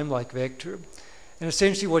a time-like vector. And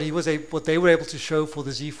essentially what they were able to show for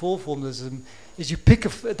the Z4 formalism is you pick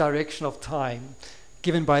a direction of time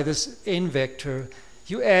given by this n vector,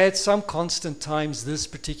 you add some constant times this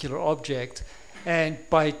particular object, and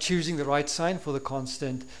by choosing the right sign for the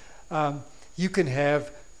constant, you can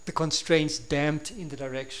have the constraints damped in the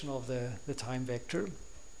direction of the time vector.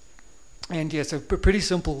 And yes, a pretty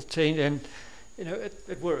simple change, and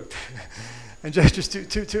it worked. And just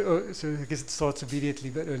to so I guess it starts immediately,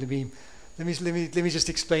 but let me just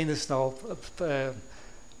explain this now.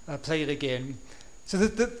 Play it again.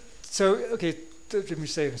 Let me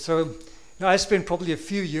say. So I spent probably a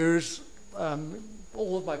few years,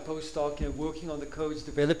 all of my postdoc, working on the codes,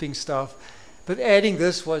 developing stuff. But adding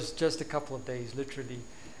this was just a couple of days, literally.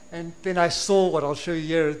 And then I saw what I'll show you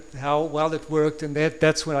here, how well it worked, and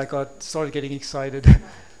that's when I started getting excited.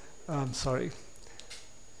 Sorry.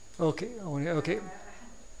 Okay.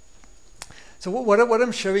 So what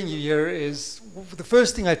I'm showing you here is, the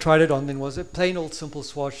first thing I tried it on then was a plain old simple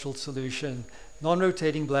Schwarzschild solution,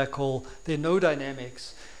 non-rotating black hole. There are no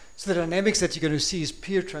dynamics. So the dynamics that you're going to see is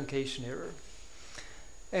pure truncation error.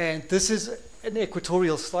 And this is an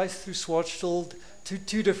equatorial slice through Schwarzschild,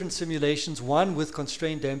 two different simulations, one with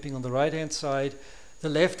constraint damping on the right-hand side, the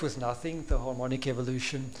left with nothing, the harmonic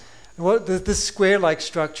evolution. And what this square-like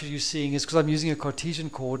structure you're seeing is because I'm using a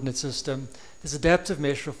Cartesian coordinate system. There's adaptive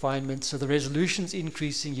mesh refinement, so the resolution's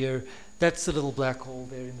increasing here. That's the little black hole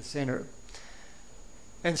there in the center.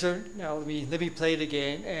 And so now let me play it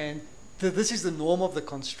again. And this is the norm of the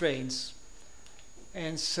constraints.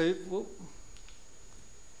 And so,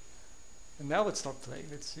 and now it's not playing.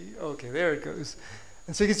 Let's see. Okay, there it goes.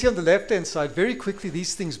 And so you can see on the left-hand side, very quickly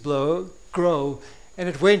these things grow, and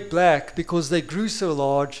it went black because they grew so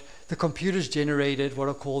large, the computers generated what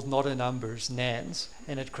are called not-a numbers, NANs,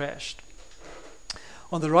 and it crashed.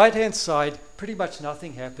 On the right-hand side, pretty much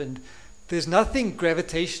nothing happened. There's nothing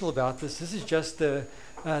gravitational about this. This is just the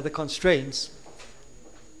constraints.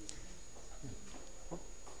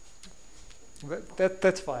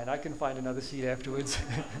 That's fine. I can find another seat afterwards.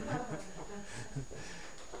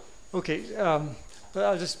 Okay, but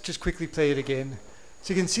I'll just quickly play it again.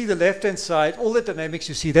 So you can see the left-hand side, all the dynamics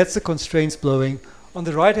you see, that's the constraints blowing. On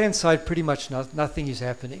the right-hand side, pretty much nothing is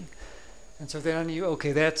happening. And so then I knew,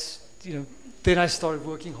 okay, that's, then I started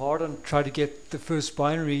working hard on trying to get the first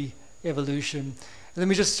binary evolution. And let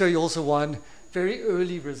me just show you also one very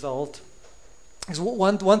early result.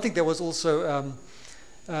 One thing that was also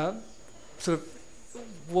sort of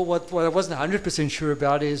what I wasn't 100% sure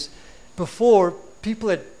about is before people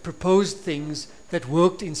had proposed things that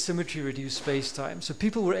worked in symmetry-reduced space-time. So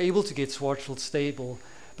people were able to get Schwarzschild stable,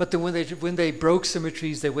 but then when they broke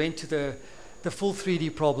symmetries, they went to the full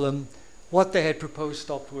 3D problem. What they had proposed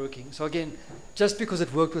stopped working. So again, just because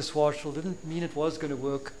it worked with Schwarzschild didn't mean it was going to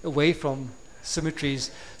work away from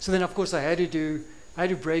symmetries. So then, of course, I had to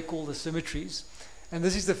break all the symmetries. And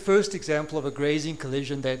this is the first example of a grazing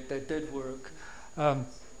collision that did work.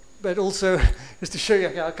 But also, just to show you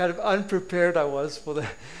how kind of unprepared I was for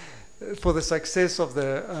the success of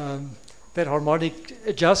that harmonic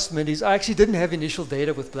adjustment, is I actually didn't have initial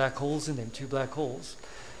data with black holes in them, 2 black holes.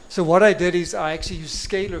 So what I did is I actually used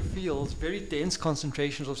scalar fields, very dense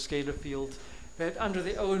concentrations of scalar fields that under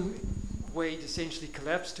their own weight essentially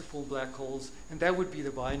collapse to full black holes, and that would be the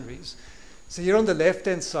binaries. So here on the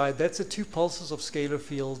left-hand side, that's the 2 pulses of scalar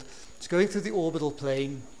field. It's going through the orbital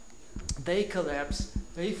plane. They collapse,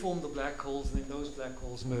 they form the black holes, and then those black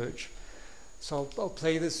holes merge. So I'll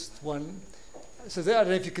play this one. So there, I don't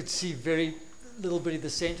know if you could see very little bit in the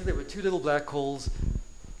center. There were 2 little black holes.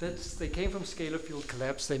 They came from scalar field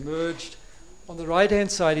collapse. They merged. On the right-hand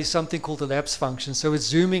side is something called the lapse function. So it's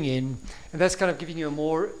zooming in, and that's kind of giving you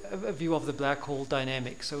a view of the black hole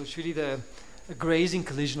dynamic. So it's really a grazing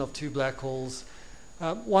collision of 2 black holes.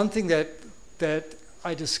 One thing that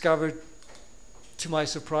I discovered to my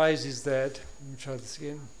surprise is that, let me try this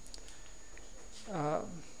again.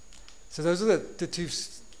 So those are the two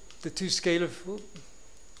scalar.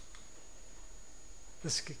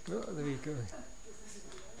 There we go.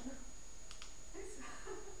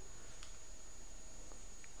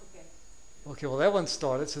 Okay, well that one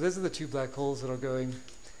started. So those are the 2 black holes that are going.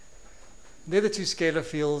 They're the 2 scalar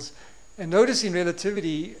fields. And notice in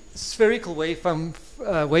relativity, spherical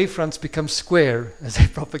wavefronts become square as they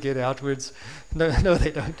propagate outwards. No,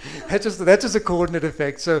 they don't. That's just a coordinate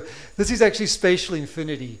effect. So this is actually spatial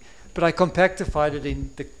infinity, but I compactified it in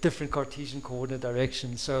the different Cartesian coordinate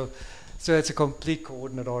directions. So it's a complete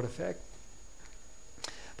coordinate artifact.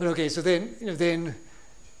 But okay, so then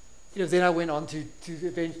I went on to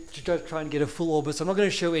try and get a full orbit. So I'm not going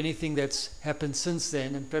to show anything that's happened since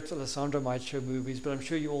then, and perhaps Alessandra might show movies, but I'm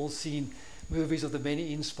sure you've all seen movies of the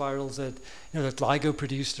many in-spirals that that LIGO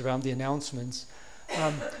produced around the announcements.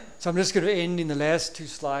 So I'm just going to end in the last 2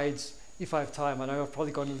 slides, if I have time. I know I've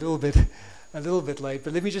probably gone a little bit late,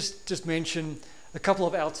 but let me just mention a couple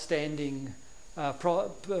of outstanding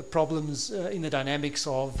problems in the dynamics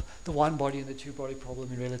of the 1-body and the 2-body problem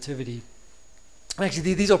in relativity.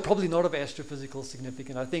 Actually, these are probably not of astrophysical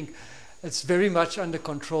significance. I think it's very much under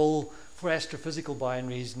control for astrophysical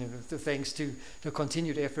binaries, thanks to the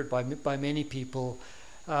continued effort by many people.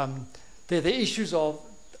 There are the issues of,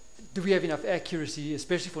 do we have enough accuracy,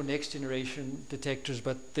 especially for next generation detectors,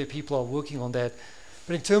 but the people are working on that.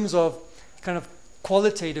 But in terms of kind of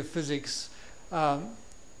qualitative physics, I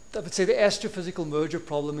would say the astrophysical merger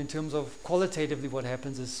problem in terms of qualitatively what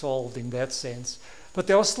happens is solved in that sense. But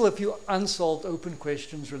there are still a few unsolved open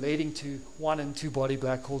questions relating to 1- and 2-body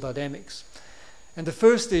black hole dynamics. And the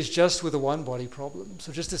first is just with a 1-body problem.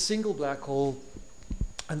 So just a single black hole.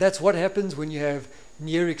 And that's what happens when you have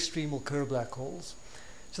near extremal Kerr black holes.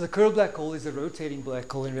 So the Kerr black hole is a rotating black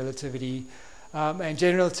hole in relativity. And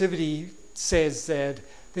general relativity says that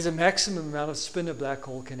there's a maximum amount of spin a black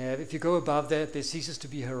hole can have. If you go above that, there ceases to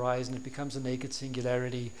be a horizon. It becomes a naked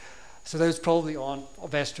singularity. So those probably aren't of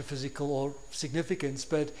astrophysical or significance,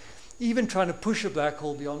 but even trying to push a black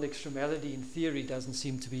hole beyond extremality in theory doesn't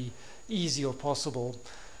seem to be easy or possible.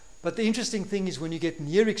 But the interesting thing is when you get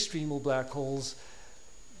near extremal black holes,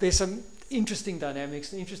 there's some interesting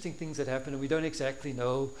dynamics, interesting things that happen, and we don't exactly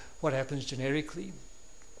know what happens generically.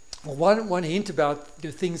 Well, one hint about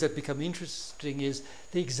the things that become interesting is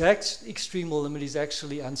the exact extremal limit is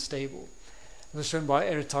actually unstable. It was shown by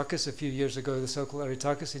Aristarchus a few years ago, the so-called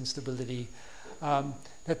Aristarchus instability,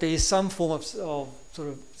 that there is some form of sort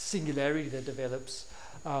of singularity that develops,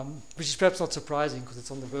 which is perhaps not surprising because it's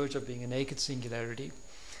on the verge of being a naked singularity.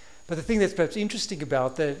 But the thing that's perhaps interesting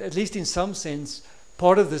about that, at least in some sense,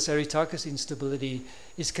 part of this Aristarchus instability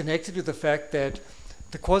is connected with the fact that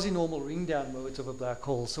the quasi-normal ring-down modes of a black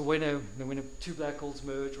hole. So when 2 black holes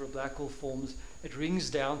merge or a black hole forms, it rings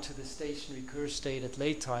down to the stationary Kerr state at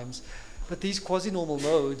late times. But these quasi-normal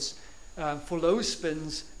modes For low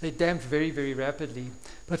spins, they damp very, very rapidly.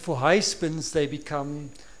 But for high spins, they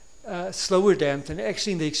become slower damped, and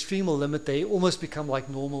actually in the extremal limit, they almost become like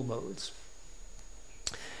normal modes.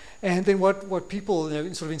 And then what people,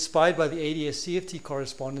 sort of inspired by the ADS CFT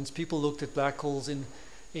correspondence, people looked at black holes in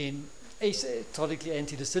asymptotically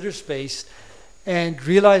anti-de Sitter space, and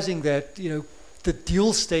realizing that the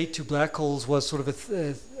dual state to black holes was sort of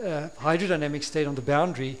a hydrodynamic state on the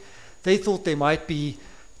boundary, they thought there might be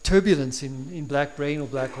turbulence in black brane or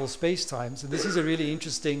black hole spacetimes. And this is a really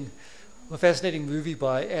interesting, fascinating movie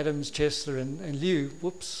by Adams, Chesler, and Liu.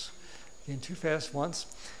 Whoops, getting too fast once.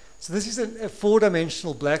 So this is a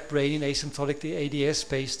four-dimensional black brane in asymptotically ADS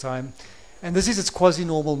spacetime. And this is its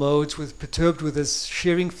quasi-normal modes perturbed with this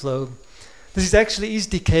shearing flow. This is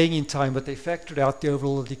decaying in time, but they factored out the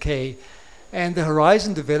overall decay. And the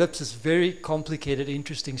horizon develops this very complicated,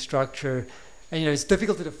 interesting structure. And it's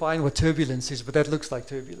difficult to define what turbulence is, but that looks like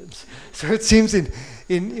turbulence. So it seems in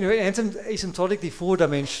asymptotically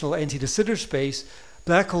four-dimensional anti-de Sitter space,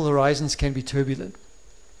 black hole horizons can be turbulent.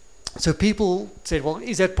 So people said, well,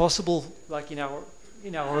 is that possible, like in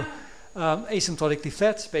our asymptotically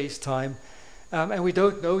flat space-time? And we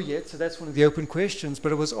don't know yet, so that's one of the open questions.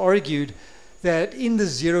 But it was argued that in the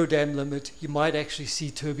zero dam limit, you might actually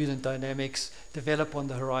see turbulent dynamics develop on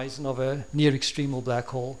the horizon of a near extremal black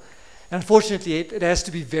hole. And unfortunately, it has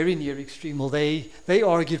to be very near extremal. They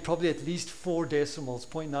argued probably at least 4 decimals,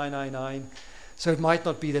 0.999. So it might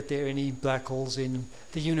not be that there are any black holes in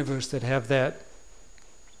the universe that have that.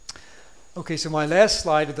 Okay, so my last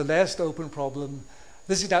slide, the last open problem,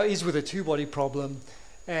 this now is with a two-body problem,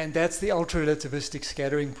 and that's the ultra-relativistic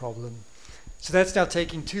scattering problem. So that's now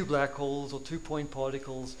taking two black holes or 2-point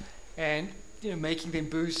particles and making them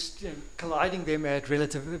boost, colliding them at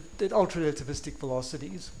ultra-relativistic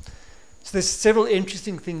velocities. So there's several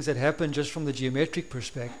interesting things that happen just from the geometric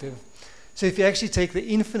perspective. So if you actually take the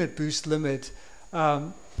infinite boost limit,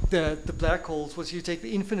 the black holes, so you take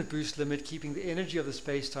the infinite boost limit, keeping the energy of the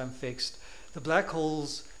space-time fixed, the black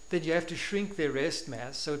holes, then you have to shrink their rest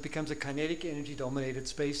mass, so it becomes a kinetic energy-dominated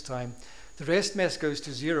space-time. The rest mass goes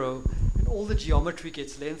to 0, and all the geometry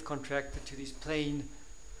gets length contracted to these plane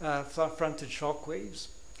fronted shock waves.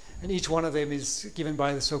 And each one of them is given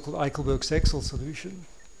by the so-called Eichelberg-Sexel solution.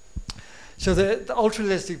 So the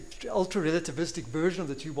ultra-relativistic version of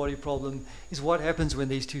the two-body problem is what happens when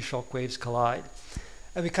these two shock waves collide.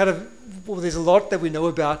 And there's a lot that we know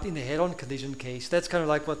about in the head-on collision case. That's kind of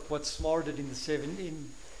like what Smar did in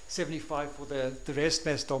 75 for the rest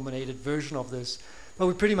mass dominated version of this. But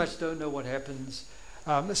we pretty much don't know what happens,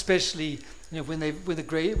 especially when the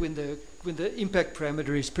impact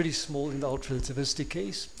parameter is pretty small in the ultra-relativistic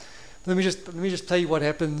case. Let me just tell you what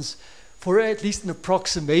happens for at least an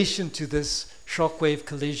approximation to this shockwave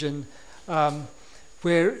collision,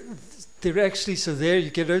 where they're actually,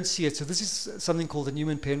 you don't see it. So this is something called the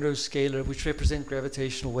Newman-Penrose scalar, which represent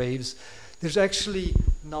gravitational waves. There's actually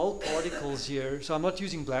null particles here. So I'm not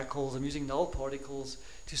using black holes, I'm using null particles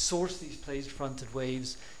to source these plane-fronted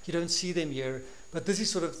waves. You don't see them here, but this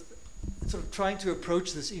is sort of trying to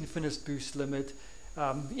approach this infinite boost limit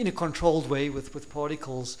in a controlled way with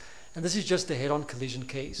particles. And this is just the head-on collision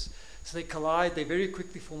case. So they collide, they very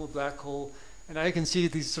quickly form a black hole, and I can see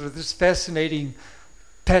this fascinating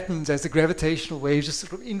patterns as the gravitational waves just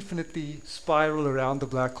sort of infinitely spiral around the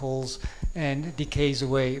black holes and decays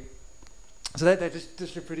away. So that is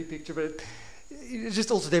just a pretty picture, but it just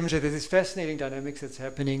also demonstrates that there's fascinating dynamics that's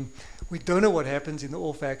happening. We don't know what happens in the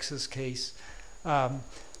off-axis case. And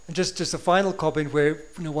just a final comment where,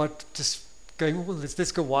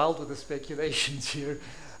 let's go wild with the speculations here.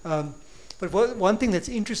 But one thing that's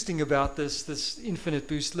interesting about this infinite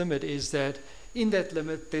boost limit is that in that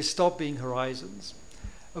limit, there stop being horizons.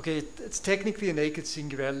 Okay, it's technically a naked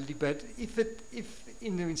singularity, but if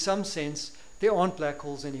in some sense there aren't black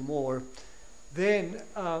holes anymore, then,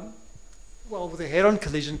 with the head-on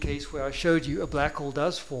collision case where I showed you a black hole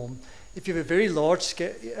does form, if you have a very large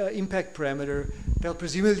impact parameter, they'll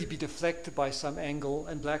presumably be deflected by some angle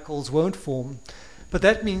and black holes won't form. But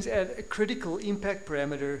that means at a critical impact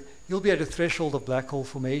parameter, you'll be at a threshold of black hole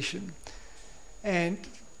formation. And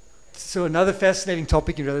so another fascinating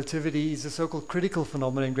topic in relativity is the so-called critical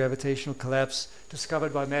phenomenon in gravitational collapse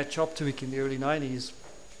discovered by Matt Choptowicz in the early 90s.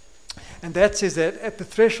 And that says that at the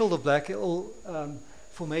threshold of black hole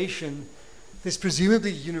formation, there's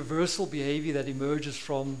presumably universal behavior that emerges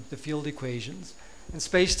from the field equations. And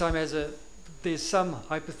space-time there's some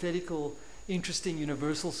hypothetical, interesting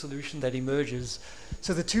universal solution that emerges.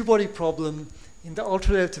 So the two-body problem in the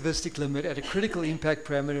ultra-relativistic limit at a critical impact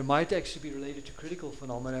parameter might actually be related to critical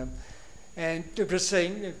phenomena. And just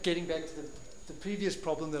saying, getting back to the previous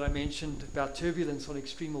problem that I mentioned about turbulence on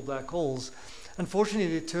extremal black holes,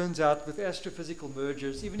 unfortunately it turns out with astrophysical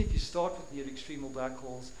mergers, even if you start with near extremal black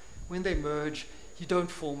holes, when they merge, you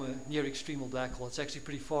don't form a near extremal black hole. It's actually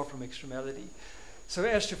pretty far from extremality. So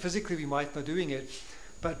astrophysically we might be doing it,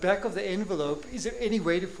 but back of the envelope, is there any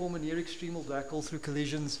way to form a near extremal black hole through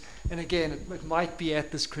collisions? And again, it might be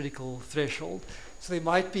at this critical threshold. So there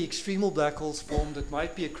might be extremal black holes formed that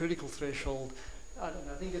might be a critical threshold. I don't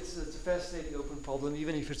know, I think it's a fascinating open problem,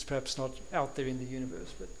 even if it's perhaps not out there in the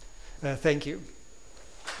universe. But thank you.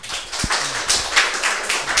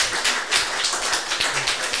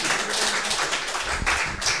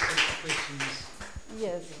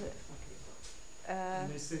 Yes.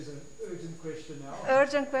 Unless there's an urgent question now.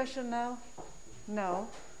 Urgent question now? No.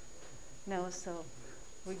 No, so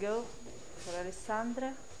we go for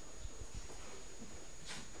Alessandra.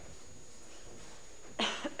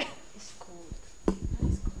 It's cold.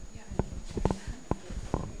 It's cold, yeah.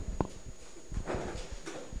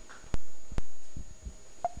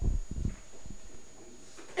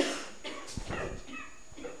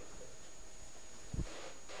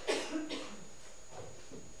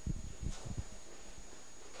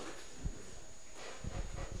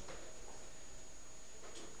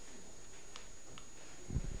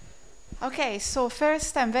 Okay, so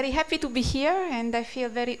first I'm very happy to be here and I feel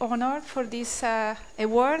very honored for this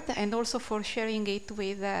award and also for sharing it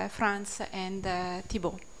with Frans and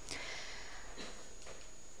Thibault.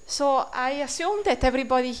 So I assume that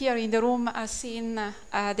everybody here in the room has seen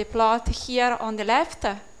the plot here on the left,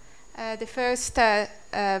 the first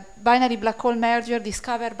binary black hole merger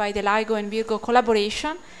discovered by the LIGO and Virgo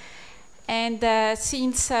collaboration. And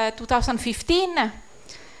since 2015,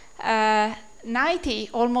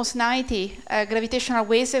 almost 90 gravitational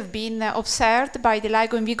waves have been observed by the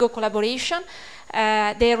LIGO and Virgo collaboration.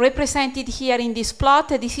 They are represented here in this plot.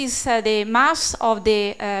 This is the mass of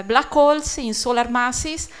the black holes in solar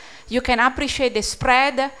masses. You can appreciate the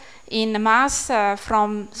spread in mass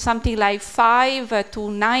from something like 5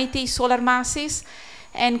 to 90 solar masses.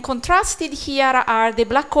 And contrasted here are the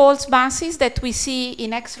black holes masses that we see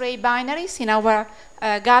in X-ray binaries in our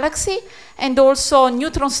galaxy, and also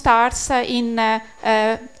neutron stars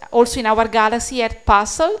also in our galaxy at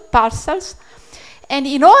pulsars. And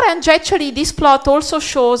in orange, actually, this plot also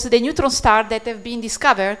shows the neutron stars that have been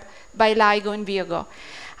discovered by LIGO and Virgo.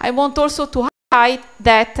 I want also to highlight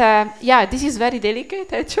that, yeah, this is very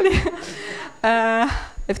delicate, actually.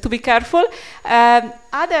 Have to be careful.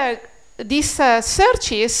 These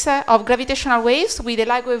searches of gravitational waves with the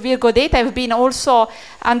LIGO and Virgo data have been also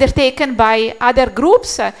undertaken by other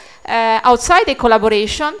groups outside the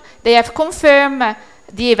collaboration. They have confirmed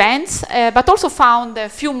the events, but also found a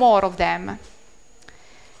few more of them.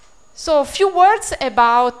 So a few words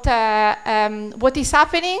about what is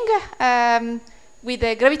happening with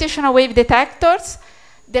the gravitational wave detectors.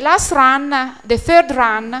 The last run, the third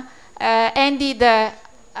run, ended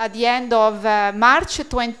at the end of March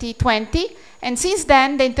 2020, and since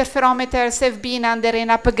then the interferometers have been under an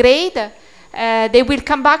upgrade. They will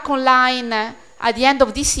come back online at the end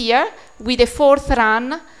of this year with a fourth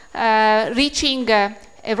run, reaching a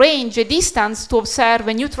range, a distance to observe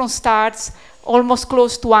neutron stars almost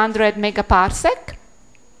close to 100 megaparsec.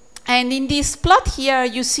 And in this plot here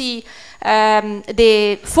you see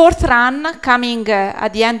the fourth run coming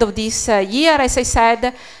at the end of this year, as I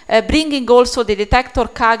said, bringing also the detector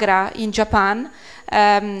Kagra in Japan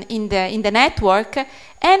in the network.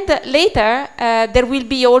 And later there will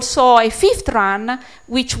be also a fifth run,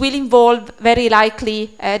 which will involve very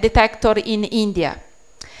likely a detector in India.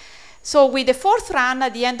 So with the fourth run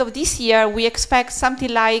at the end of this year, we expect something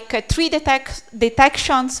like 3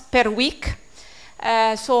 detections per week.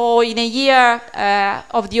 So in a year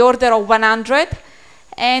of the order of 100,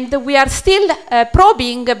 and we are still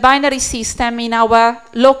probing a binary system in our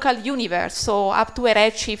local universe, so up to a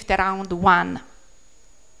redshift around 1.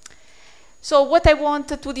 So what I want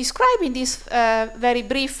to describe in this very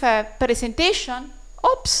brief presentation,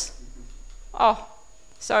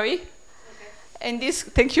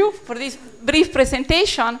 thank you for this brief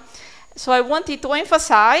presentation. So I wanted to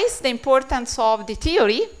emphasize the importance of the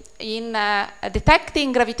theory in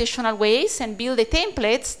detecting gravitational waves and build the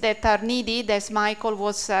templates that are needed, as Michael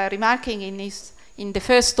was remarking in the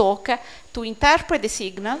first talk, to interpret the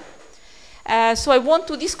signal. So I want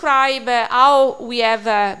to describe how we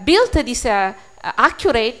have built these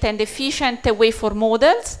accurate and efficient waveform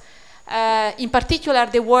models, in particular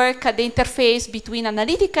the work at the interface between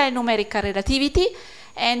analytical and numerical relativity.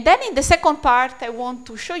 And then in the second part, I want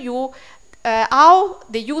to show you how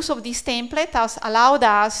the use of this template has allowed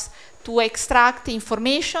us to extract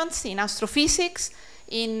informations in astrophysics,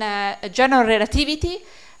 in general relativity,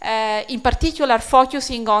 in particular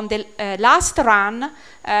focusing on the last run,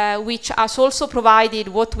 which has also provided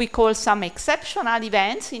what we call some exceptional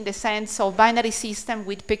events in the sense of binary system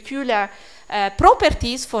with peculiar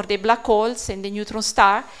properties for the black holes and the neutron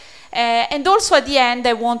star. And also at the end,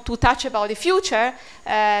 I want to touch about the future,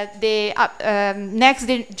 the next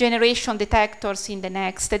generation detectors in the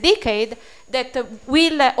next decade that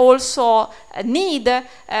will also need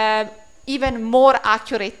even more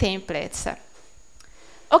accurate templates.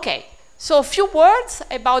 Okay, so a few words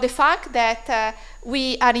about the fact that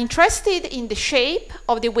we are interested in the shape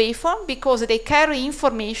of the waveform because they carry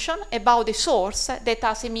information about the source that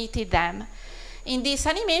has emitted them. In this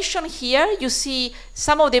animation here, you see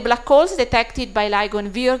some of the black holes detected by LIGO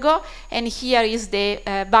and Virgo, and here is the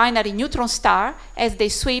binary neutron star as they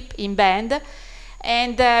sweep in band.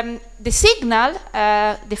 And the signal,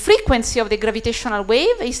 the frequency of the gravitational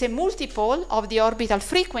wave is a multiple of the orbital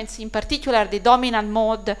frequency. In particular, the dominant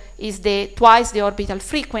mode is twice the orbital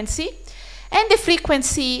frequency. And the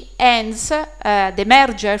frequency ends, the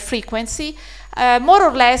merger frequency, more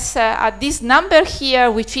or less at this number here,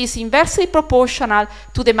 which is inversely proportional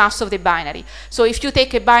to the mass of the binary. So if you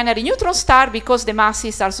take a binary neutron star, because the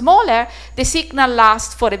masses are smaller, the signal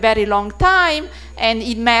lasts for a very long time and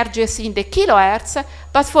it merges in the kilohertz.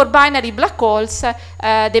 But for binary black holes,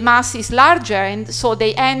 the mass is larger, and so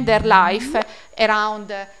they end their life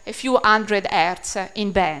around a few hundred hertz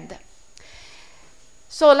in band.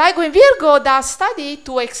 So LIGO and Virgo does study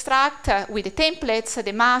to extract with the templates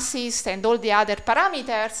the masses and all the other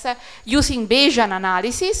parameters using Bayesian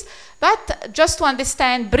analysis. But just to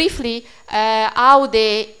understand briefly how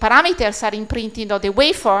the parameters are imprinted on the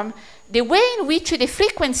waveform, the way in which the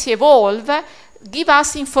frequency evolve give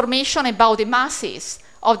us information about the masses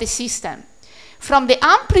of the system. From the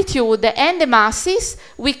amplitude and the masses,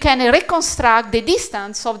 we can reconstruct the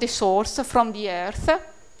distance of the source from the Earth.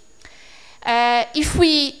 If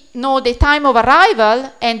we know the time of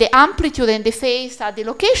arrival and the amplitude and the phase at the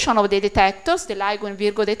location of the detectors, the LIGO and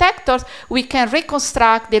Virgo detectors, we can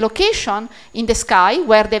reconstruct the location in the sky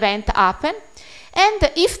where the event happened.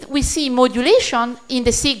 And if we see modulation in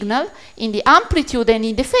the signal, in the amplitude and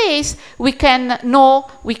in the phase, we can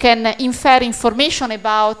infer information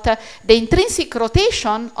about the intrinsic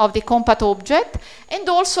rotation of the compact object, and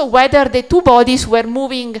also whether the two bodies were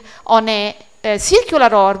moving on a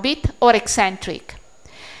circular orbit or eccentric.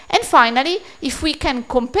 And finally, if we can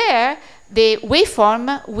compare the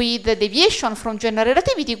waveform with the deviation from general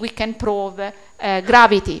relativity, we can prove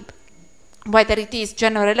gravity, whether it is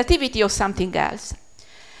general relativity or something else.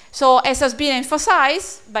 So as has been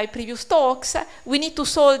emphasized by previous talks, we need to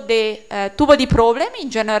solve the two-body problem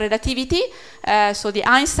in general relativity, so the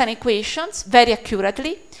Einstein equations, very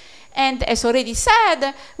accurately. And as already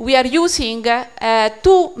said, we are using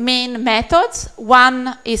two main methods.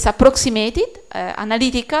 One is approximated,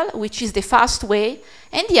 analytical, which is the fast way,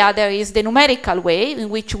 and the other is the numerical way, in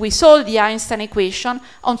which we solve the Einstein equation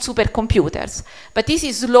on supercomputers. But this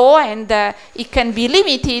is slow, and it can be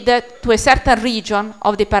limited to a certain region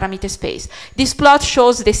of the parameter space. This plot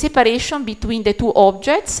shows the separation between the two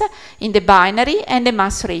objects in the binary and the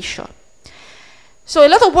mass ratio. So a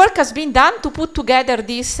lot of work has been done to put together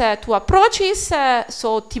these two approaches.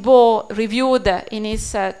 So Thibault reviewed in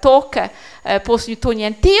his talk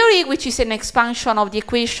post-Newtonian theory, which is an expansion of the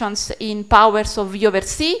equations in powers of V over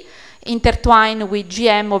C, intertwined with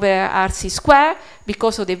Gm over Rc squared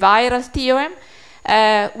because of the viral theorem.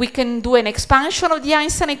 We can do an expansion of the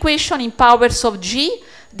Einstein equation in powers of G.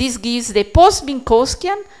 This gives the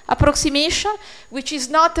post-Minkowskian approximation, which is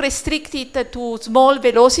not restricted to small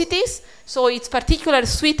velocities, so it's particularly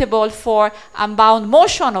suitable for unbound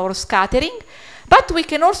motion or scattering. But we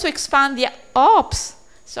can also expand the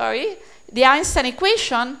Einstein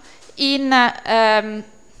equation in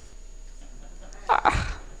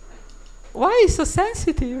why is so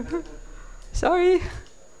sensitive? Sorry.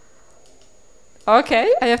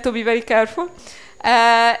 Okay, I have to be very careful.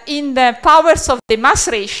 In the powers of the mass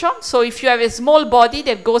ratio, so if you have a small body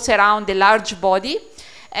that goes around a large body,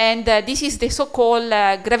 and this is the so-called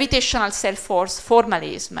gravitational self-force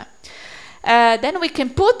formalism. Then we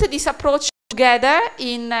can put this approach together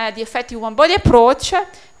in the effective one-body approach,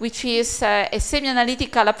 which is a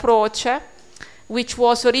semi-analytical approach, which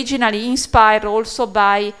was originally inspired also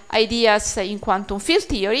by ideas in quantum field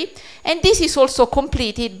theory, and this is also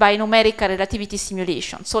completed by numerical relativity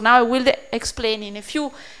simulation. So now I will explain in a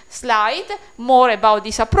few slides more about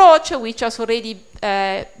this approach, which has already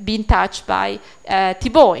been touched by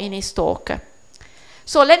Thibault in his talk.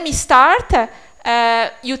 So let me start.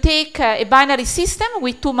 You take a binary system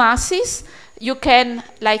with two masses. you can,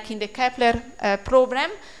 like in the Kepler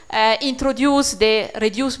program, introduce the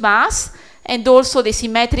reduced mass and also the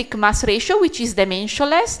symmetric mass ratio, which is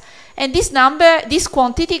dimensionless. And this number, this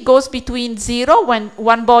quantity goes between 0 when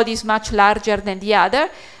one body is much larger than the other,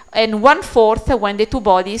 and 1/4 when the two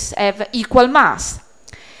bodies have equal mass.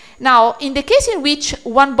 Now, in the case in which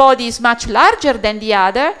one body is much larger than the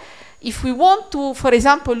other, if we want to, for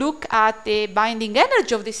example, look at the binding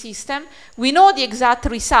energy of the system, we know the exact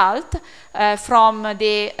result from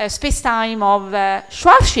the space-time of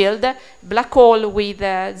Schwarzschild, black hole with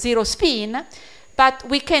zero spin, but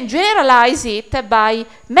we can generalize it by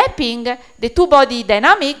mapping the two-body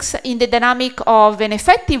dynamics in the dynamic of an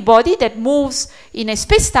effective body that moves in a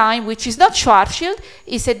space-time which is not Schwarzschild,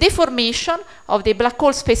 is a deformation of the black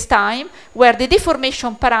hole space-time, where the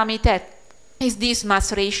deformation parameter is this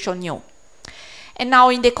mass ratio nu. And now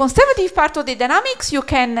in the conservative part of the dynamics, you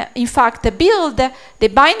can in fact build the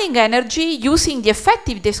binding energy using the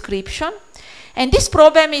effective description. And this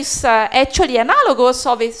problem is actually analogous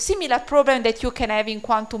of a similar problem that you can have in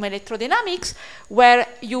quantum electrodynamics, where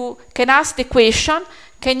you can ask the question,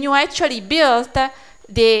 can you actually build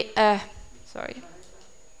the,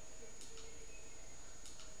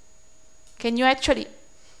 can you actually,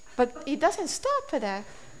 but it doesn't stop there.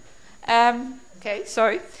 Okay,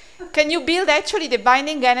 sorry. Can you build actually the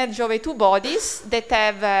binding energy of two bodies that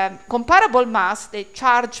have comparable mass, the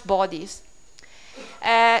charged bodies?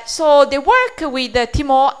 So the work with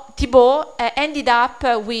Thibault ended up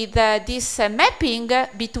with this mapping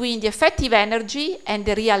between the effective energy and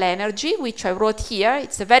the real energy, which I wrote here.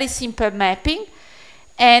 It's a very simple mapping.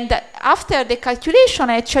 And after the calculation,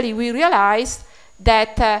 actually, we realized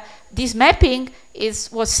that this mapping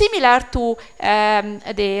was similar to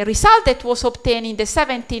the result that was obtained in the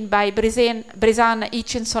 17 by Brezan,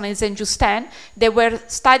 Hutchinson, and Zen-Justin. They were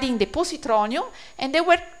studying the positronium, and they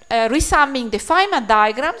were resumming the Feynman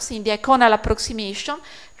diagrams in the iconal approximation,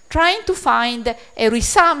 trying to find a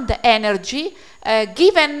resummed energy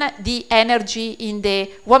given the energy in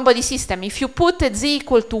the one-body system. If you put z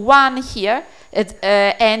equal to 1 here,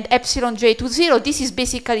 and epsilon j to 0, this is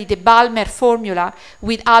basically the Balmer formula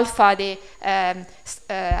with alpha, the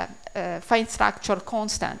fine structure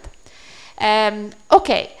constant.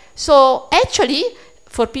 Okay, so actually,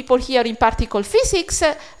 for people here in particle physics,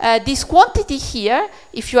 this quantity here,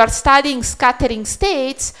 if you are studying scattering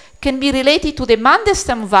states, can be related to the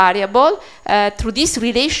Mandelstam variable through this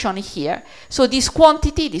relation here. So this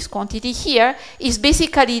quantity here is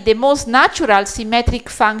basically the most natural symmetric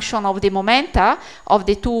function of the momenta of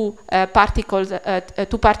the two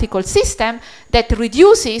particle system that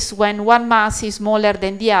reduces when one mass is smaller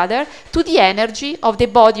than the other to the energy of the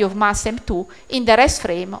body of mass m2 in the rest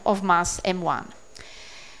frame of mass m1.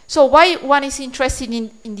 So why one is interested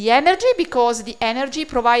in the energy? Because the energy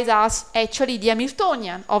provides us actually the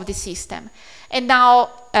Hamiltonian of the system. And now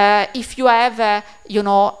if you have,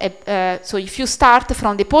 so if you start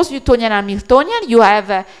from the post-Newtonian Hamiltonian, you have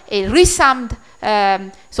a resummed,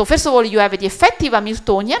 so first of all, you have the effective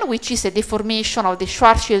Hamiltonian, which is a deformation of the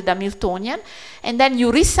Schwarzschild Hamiltonian, and then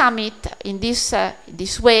you resum it in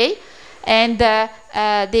this way, and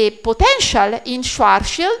the potential in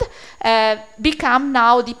Schwarzschild become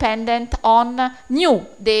now dependent on nu,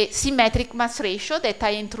 the symmetric mass ratio that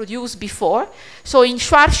I introduced before. So in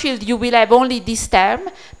Schwarzschild you will have only this term,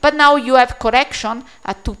 but now you have correction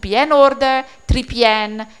at 2pn order,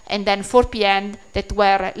 3pn, and then 4pn that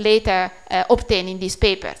were later obtained in these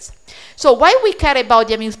papers. So why we care about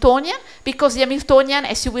the Hamiltonian? Because the Hamiltonian,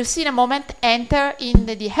 as you will see in a moment, enter in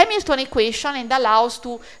the Hamilton equation and allows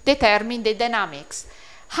to determine the dynamics.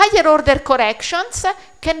 Higher order corrections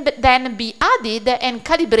can then be added and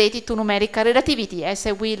calibrated to numerical relativity, as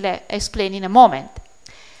I will explain in a moment.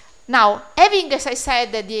 Now, having, as I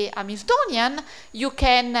said, the Hamiltonian, you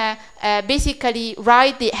can basically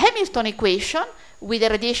write the Hamilton equation with the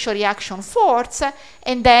radiation reaction force,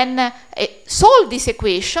 and then solve this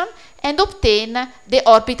equation and obtain the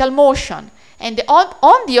orbital motion. And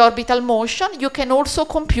on the orbital motion, you can also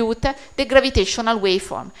compute the gravitational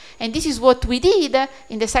waveform. And this is what we did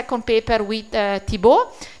in the second paper with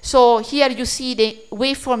Thibault. So here you see the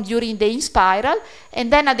waveform during the in-spiral.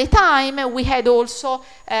 And then at the time, we had also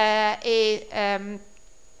a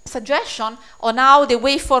suggestion on how the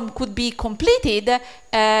waveform could be completed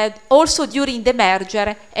also during the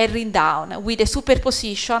merger and ring down with a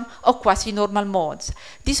superposition of quasi-normal modes.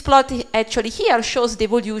 This plot actually here shows the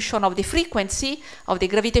evolution of the frequency of the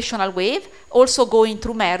gravitational wave also going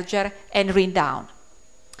through merger and ring down.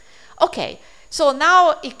 Okay, So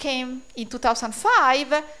now it came in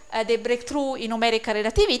 2005, the breakthrough in numerical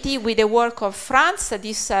relativity with the work of Frans.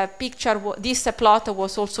 This plot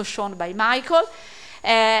was also shown by Michael.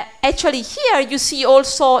 Actually here you see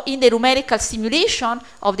also in the numerical simulation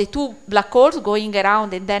of the two black holes going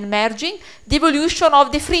around and then merging, the evolution of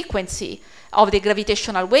the frequency of the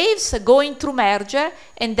gravitational waves going through merger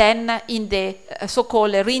and then in the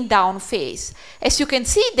so-called ring down phase. As you can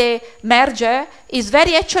see, the merger is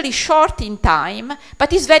very actually short in time,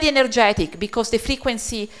 but is very energetic because the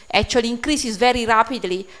frequency actually increases very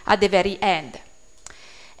rapidly at the very end.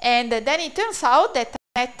 And then it turns out that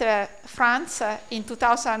I met Frans in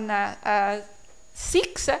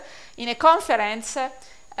 2006 in a conference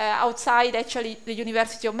outside actually the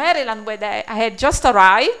University of Maryland, where I had just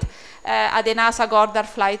arrived at the NASA Goddard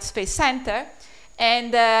Flight Space Center.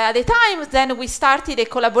 And at the time, then we started a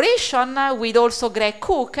collaboration with also Greg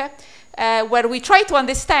Cook, where we tried to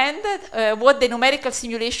understand what the numerical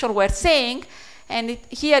simulation were saying. And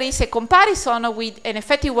here is a comparison with an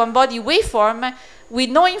effective one-body waveform with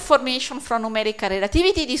no information from numerical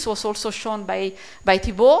relativity. This was also shown by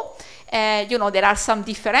Thibault. You know, there are some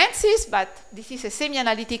differences, but this is a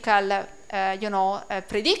semi-analytical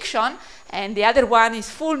prediction, and the other one is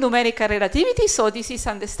full numerical relativity, so this is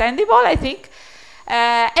understandable, I think.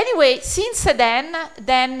 Anyway, since then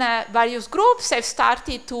various groups have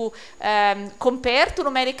started to compare to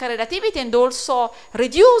numerical relativity and also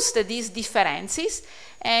reduced these differences.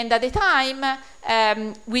 And at the time,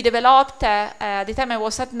 we developed, at the time I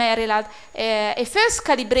was at Maryland, a first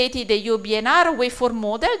calibrated UBNR waveform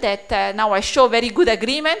model that now I show very good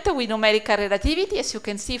agreement with numerical relativity, as you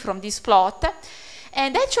can see from this plot.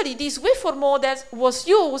 And actually, this waveform model was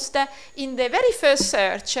used in the very first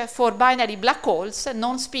search for binary black holes,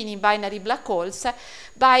 non-spinning binary black holes,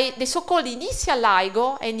 by the so-callld initial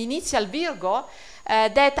LIGO and initial Virgo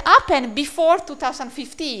that happened before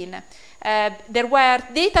 2015. There were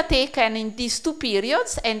data taken in these two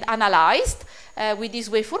periods and analyzed with these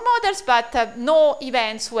waveform models, but no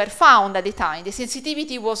events were found at the time. The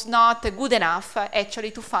sensitivity was not good enough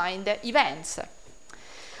actually to find events.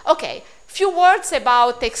 Okay, few words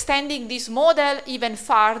about extending this model even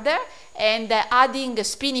further and adding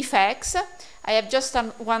spin effects. I have just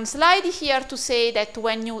one slide here to say that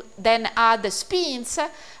when you then add the spins,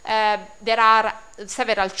 there are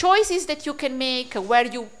several choices that you can make, where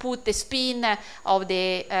you put the spin of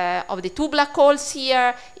the two black holes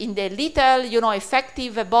here in the little,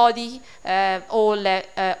 effective body,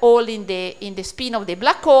 all in the spin of the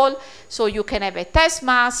black hole. So you can have a test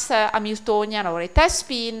mass Hamiltonian or a test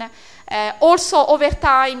spin. Also, over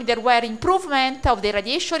time, there were improvement of the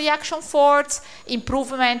radiation reaction force,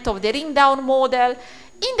 improvement of the ring down model.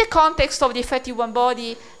 In the context of the effective one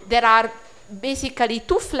body, there are basically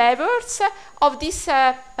two flavors of this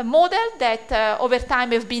model that over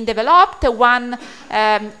time have been developed. One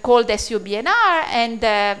called SUBNR, and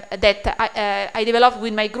that I developed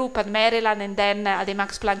with my group at Maryland and then at the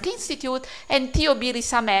Max Planck Institute, and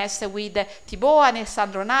TOB-RISAM-S with Thibault,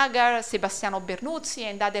 Alessandra Nagar, Sebastiano Bernuzzi,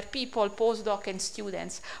 and other people, postdoc and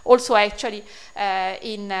students, also actually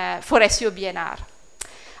for SUBNR.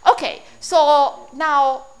 Okay, so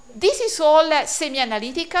now this is all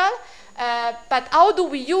semi-analytical. But how do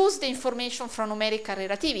we use the information from numerical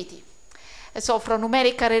relativity? So from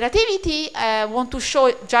numerical relativity, I want to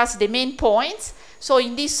show just the main points. So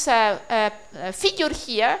in this figure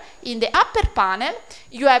here, in the upper panel,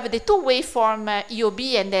 you have the two waveform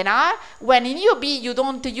EOB and NR. When in EOB, you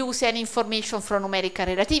don't use any information from numerical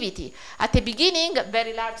relativity. At the beginning,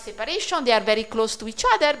 very large separation, they are very close to each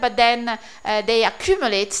other, but then they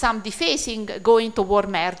accumulate some dephasing going toward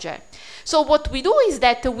merger. So what we do is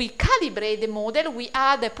that we calibrate the model, we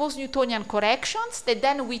add post-Newtonian corrections that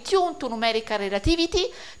then we tune to numerical relativity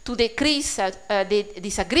to decrease the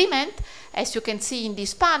disagreement, as you can see in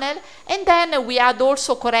this panel, and then we add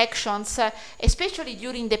also corrections, especially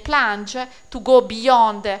during the plunge, to go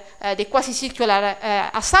beyond the quasi-circular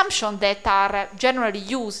assumptions that are generally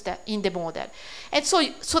used in the model, and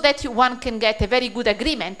so that one can get a very good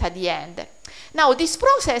agreement at the end. Now, this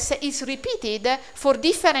process is repeated for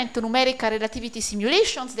different numerical relativity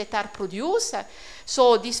simulations that are produced.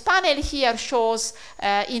 So this panel here shows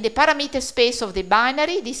in the parameter space of the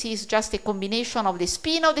binary, this is just a combination of the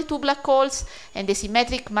spin of the two black holes and the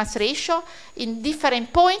symmetric mass ratio. In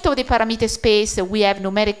different points of the parameter space, we have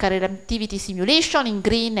numerical relativity simulation in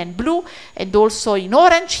green and blue, and also in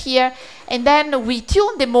orange here. And then we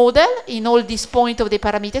tune the model in all these points of the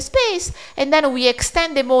parameter space, and then we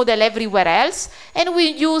extend the model everywhere else, and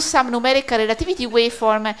we use some numerical relativity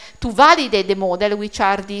waveform to validate the model, which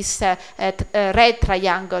are these red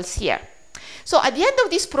triangles here. So at the end of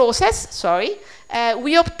this process,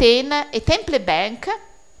 we obtain a template bank,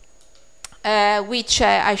 which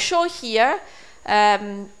I show here,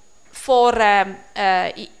 for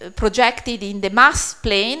projected in the mass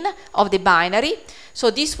plane of the binary. So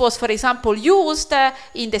this was, for example, used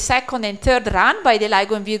in the second and third run by the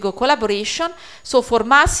LIGO and Virgo collaboration. So for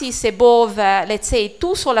masses above, let's say,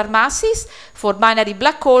 2 solar masses, for binary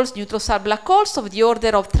black holes, neutron star black holes of the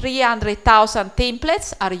order of 300,000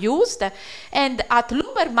 templates are used. And at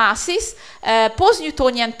lower masses,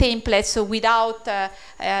 post-Newtonian templates without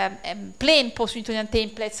plain post-Newtonian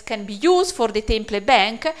templates can be used for the template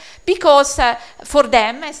bank, because for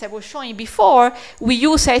them, as I was showing before, we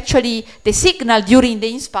use actually the signal during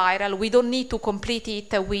the in-spiral. We don't need to complete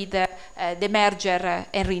it with the merger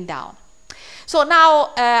and ring down. So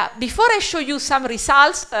now, before I show you some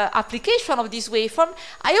results, application of this waveform,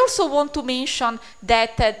 I also want to mention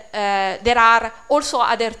that there are also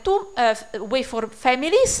other 2 waveform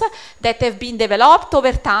families that have been developed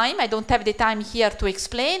over time. I don't have the time here to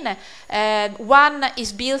explain. One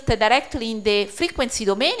is built directly in the frequency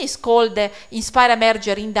domain. It's called the in-spiral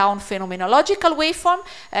merger ring down phenomenological waveform.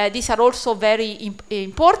 These are also very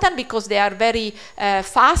important because they are very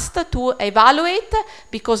fast to evaluate,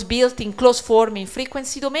 because built in closed form in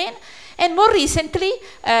frequency domain. And more recently,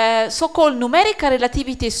 so-called numerical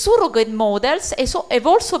relativity surrogate models have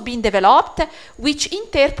also been developed, which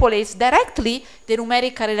interpolates directly the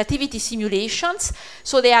numerical relativity simulations.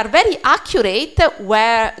 So they are very accurate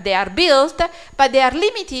where they are built, but they are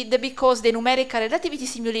limited because the numerical relativity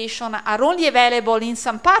simulations are only available in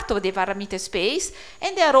some part of the parameter space,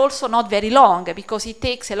 and they are also not very long, because it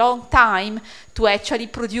takes a long time to actually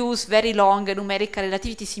produce very long numerical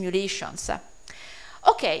relativity simulations.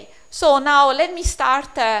 Okay, so now let me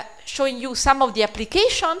start showing you some of the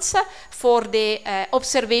applications for the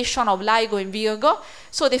observation of LIGO and Virgo.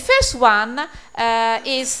 So the first one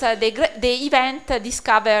is the event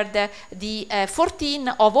discovered the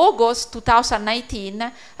 14th of August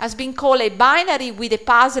 2019 has been called a binary with a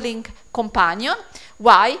puzzling companion.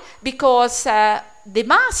 Why? Because the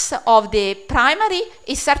mass of the primary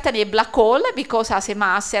is certainly a black hole, because it has a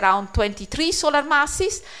mass around 23 solar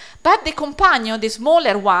masses. But the companion, the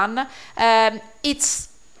smaller one,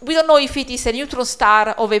 we don't know if it is a neutron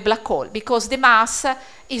star or a black hole, because the mass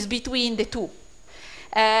is between the 2.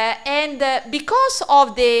 Because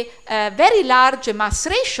of the very large mass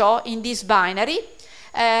ratio in this binary,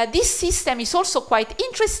 this system is also quite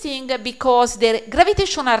interesting because the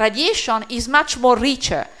gravitational radiation is much more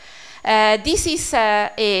richer. This is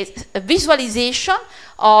a visualization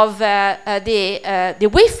of the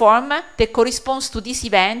waveform that corresponds to this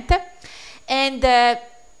event, and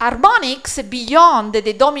harmonics beyond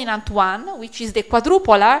the dominant one, which is the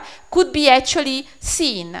quadrupolar, could be actually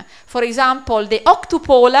seen. For example, the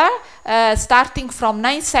octupolar, starting from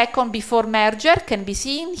 9 seconds before merger, can be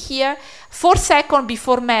seen here. 4 seconds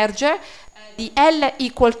before merger, the L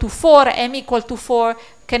equal to 4, M equal to 4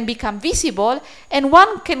 can become visible, and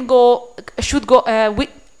one can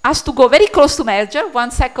has to go very close to merger,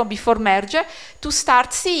 1 second before merger, to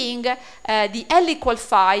start seeing the L equal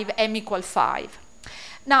 5, M equal 5.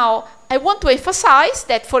 Now, I want to emphasize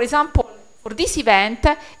that, for example, for this event,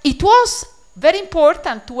 it was very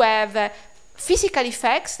important to have physical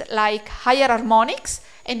effects like higher harmonics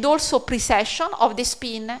and also precession of the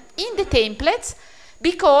spin in the templates,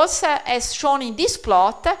 because, as shown in this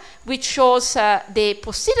plot, which shows the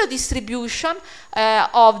posterior distribution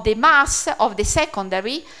of the mass of the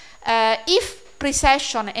secondary, if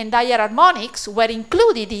precession and higher harmonics were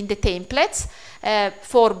included in the templates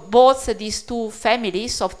for both these 2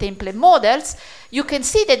 families of template models, you can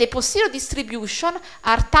see that the posterior distribution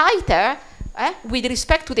are tighter with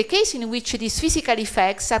respect to the case in which these physical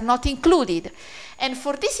effects are not included. And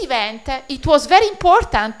for this event, it was very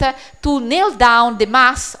important to nail down the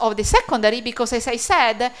mass of the secondary, because, as I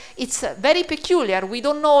said, it's very peculiar. We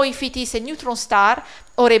don't know if it is a neutron star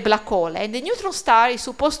or a black hole. And the neutron star is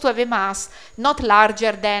supposed to have a mass not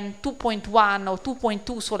larger than 2.1 or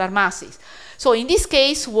 2.2 solar masses. So in this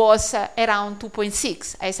case was around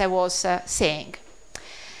 2.6, as I was saying.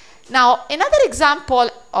 Now, another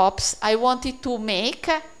example, I wanted to make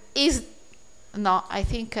is, no, I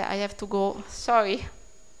think I have to go, sorry.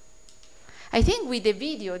 I think with the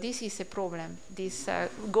video, this is a problem, this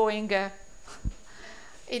going,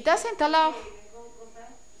 it doesn't allow.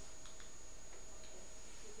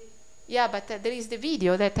 Yeah, but there is the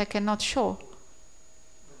video that I cannot show.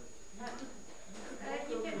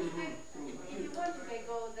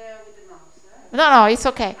 No, it's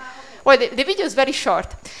okay. Well, the video is very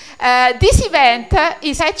short. This event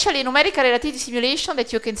is actually a numerical relativity simulation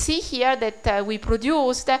that you can see here that we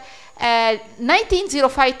produced.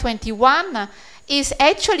 1905-21 is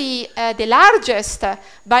actually the largest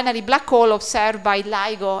binary black hole observed by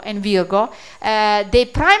LIGO and Virgo. The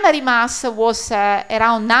primary mass was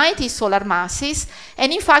around 90 solar masses,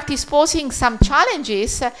 and in fact is posing some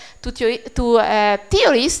challenges to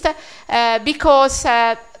theorists because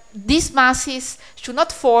these masses should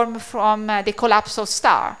not form from the collapse of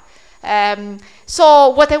star. So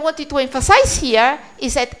what I wanted to emphasize here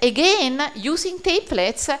is that, again, using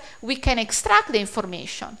templates, we can extract the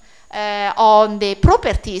information on the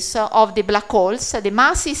properties of the black holes, the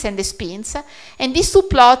masses and the spins, and this two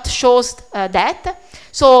plot shows that.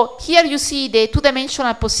 So here you see the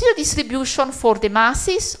two-dimensional posterior distribution for the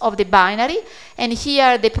masses of the binary, and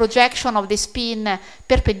here the projection of the spin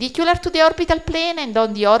perpendicular to the orbital plane and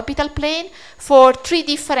on the orbital plane for three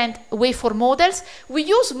different waveform models. We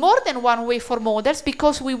use more than one waveform models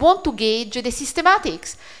because we want to gauge the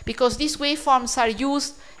systematics, because these waveforms are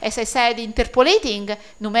used, as I said, interpolating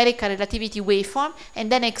numerical relativity waveform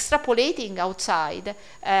and then extrapolating outside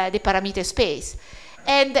the parameter space.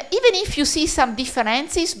 And even if you see some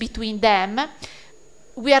differences between them,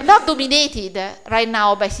 we are not dominated right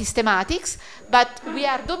now by systematics, but we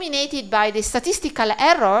are dominated by the statistical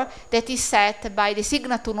error that is set by the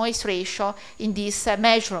signal-to-noise ratio in these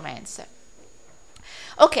measurements.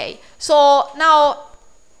 Okay, so now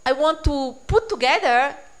I want to put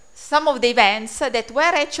together some of the events that were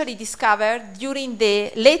actually discovered during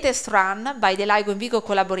the latest run by the LIGO and Virgo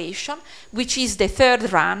collaboration, which is the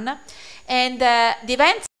third run. And the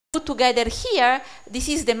events put together here, this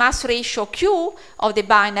is the mass ratio Q of the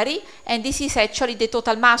binary, and this is actually the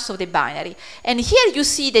total mass of the binary. And here you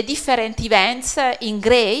see the different events in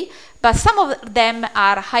gray, but some of them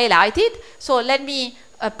are highlighted. So let me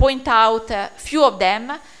point out a few of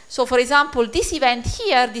them. So for example, this event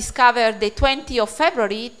here, discovered the 20th of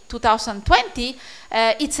February 2020,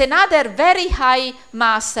 it's another very high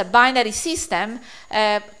mass binary system,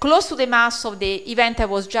 close to the mass of the event I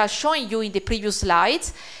was just showing you in the previous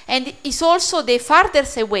slides, and it's also the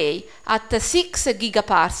farthest away at 6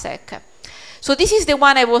 gigaparsec. So this is the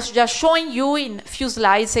one I was just showing you in a few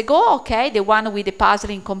slides ago, okay, the one with the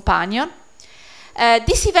puzzling companion.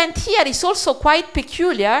 This event here is also quite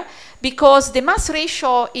peculiar because the mass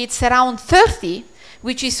ratio is around 30,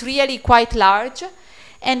 which is really quite large.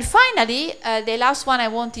 And finally, the last one I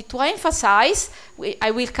wanted to emphasize,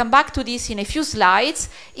 I will come back to this in a few slides,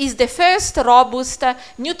 is the first robust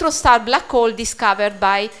neutron star black hole discovered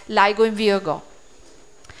by LIGO and Virgo.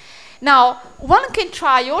 Now, one can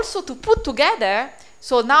try also to put together,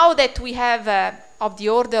 so now that we have of the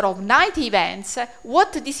order of 90 events,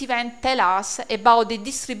 what this event tells us about the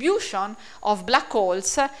distribution of black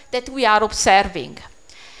holes that we are observing.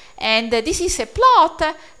 And this is a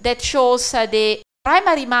plot that shows the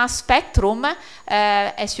primary mass spectrum.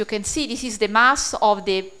 As you can see, this is the mass of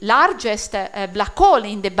the largest black hole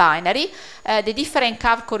in the binary. The different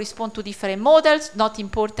curves correspond to different models, not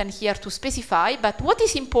important here to specify, but what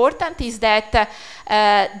is important is that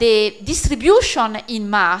the distribution in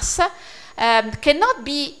mass cannot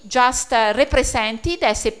be just represented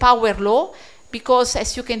as a power law, because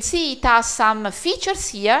as you can see it has some features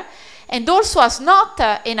here, and also has not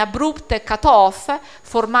an abrupt cutoff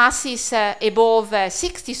for masses above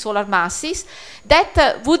 60 solar masses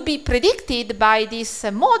that would be predicted by these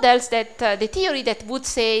models, that the theory that would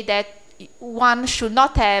say that one should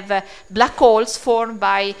not have black holes formed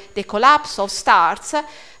by the collapse of stars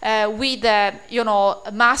with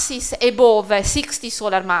masses above 60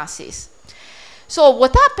 solar masses. So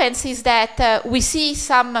what happens is that we see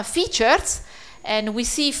some features, and we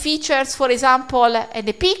see features, for example, at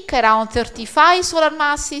the peak around 35 solar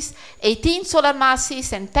masses, 18 solar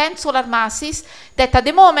masses, and 10 solar masses that at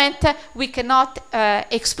the moment we cannot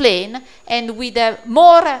explain. And with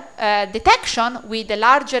more detection, with a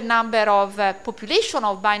larger number of population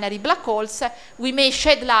of binary black holes, we may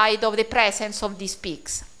shed light of the presence of these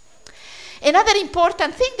peaks. Another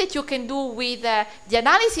important thing that you can do with the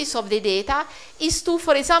analysis of the data is to,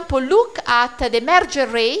 for example, look at the merger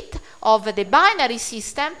rate of the binary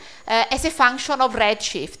system as a function of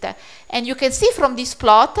redshift. And you can see from this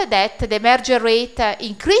plot that the merger rate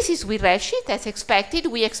increases with redshift as expected.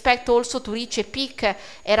 We expect also to reach a peak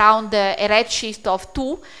around a redshift of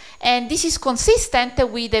 2. And this is consistent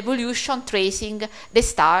with evolution tracing the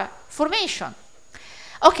star formation.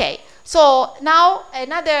 Okay. So now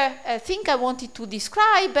another thing I wanted to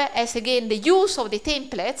describe as again the use of the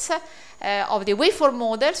templates of the waveform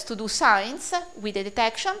models to do science with the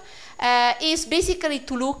detection is basically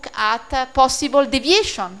to look at possible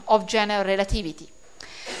deviation of general relativity.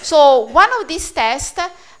 So one of these tests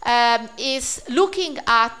is looking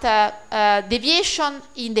at deviation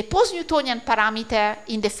in the post-Newtonian parameter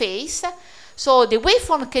in the phase. So the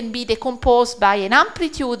waveform can be decomposed by an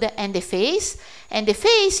amplitude and a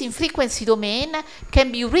phase in frequency domain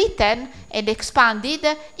can be written and expanded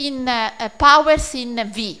in powers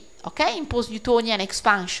in V, okay, in post-Newtonian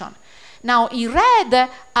expansion. Now in red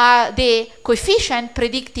are the coefficients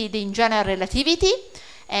predicted in general relativity,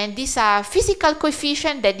 and these are physical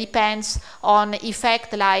coefficients that depends on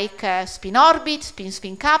effect like spin orbit,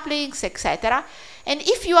 spin-spin couplings, etc. And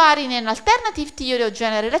if you are in an alternative theory of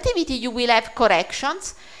general relativity, you will have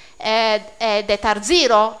corrections that are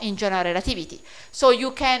zero in general relativity. So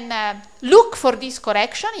you can look for this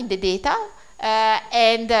correction in the data,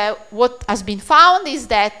 and what has been found is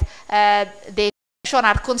that the corrections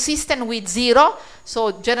are consistent with zero,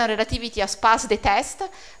 so general relativity has passed the test,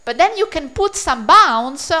 but then you can put some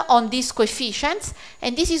bounds on these coefficients,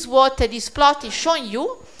 and this is what this plot is showing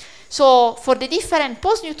you. So for the different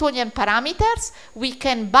post-Newtonian parameters, we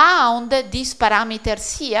can bound these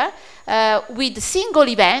parameters here with single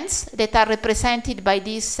events that are represented by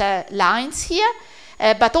these lines here,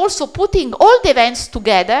 but also putting all the events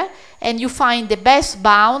together, and you find the best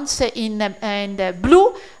bounds in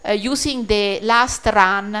blue using the last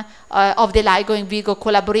run of the LIGO and Virgo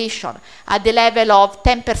collaboration at the level of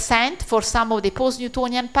 10% for some of the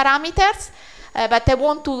post-Newtonian parameters. But I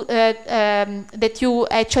want to that you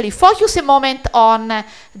actually focus a moment on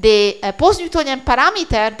the post-Newtonian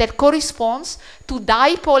parameter that corresponds to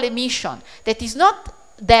dipole emission. That is not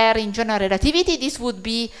there in general relativity. This would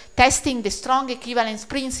be testing the strong equivalence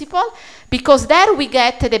principle, because there we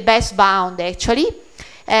get the best bound actually.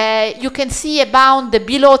 You can see a bound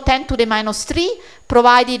below 10 to the minus 3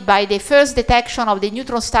 provided by the first detection of the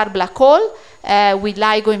neutron star black hole with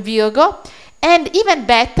LIGO and Virgo. And even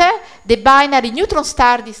better, the binary neutron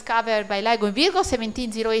star discovered by LIGO and Virgo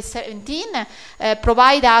 170817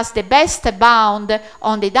 provide us the best bound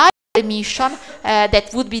on the dipole emission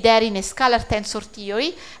that would be there in a scalar tensor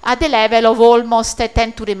theory at the level of almost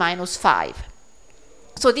 10 to the minus 5.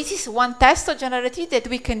 So this is one test of general relativity that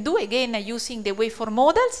we can do again using the waveform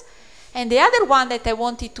models. And the other one that I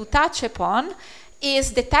wanted to touch upon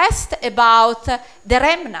is the test about the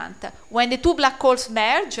remnant. When the two black holes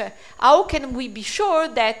merge, how can we be sure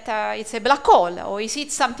that it's a black hole, or is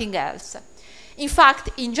it something else? In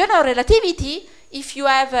fact, in general relativity, if you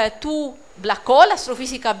have two black hole,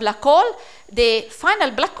 astrophysical black hole, the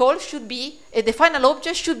final black hole should be, the final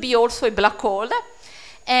object should be also a black hole,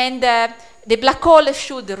 and the black hole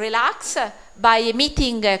should relax by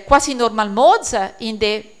emitting quasi-normal modes in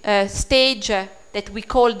the stage that we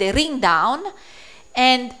call the ring down.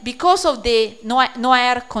 And because of the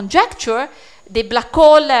Noether conjecture, the black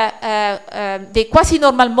hole, the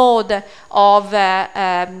quasi-normal mode of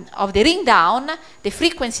the ring down, the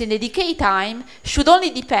frequency and the decay time should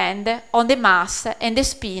only depend on the mass and the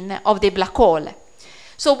spin of the black hole.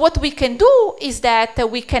 So what we can do is that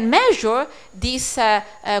we can measure this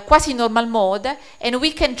quasi-normal mode, and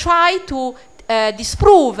we can try to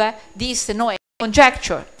disprove this Noether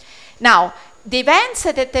conjecture. Now, the events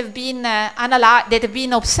that have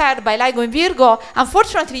been observed by LIGO and Virgo,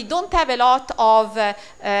 unfortunately, don't have a lot of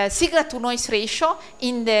signal-to-noise ratio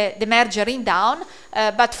in the merger ring down,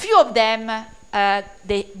 but few of them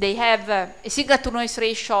they have a signal-to-noise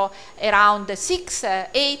ratio around 6,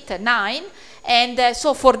 8, 9, and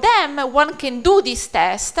so for them one can do this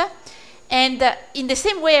test. And in the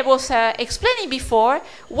same way I was explaining before,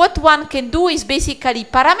 what one can do is basically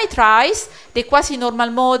parameterize the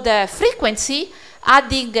quasi-normal mode frequency,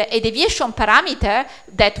 adding a deviation parameter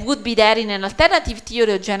that would be there in an alternative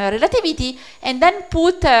theory of general relativity, and then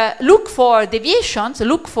look for deviations,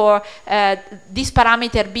 look for this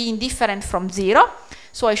parameter being different from zero.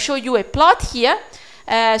 So I show you a plot here.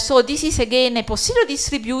 So this is again a posterior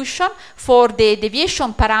distribution for the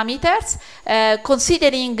deviation parameters,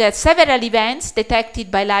 considering several events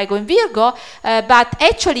detected by LIGO and Virgo, but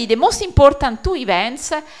actually the most important two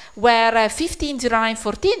events were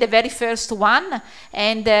 150914, the very first one,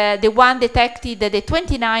 and the one detected the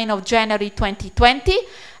 29th of January 2020.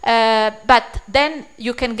 But then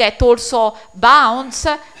you can get also bounds,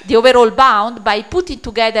 the overall bound, by putting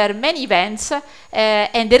together many events,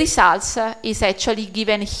 and the results is actually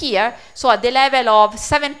given here. So at the level of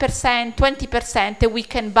 7%, 20%, we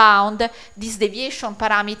can bound this deviation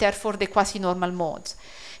parameter for the quasi-normal modes.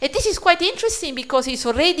 And this is quite interesting because it's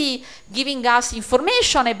already giving us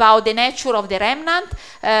information about the nature of the remnant,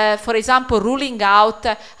 for example, ruling out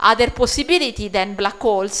other possibility than black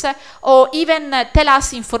holes, or even tell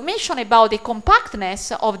us information about the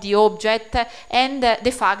compactness of the object and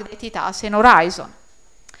the fact that it has an horizon.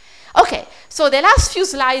 Okay, so the last few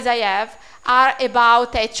slides I have are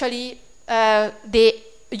about actually the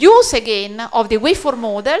use again of the waveform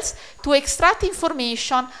models to extract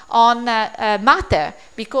information on matter,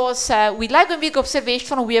 because with LIGO and Virgo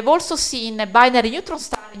observation we have also seen binary neutron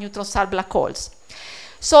star and neutron star black holes.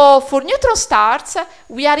 So for neutron stars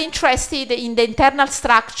we are interested in the internal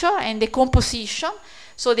structure and the composition.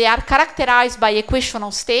 So they are characterized by equation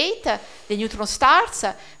of state, the neutron stars.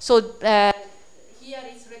 So here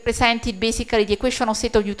is represented basically the equation of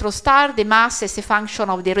state of neutron star, the mass as a function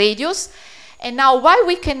of the radius. And now why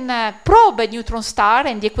we can probe a neutron star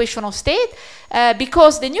and the equation of state?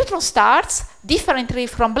 Because the neutron stars, differently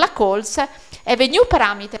from black holes, have a new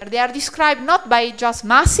parameter. They are described not by just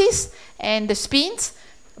masses and the spins,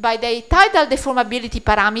 by the tidal deformability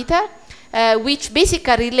parameter, which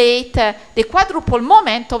basically relate the quadruple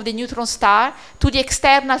moment of the neutron star to the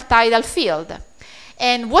external tidal field.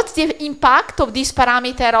 And what's the impact of this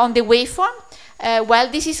parameter on the waveform? Well,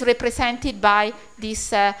 this is represented by this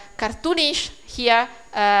cartoonish here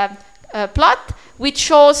plot, which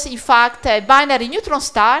shows, in fact, a binary neutron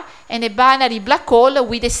star and a binary black hole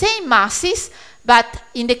with the same masses. But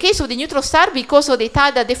in the case of the neutron star, because of the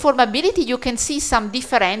tidal deformability, you can see some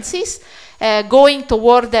differences going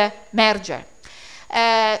toward the merger.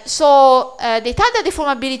 So the tidal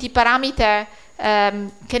deformability parameter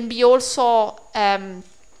can be also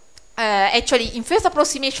actually, in first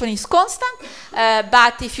approximation is constant,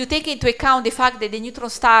 but if you take into account the fact that the neutron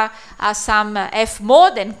star has some F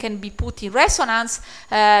mode and can be put in resonance,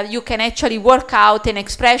 you can actually work out an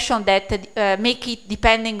expression that make it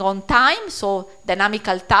depending on time, so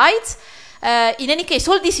dynamical tides. In any case,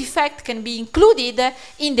 all this effect can be included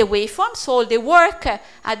in the waveform, so the work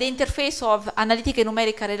at the interface of analytic and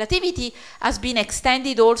numerical relativity has been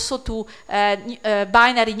extended also to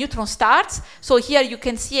binary neutron stars. So here you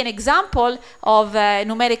can see an example of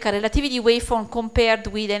numerical relativity waveform compared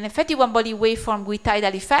with an effective one-body waveform with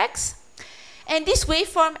tidal effects. And this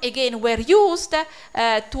waveform, again, were used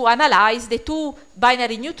to analyze the two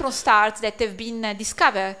binary neutron stars that have been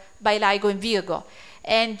discovered by LIGO and Virgo.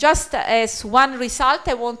 And just as one result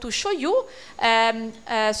I want to show you,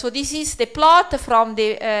 so this is the plot from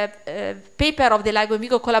the paper of the LIGO and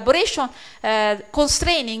Virgo collaboration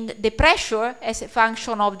constraining the pressure as a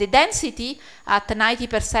function of the density at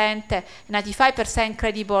 90%, 95%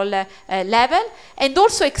 credible level, and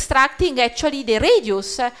also extracting actually the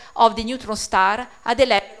radius of the neutron star at the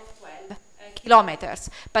level of 12 kilometers.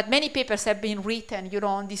 But many papers have been written, you know,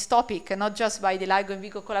 on this topic, not just by the LIGO and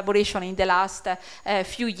Virgo collaboration in the last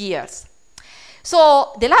few years.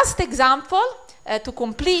 So the last example to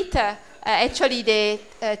complete actually the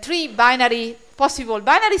three possible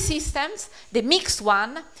binary systems, the mixed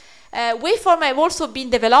one, waveform have also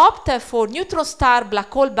been developed for neutron star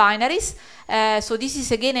black hole binaries. So this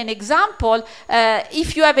is again an example.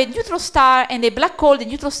 If you have a neutron star and a black hole, the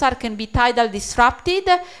neutron star can be tidal disrupted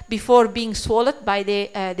before being swallowed by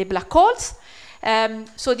the black holes.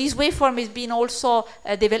 So this waveform has been also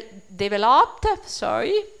developed.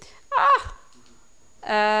 Sorry.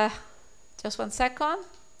 Just 1 second.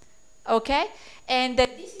 Okay. And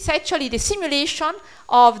this is actually the simulation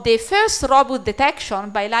of the first robust detection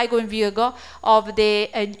by LIGO and Virgo of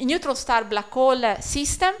the neutron star black hole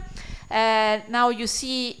system. Now you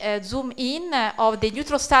see zoom in of the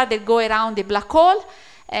neutron star that go around the black hole,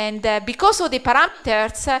 and because of the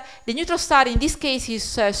parameters, the neutron star in this case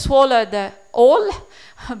is swallowed whole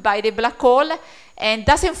by the black hole and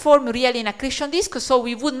doesn't form really an accretion disk, so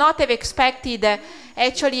we would not have expected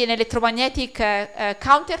actually an electromagnetic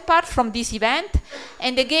counterpart from this event.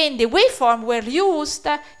 And again, the waveform were used,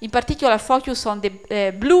 in particular focus on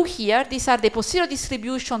the blue here. These are the posterior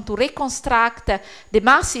distribution to reconstruct the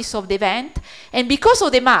masses of the event. And because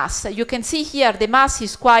of the mass, you can see here the mass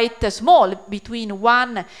is quite small, between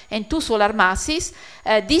 1 and 2 solar masses.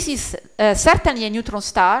 This is certainly a neutron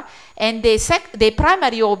star, and the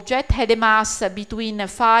primary object had a mass between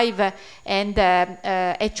 5 and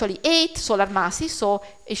actually 8 solar masses, so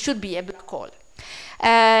it should be a black hole.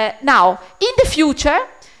 Now, in the future,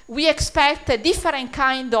 we expect a different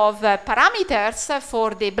kind of parameters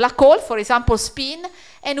for the black hole, for example, spin,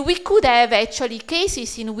 and we could have actually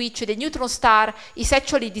cases in which the neutron star is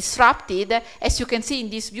actually disrupted, as you can see in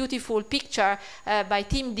this beautiful picture by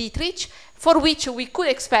Tim Dietrich, for which we could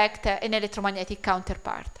expect an electromagnetic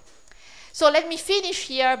counterpart. So let me finish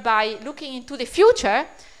here by looking into the future.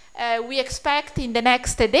 We expect in the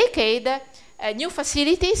next decade new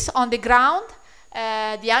facilities on the ground,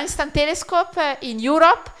 the Einstein telescope in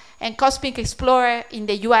Europe and Cosmic Explorer in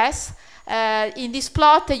the US In this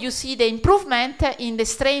plot, you see the improvement in the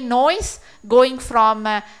strain noise going from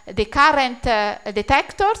the current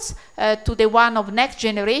detectors to the one of next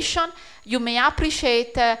generation. You may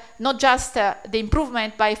appreciate not just the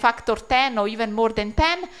improvement by factor 10 or even more than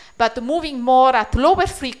 10, but moving more at lower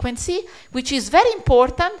frequency, which is very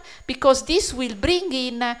important because this will bring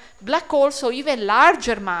in black holes or even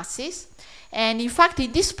larger masses. And in fact,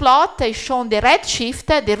 in this plot is shown the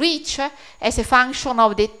redshift, the reach, as a function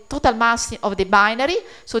of the total mass of the binary.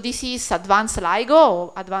 So this is advanced LIGO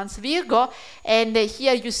or advanced Virgo. And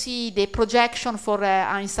here you see the projection for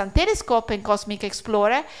Einstein telescope and Cosmic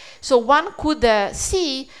Explorer. So one could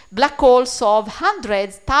see black holes of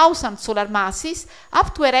hundreds, thousands solar masses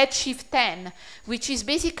up to a redshift 10, which is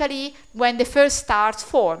basically when the first stars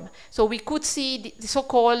form. So we could see the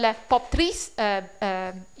so-called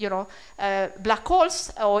POP3, black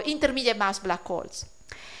holes or intermediate mass black holes.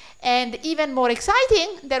 And even more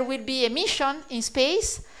exciting, there will be a mission in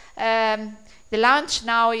space. The launch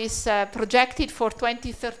now is projected for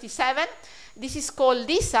 2037. This is called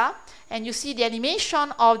LISA, and you see the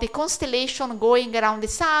animation of the constellation going around the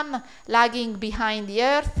sun, lagging behind the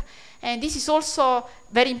Earth. And this is also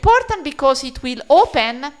very important because it will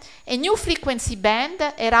open a new frequency band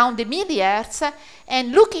around the millihertz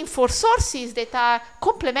and looking for sources that are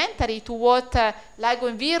complementary to what LIGO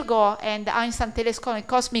and Virgo and Einstein Telescope and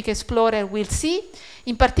Cosmic Explorer will see.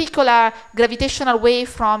 In particular, gravitational wave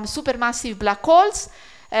from supermassive black holes.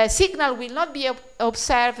 Signal will not be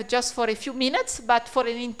observed just for a few minutes, but for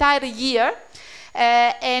an entire year.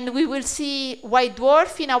 And we will see white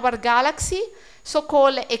dwarf in our galaxy,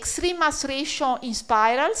 so-called extreme mass ratio in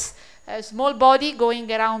spirals, a small body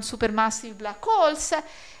going around supermassive black holes.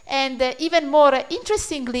 And even more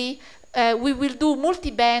interestingly, we will do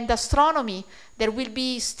multi-band astronomy. There will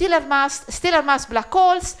be stellar mass black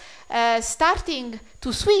holes starting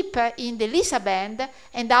to sweep in the LISA band,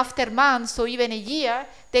 and after months or even a year,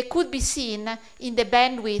 they could be seen in the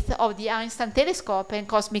bandwidth of the Einstein telescope and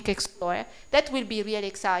Cosmic Explorer. That will be really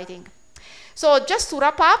exciting. So just to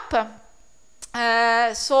wrap up,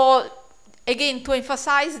 so again, to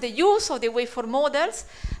emphasize the use of the waveform models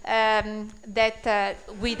that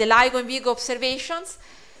with the LIGO and Virgo observations.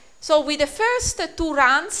 So with the first two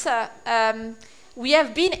runs, we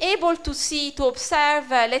have been able to observe,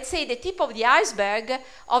 let's say, the tip of the iceberg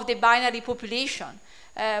of the binary population.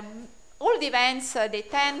 All the events, the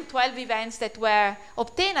 10, 12 events that were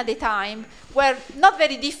obtained at the time were not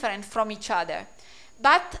very different from each other.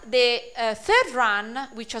 But the third run,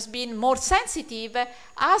 which has been more sensitive,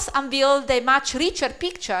 has unveiled a much richer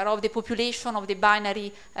picture of the population of the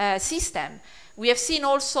binary system. We have seen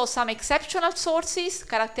also some exceptional sources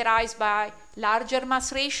characterized by larger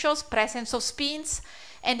mass ratios, presence of spins,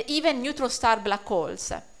 and even neutron star black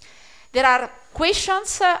holes. There are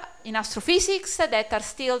questions in astrophysics that are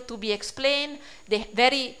still to be explained. The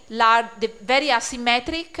very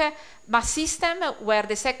asymmetric mass system where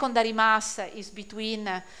the secondary mass is between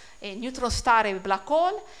a neutron star and a black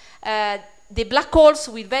hole. The black holes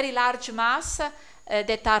with very large mass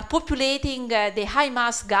that are populating the high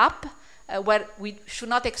mass gap where we should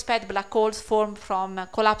not expect black holes formed from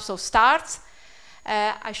collapse of stars.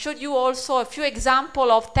 I showed you also a few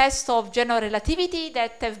examples of tests of general relativity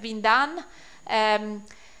that have been done.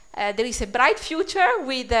 There is a bright future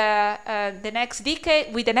with the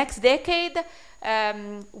next decade,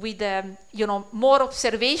 with more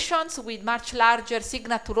observations with much larger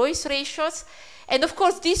signal to noise ratios. And of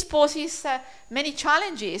course, this poses many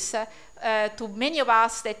challenges to many of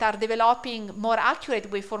us that are developing more accurate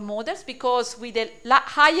waveform models, because with a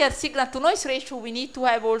higher signal to noise ratio, we need to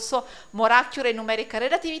have also more accurate numerical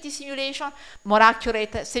relativity simulation, more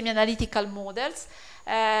accurate semi-analytical models,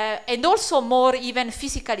 and also more even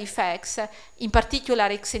physical effects, in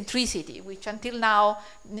particular eccentricity, which until now,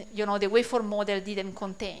 the waveform model didn't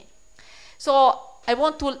contain. So I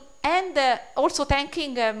want to end also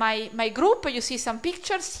thanking my group. You see some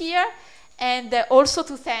pictures here. And also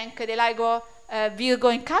to thank the LIGO, Virgo,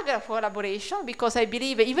 and Kagra for collaboration, because I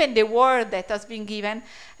believe even the word that has been given,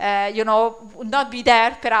 would not be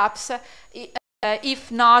there, perhaps, if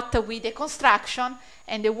not with the construction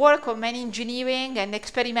and the work of many engineering and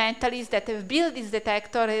experimentalists that have built this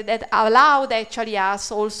detector that allowed actually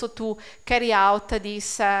us also to carry out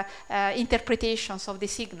these interpretations of the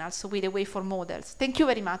signals with the waveform models. Thank you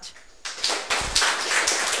very much.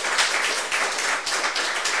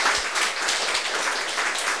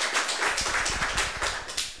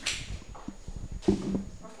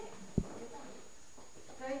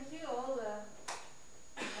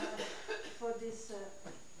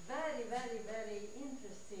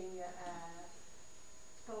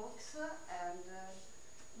 And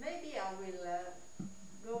maybe I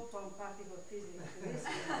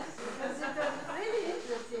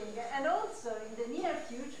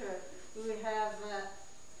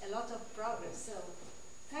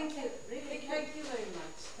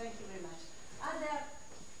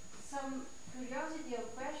curiosity or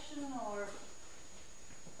question or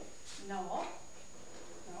no?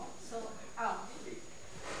 No. So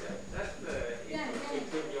Just a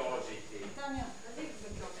curiosity.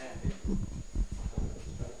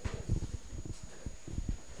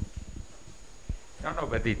 No,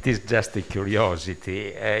 but it is just a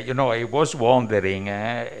curiosity. You know, I was wondering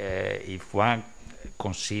if one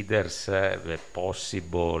considers the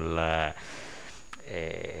possible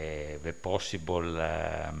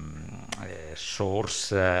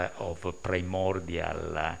source of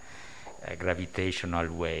primordial gravitational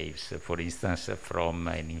waves, for instance, from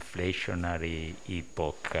an inflationary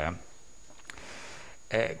epoch.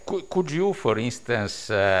 Could you, for instance,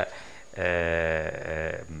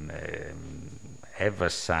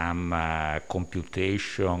 have some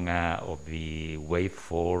computation of the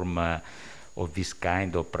waveform of this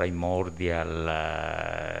kind of primordial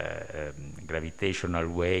gravitational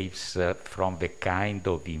waves from the kind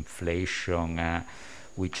of inflation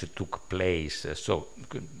which took place? So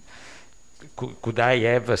could I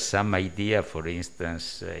have some idea, for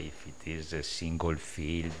instance, if it is a single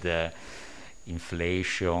field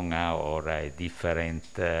inflation or a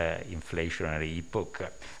different inflationary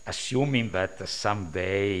epoch, assuming that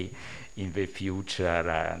someday in the future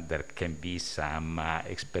there can be some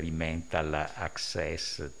experimental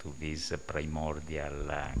access to these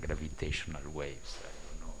primordial gravitational waves? I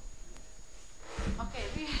don't know. Okay.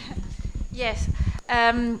 Yes.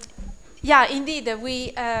 Yeah, indeed,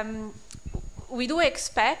 we do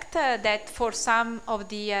expect that for some of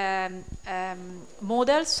the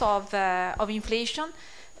models of inflation,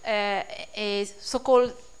 a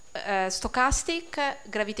so-called stochastic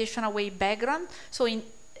gravitational wave background. So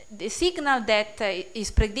the signal that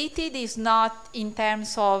is predicted is not in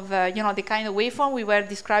terms of the kind of waveform we were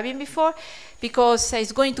describing before, because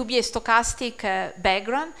it's going to be a stochastic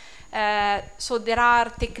background. So there are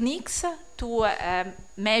techniques to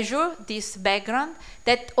measure this background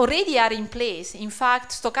that already are in place. In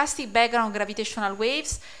fact, stochastic background gravitational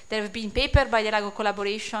waves, there have been papers by the LIGO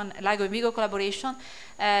and Vigo collaboration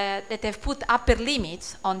that have put upper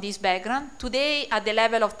limits on this background. Today, at the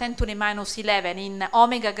level of 10 to the minus 11 in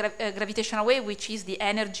omega gravitational wave, which is the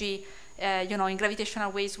energy, in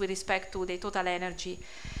gravitational waves with respect to the total energy.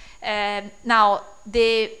 Now,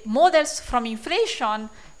 the models from inflation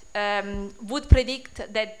would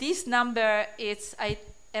predict that this number is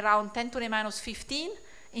around 10 to the minus 15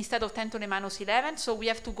 instead of 10 to the minus 11. So we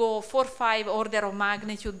have to go 4 or 5 order of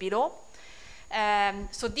magnitude below.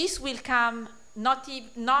 So this will come not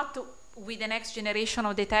with the next generation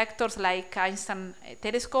of detectors like Einstein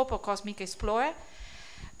telescope or Cosmic Explorer.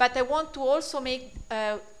 But I want to also make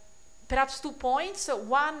perhaps 2 points.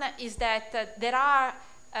 One is that there are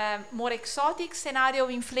more exotic scenario of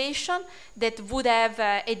inflation that would have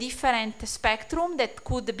a different spectrum that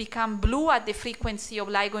could become blue at the frequency of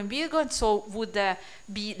LIGO and Virgo, and so would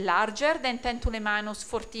be larger than 10 to the minus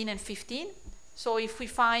 14 and 15. So if we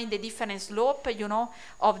find a different slope,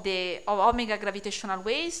 of omega gravitational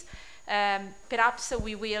waves, perhaps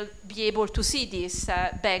we will be able to see this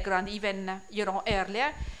background even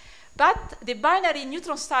earlier. But the binary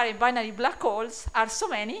neutron star and binary black holes are so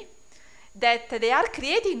many that they are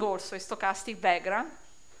creating also a stochastic background,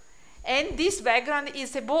 and this background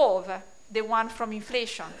is above the one from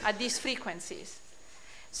inflation at these frequencies.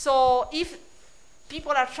 So if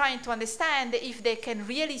people are trying to understand if they can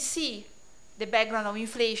really see the background of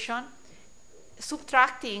inflation,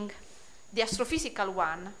 subtracting the astrophysical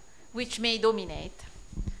one, which may dominate.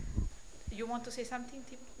 You want to say something,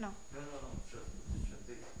 Thibault? No.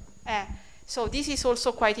 So this is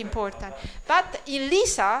also quite important. But in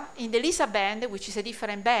the LISA band, which is a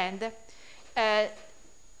different band,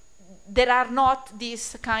 there are not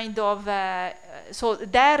this kind of, so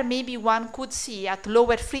there maybe one could see at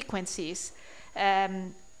lower frequencies,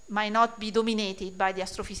 might not be dominated by the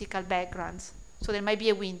astrophysical backgrounds. So there might be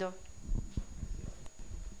a window.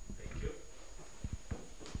 Thank you.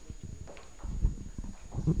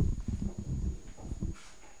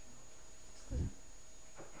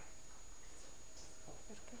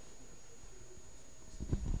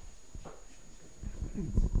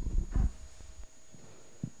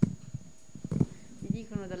 Mi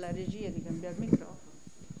dicono dalla regia di cambiare il microfono.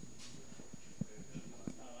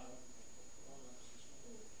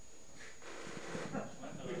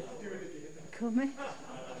 Come?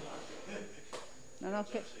 No,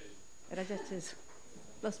 che era già acceso.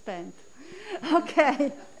 L'ho spento.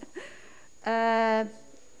 Ok.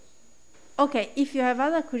 Okay, if you have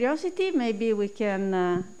other curiosity, maybe we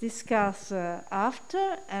can discuss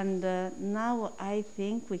after. And now I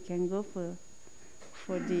think we can go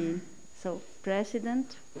for the... So,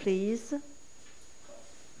 President, please.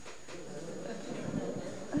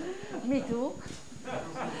 Me too.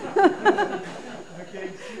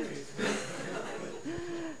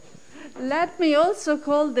 Let me also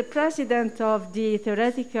call the president of the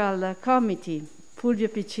theoretical committee, Fulvio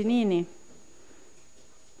Piccinini.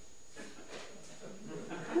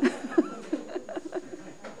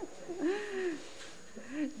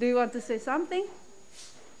 Do you want to say something?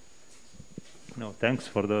 No, thanks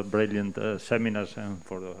for the brilliant seminars and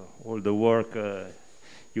for all the work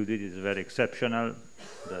you did. Is very exceptional.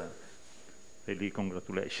 Really,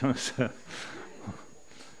 congratulations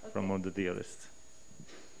from all the theorists.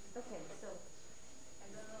 Okay, so I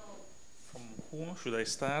don't know. From whom should I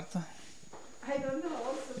start? I don't know.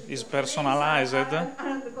 Also Is personalized. are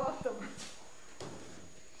at the bottom.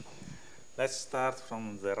 Let's start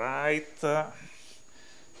from the right.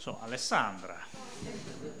 So, Alessandra.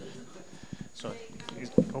 So,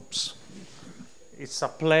 oops. It's a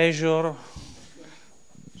pleasure.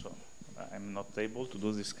 So, I'm not able to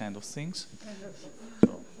do this kind of things.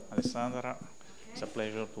 So, Alessandra, it's a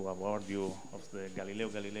pleasure to award you of the Galileo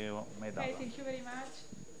Galilei medal. Okay, thank you very much.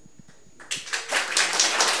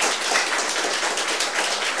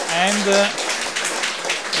 And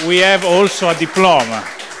we have also a diploma.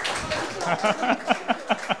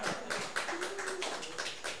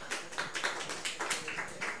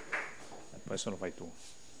 Adesso lo fai tu.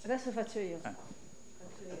 Adesso faccio io.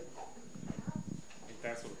 Il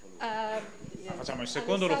terzo lo fa lui. Facciamo il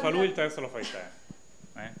secondo lo fa lui, il terzo lo fai te.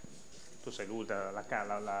 Tu sei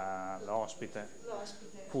l'ospite.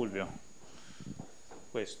 Fulvio.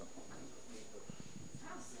 Questo.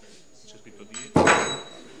 C'è scritto di.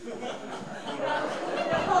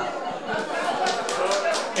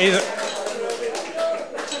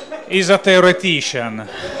 Is a theoretician.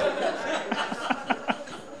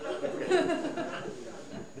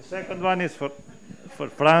 The second one is for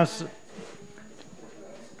Frans.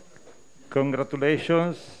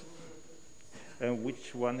 Congratulations. And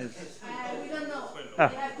which one is? We don't know.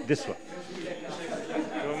 Ah, this one.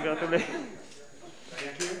 Congratulations.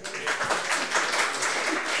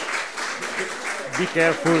 Be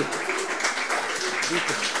careful. Be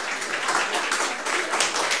careful.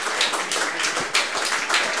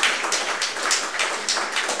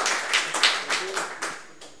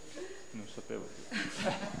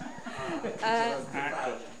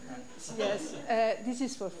 Yes, this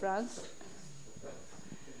is for France.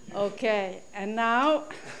 Okay, and now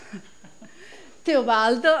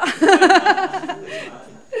Teobaldo.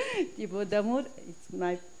 Thibault Damour, it's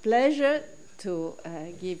my pleasure to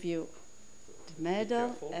give you the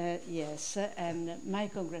medal. Yes, and my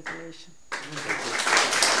congratulations.